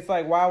like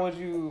why would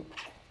you?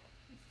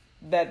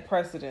 That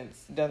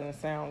precedence doesn't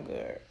sound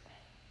good.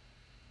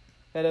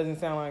 That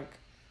doesn't sound like.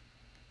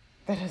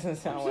 That doesn't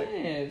sound like.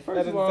 Saying, first that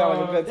of doesn't all, sound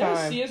like a good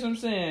time. See, that's what I'm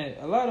saying.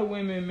 A lot of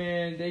women,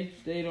 man,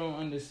 they don't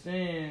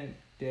understand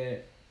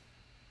that.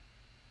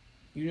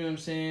 You know what I'm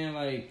saying?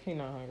 Like, He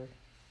not hungry.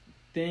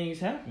 things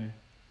happen.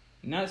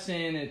 Not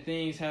saying that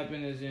things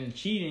happen as in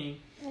cheating,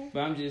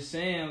 but I'm just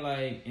saying,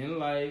 like, in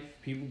life,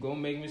 people go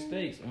make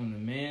mistakes on the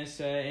man's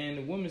side and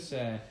the woman's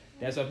side.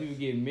 That's why people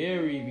get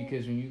married,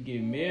 because when you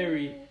get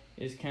married,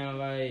 it's kind of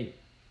like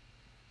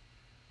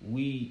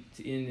we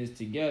in this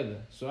together.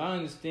 So I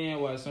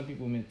understand why some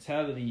people's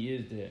mentality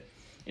is that.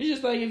 It's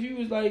just like if you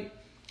was like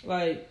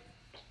why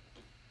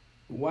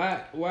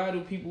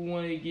do people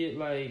want to get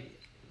like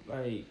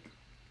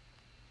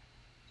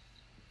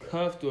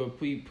cuffed or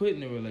put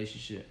in a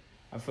relationship?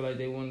 I feel like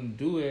they want to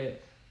do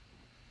it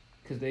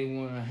because they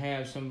want to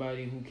have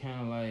somebody who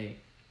kind of like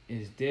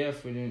is there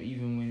for them,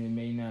 even when it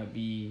may not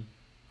be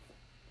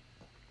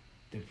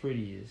the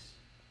prettiest.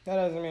 That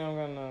doesn't mean I'm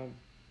gonna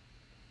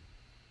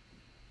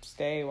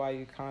stay while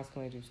you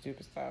constantly do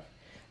stupid stuff.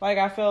 Like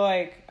I feel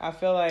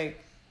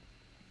like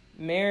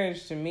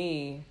marriage to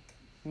me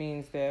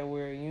means that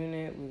we're a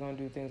unit. We're gonna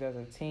do things as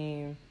a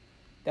team.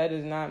 That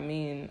does not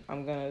mean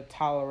I'm gonna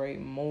tolerate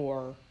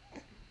more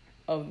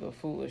of the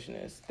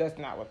foolishness. That's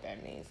not what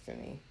that means to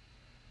me.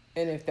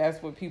 And if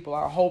that's what people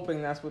are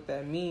hoping that's what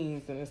that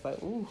means, then it's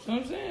like, ooh. So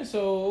I'm saying,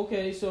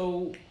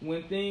 so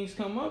when things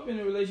come up in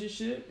a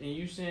relationship and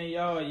you saying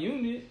y'all a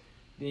unit,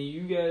 then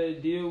you gotta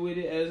deal with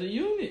it as a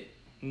unit.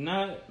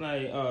 Not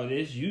like, oh,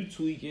 this you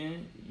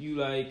tweaking. You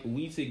like,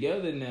 we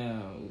together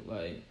now.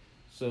 Like,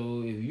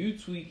 so if you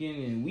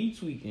tweaking and we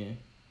tweaking,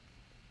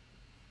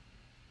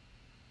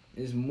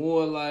 it's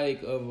more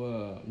like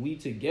of we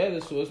together.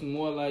 So it's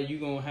more like you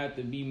gonna have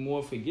to be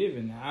more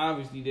forgiving. Now,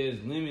 obviously,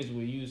 there's limits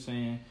where you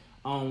saying,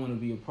 I don't want to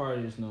be a part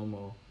of this no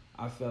more.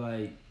 I feel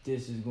like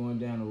this is going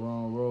down the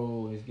wrong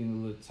road. It's getting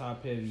a little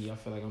top heavy. I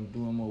feel like I'm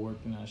doing more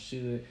work than I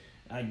should.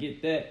 I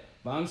get that.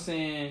 But I'm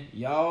saying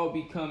y'all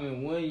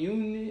becoming one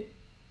unit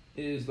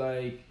is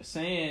like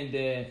saying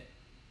that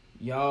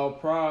y'all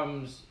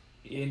problems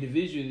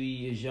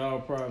individually is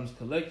y'all problems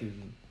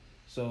collectively.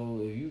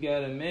 So if you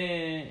got a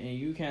man and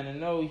you kind of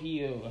know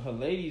he a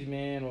ladies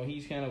man or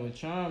he's kind of a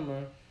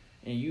charmer,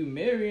 and you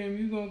marry him,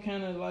 you gonna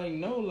kind of like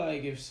know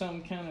like if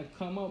something kind of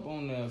come up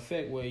on the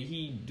effect where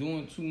he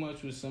doing too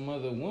much with some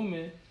other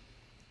woman,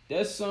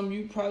 that's something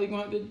you probably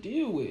gonna have to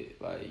deal with.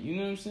 Like, you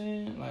know what I'm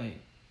saying? Like,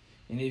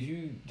 and if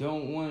you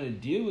don't want to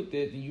deal with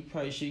that, then you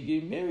probably should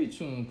get married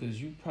to him,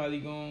 because you probably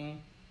gonna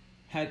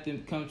have to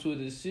come to a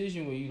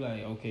decision where you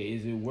like, okay,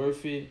 is it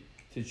worth it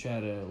to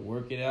try to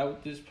work it out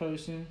with this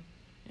person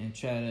and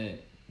try to,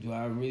 do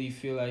I really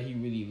feel like he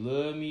really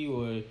love me,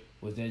 or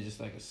was that just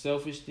like a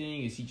selfish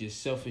thing? Is he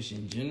just selfish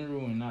in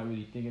general and not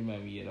really thinking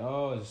about me at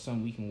all? Is it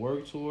something we can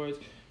work towards?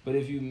 But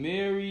if you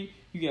marry,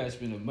 you gotta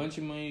spend a bunch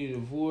of money to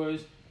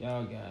divorce.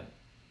 Y'all got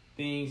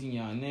things in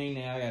y'all name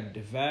now. I gotta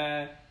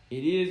divide.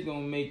 It is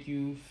gonna make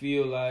you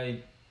feel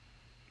like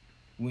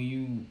when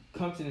you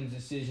come to them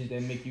decisions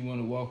that make you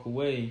want to walk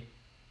away,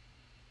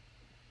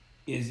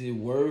 is it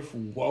worth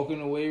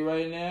walking away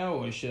right now,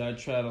 or should I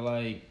try to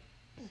like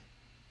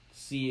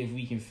see if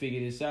we can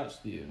figure this out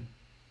still?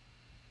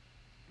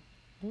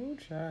 Ooh,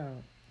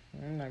 child.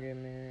 I'm not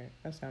getting married.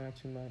 That sounded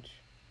too much.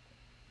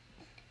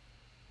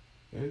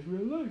 That's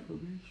real life, I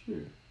mean, sure.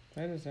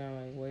 That just sound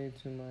like way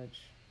too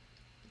much.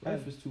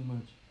 Life is too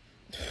much.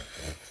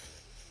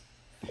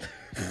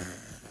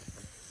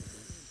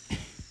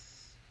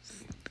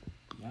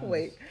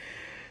 Wait.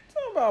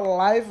 Talking about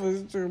life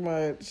is too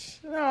much.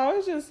 No,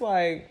 it's just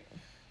like,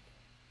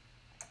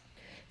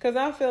 because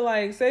I feel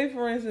like, say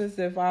for instance,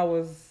 if I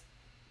was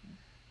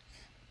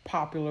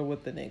popular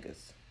with the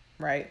niggas,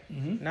 right?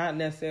 Mm-hmm. Not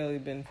necessarily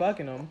been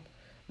fucking them,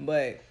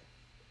 but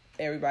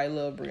everybody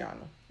loved Brianna.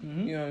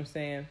 Mm-hmm. You know what I'm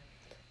saying?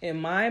 In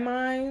my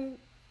mind,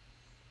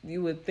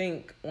 you would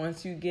think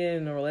once you get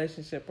in a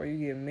relationship or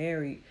you get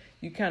married,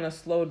 you kind of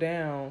slow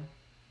down,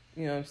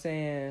 you know what I'm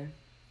saying,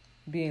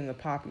 being the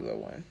popular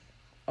one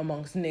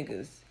amongst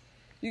niggas.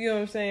 You get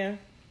what I'm saying?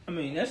 I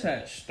mean, that's how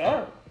it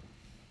start.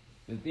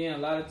 But then a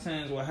lot of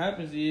times what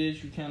happens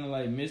is you kind of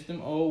like miss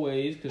them old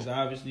ways because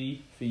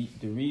obviously for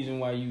the reason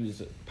why you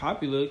was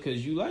popular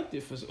because you liked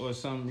it for or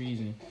some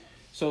reason.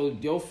 So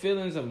your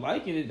feelings of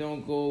liking it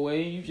don't go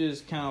away. You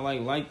just kind of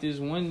like this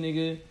one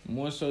nigga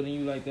more so than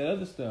you like that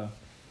other stuff.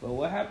 But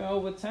what happened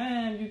over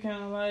time, you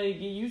kind of like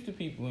get used to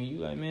people and you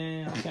like,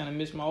 man, I kind of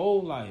miss my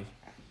old life.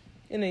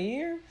 In a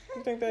year?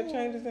 You think that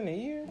changes in a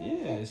year?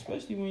 Yeah,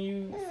 especially when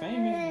you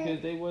famous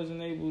because they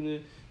wasn't able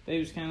to. They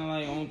was kind of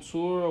like on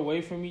tour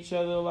away from each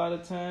other a lot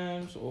of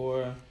times,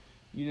 or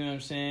you know what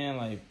I'm saying?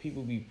 Like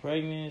people be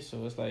pregnant,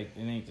 so it's like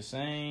it ain't the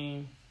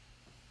same.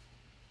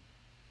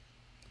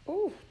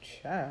 Ooh,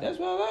 child. That's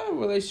why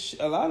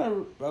a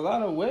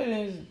lot of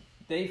weddings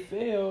they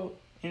fail,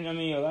 and I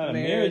mean a lot of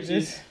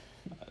marriages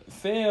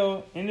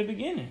fail in the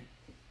beginning.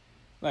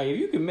 Like if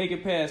you can make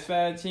it past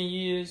 5-10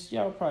 years,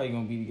 y'all probably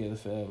gonna be together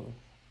forever.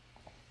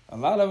 A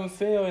lot of them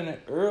fail in the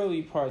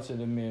early parts of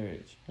the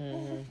marriage.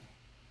 Mm-hmm.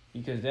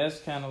 Because that's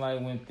kind of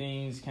like when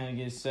things kind of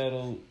get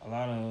settled. A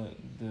lot of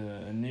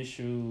the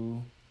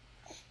initial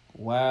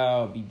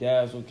wild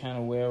bedazzle kind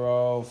of wear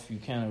off. You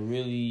kind of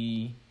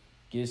really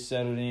get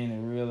settled in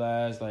and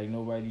realize like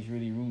nobody's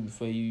really rooting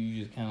for you.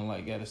 You just kind of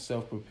like got to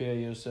self-prepare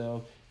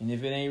yourself. And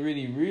if it ain't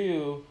really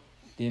real,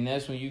 then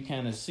that's when you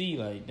kind of see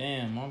like,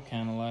 damn, I'm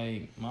kind of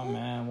like my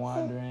mind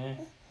wandering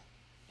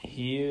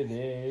here,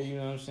 there, you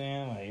know what I'm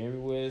saying? Like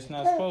everywhere it's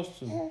not supposed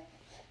to.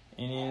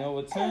 And then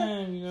over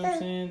time, you know what I'm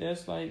saying?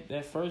 That's like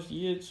that first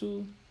year or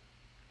two.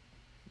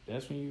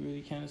 That's when you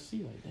really kind of see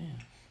like, damn,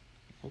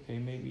 okay,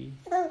 maybe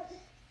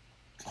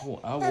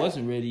I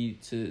wasn't ready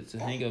to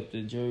hang up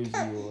the jersey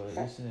or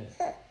this and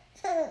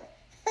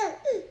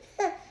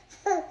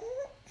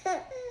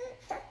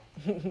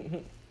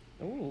that.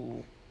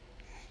 Ooh.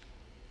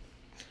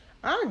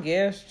 I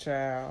guess,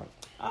 child.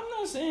 I'm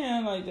not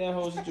saying like that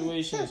whole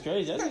situation is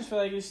crazy. I just feel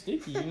like it's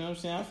sticky. You know what I'm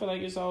saying? I feel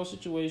like it's all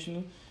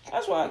situational.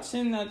 That's why I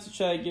tend not to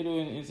try to get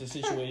into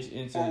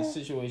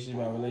situations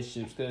about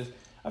relationships because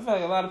I feel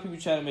like a lot of people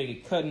try to make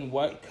it cut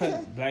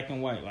black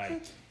and white.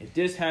 Like if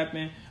this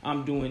happened,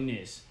 I'm doing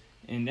this,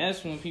 and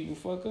that's when people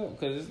fuck up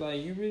because it's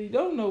like you really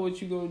don't know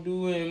what you gonna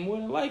do, and more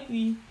than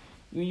likely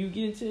when you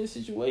get into a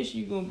situation,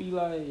 you're gonna be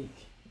like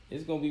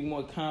it's gonna be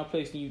more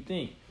complex than you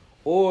think.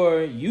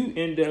 Or you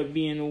end up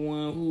being the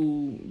one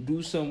who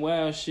do some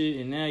wild shit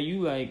and now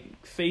you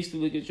like face to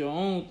look at your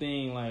own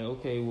thing like,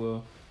 okay,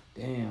 well,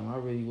 damn, I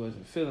really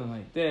wasn't feeling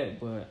like that.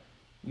 But,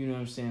 you know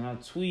what I'm saying, I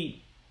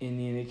tweet and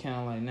then it kind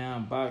of like now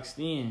I'm boxed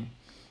in.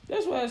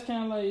 That's why it's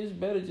kind of like it's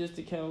better just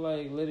to kind of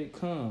like let it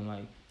come.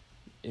 Like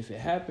if it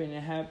happened,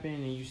 it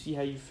happened and you see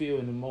how you feel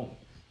in the moment.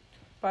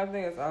 But I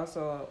think it's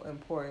also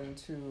important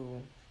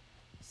to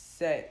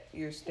set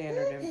your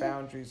standard and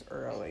boundaries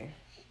early.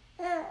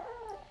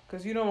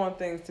 Because you don't want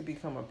things to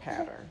become a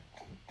pattern.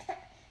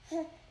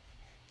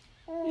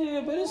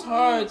 Yeah, but it's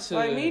hard to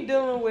like me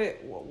dealing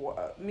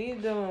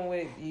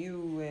with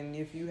you, and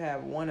if you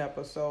have one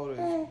episode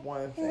is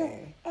one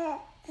thing.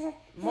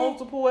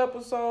 Multiple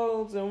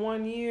episodes in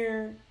 1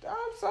 year,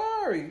 I'm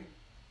sorry.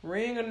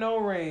 Ring or no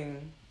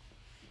ring,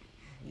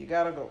 you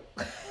gotta go.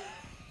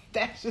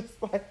 That's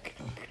just like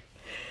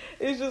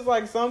it's just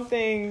like some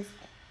things.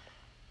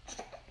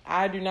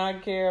 I do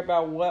not care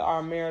about what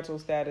our marital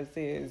status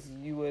is.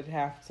 We would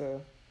have to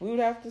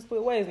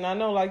split ways. And I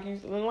know, like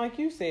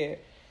you said,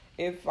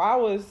 if I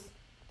was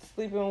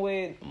sleeping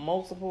with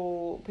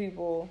multiple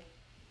people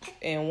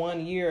in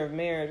 1 year of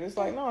marriage, it's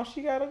like, no,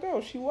 she gotta go.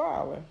 She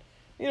wildin'.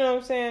 You know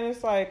what I'm saying?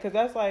 It's like, cause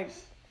that's like.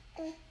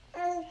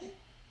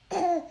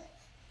 And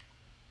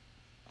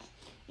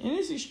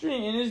it's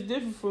extreme, and it's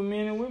different for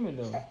men and women,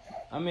 though.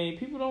 I mean,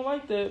 people don't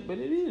like that, but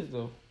it is,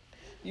 though.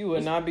 You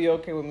would not be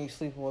okay with me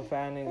sleeping with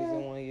 5 niggas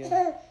in 1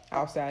 year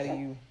outside of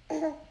you.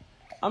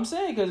 I'm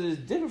saying because it's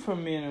different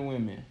from men and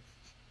women.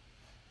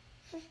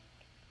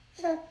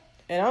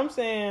 And I'm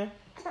saying,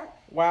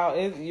 while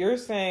you're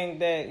saying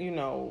that, you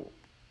know,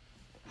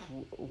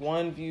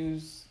 one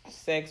views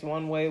sex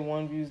one way,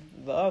 one views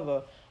the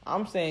other,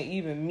 I'm saying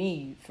even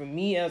me, for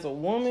me as a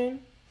woman,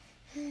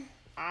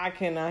 I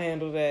cannot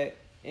handle that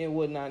and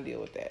would not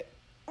deal with that.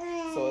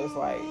 So it's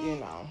like, you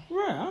know.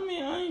 Right. I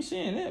mean, I ain't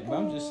saying that, but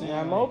I'm just saying.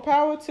 Now, more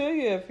power to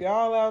you if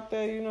y'all out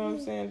there, you know what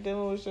I'm saying,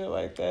 dealing with shit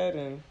like that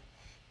and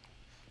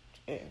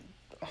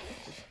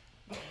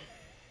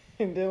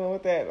dealing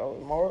with that.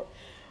 More,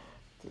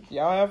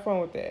 y'all have fun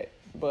with that.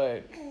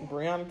 But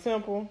Brianna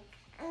Temple.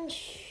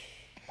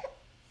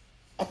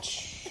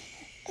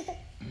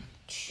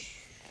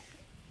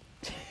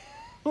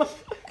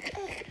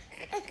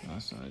 My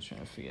son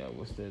trying to figure out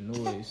what's that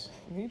noise.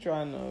 He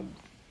trying to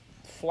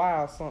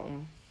fly or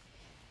something.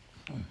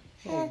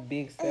 His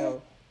big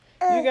self.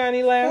 You got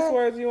any last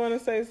words you want to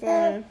say,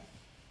 son?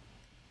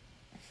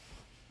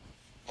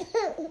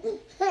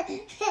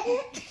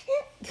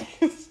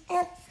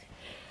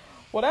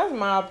 Well, that's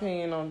my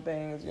opinion on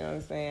things, you know what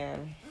I'm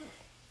saying?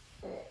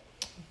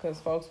 Because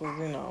folks was,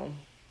 you know,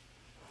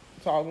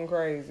 talking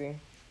crazy.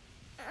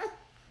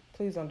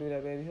 Please don't do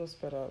that, baby. He'll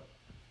spit up.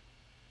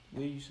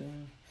 What you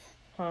saying?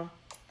 Huh?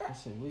 I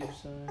said, what you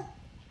saying?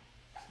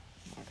 Oh,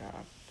 my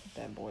God.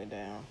 Put that boy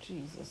down.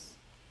 Jesus.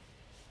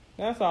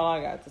 That's all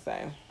I got to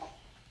say.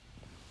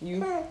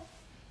 You?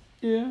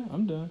 Yeah,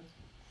 I'm done.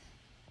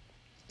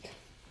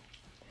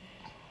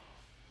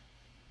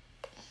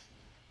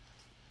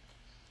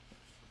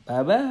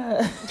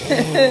 Bye-bye.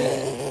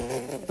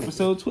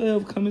 Episode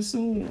 12 coming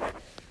soon.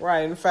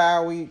 Right, in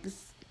 5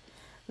 weeks.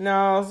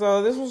 No,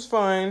 so this was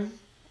fun.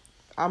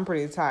 I'm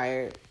pretty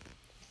tired.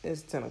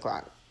 It's 10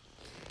 o'clock.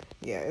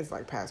 Yeah, it's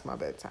like past my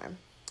bedtime.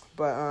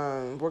 But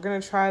we're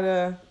going to try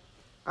to...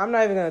 I'm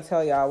not even going to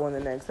tell y'all when the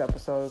next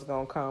episode is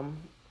going to come.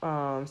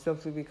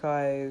 Simply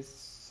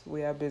because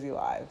we have busy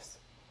lives.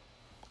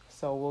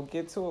 So we'll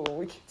get to it when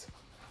we get to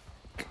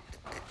it.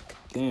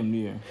 Damn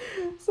near.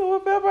 So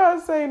if ever I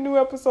say new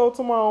episode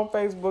tomorrow on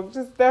Facebook,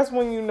 just that's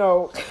when you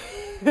know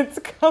it's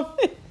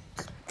coming.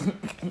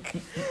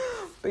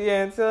 But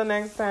yeah, until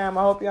next time,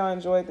 I hope y'all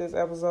enjoyed this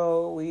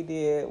episode. We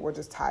did. We're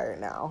just tired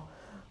now.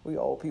 We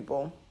old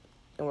people.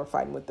 And we're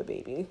fighting with the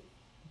baby.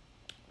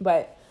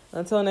 But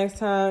until next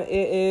time,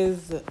 it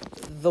is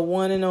the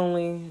one and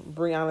only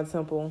Brianna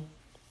Temple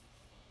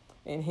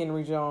and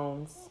Henry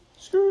Jones.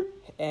 Skirt.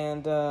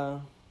 And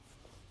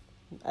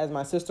as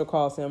my sister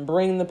calls him,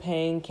 bring the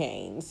pain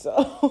cane.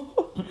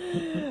 So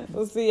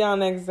we'll see y'all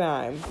next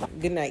time.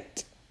 Good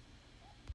night.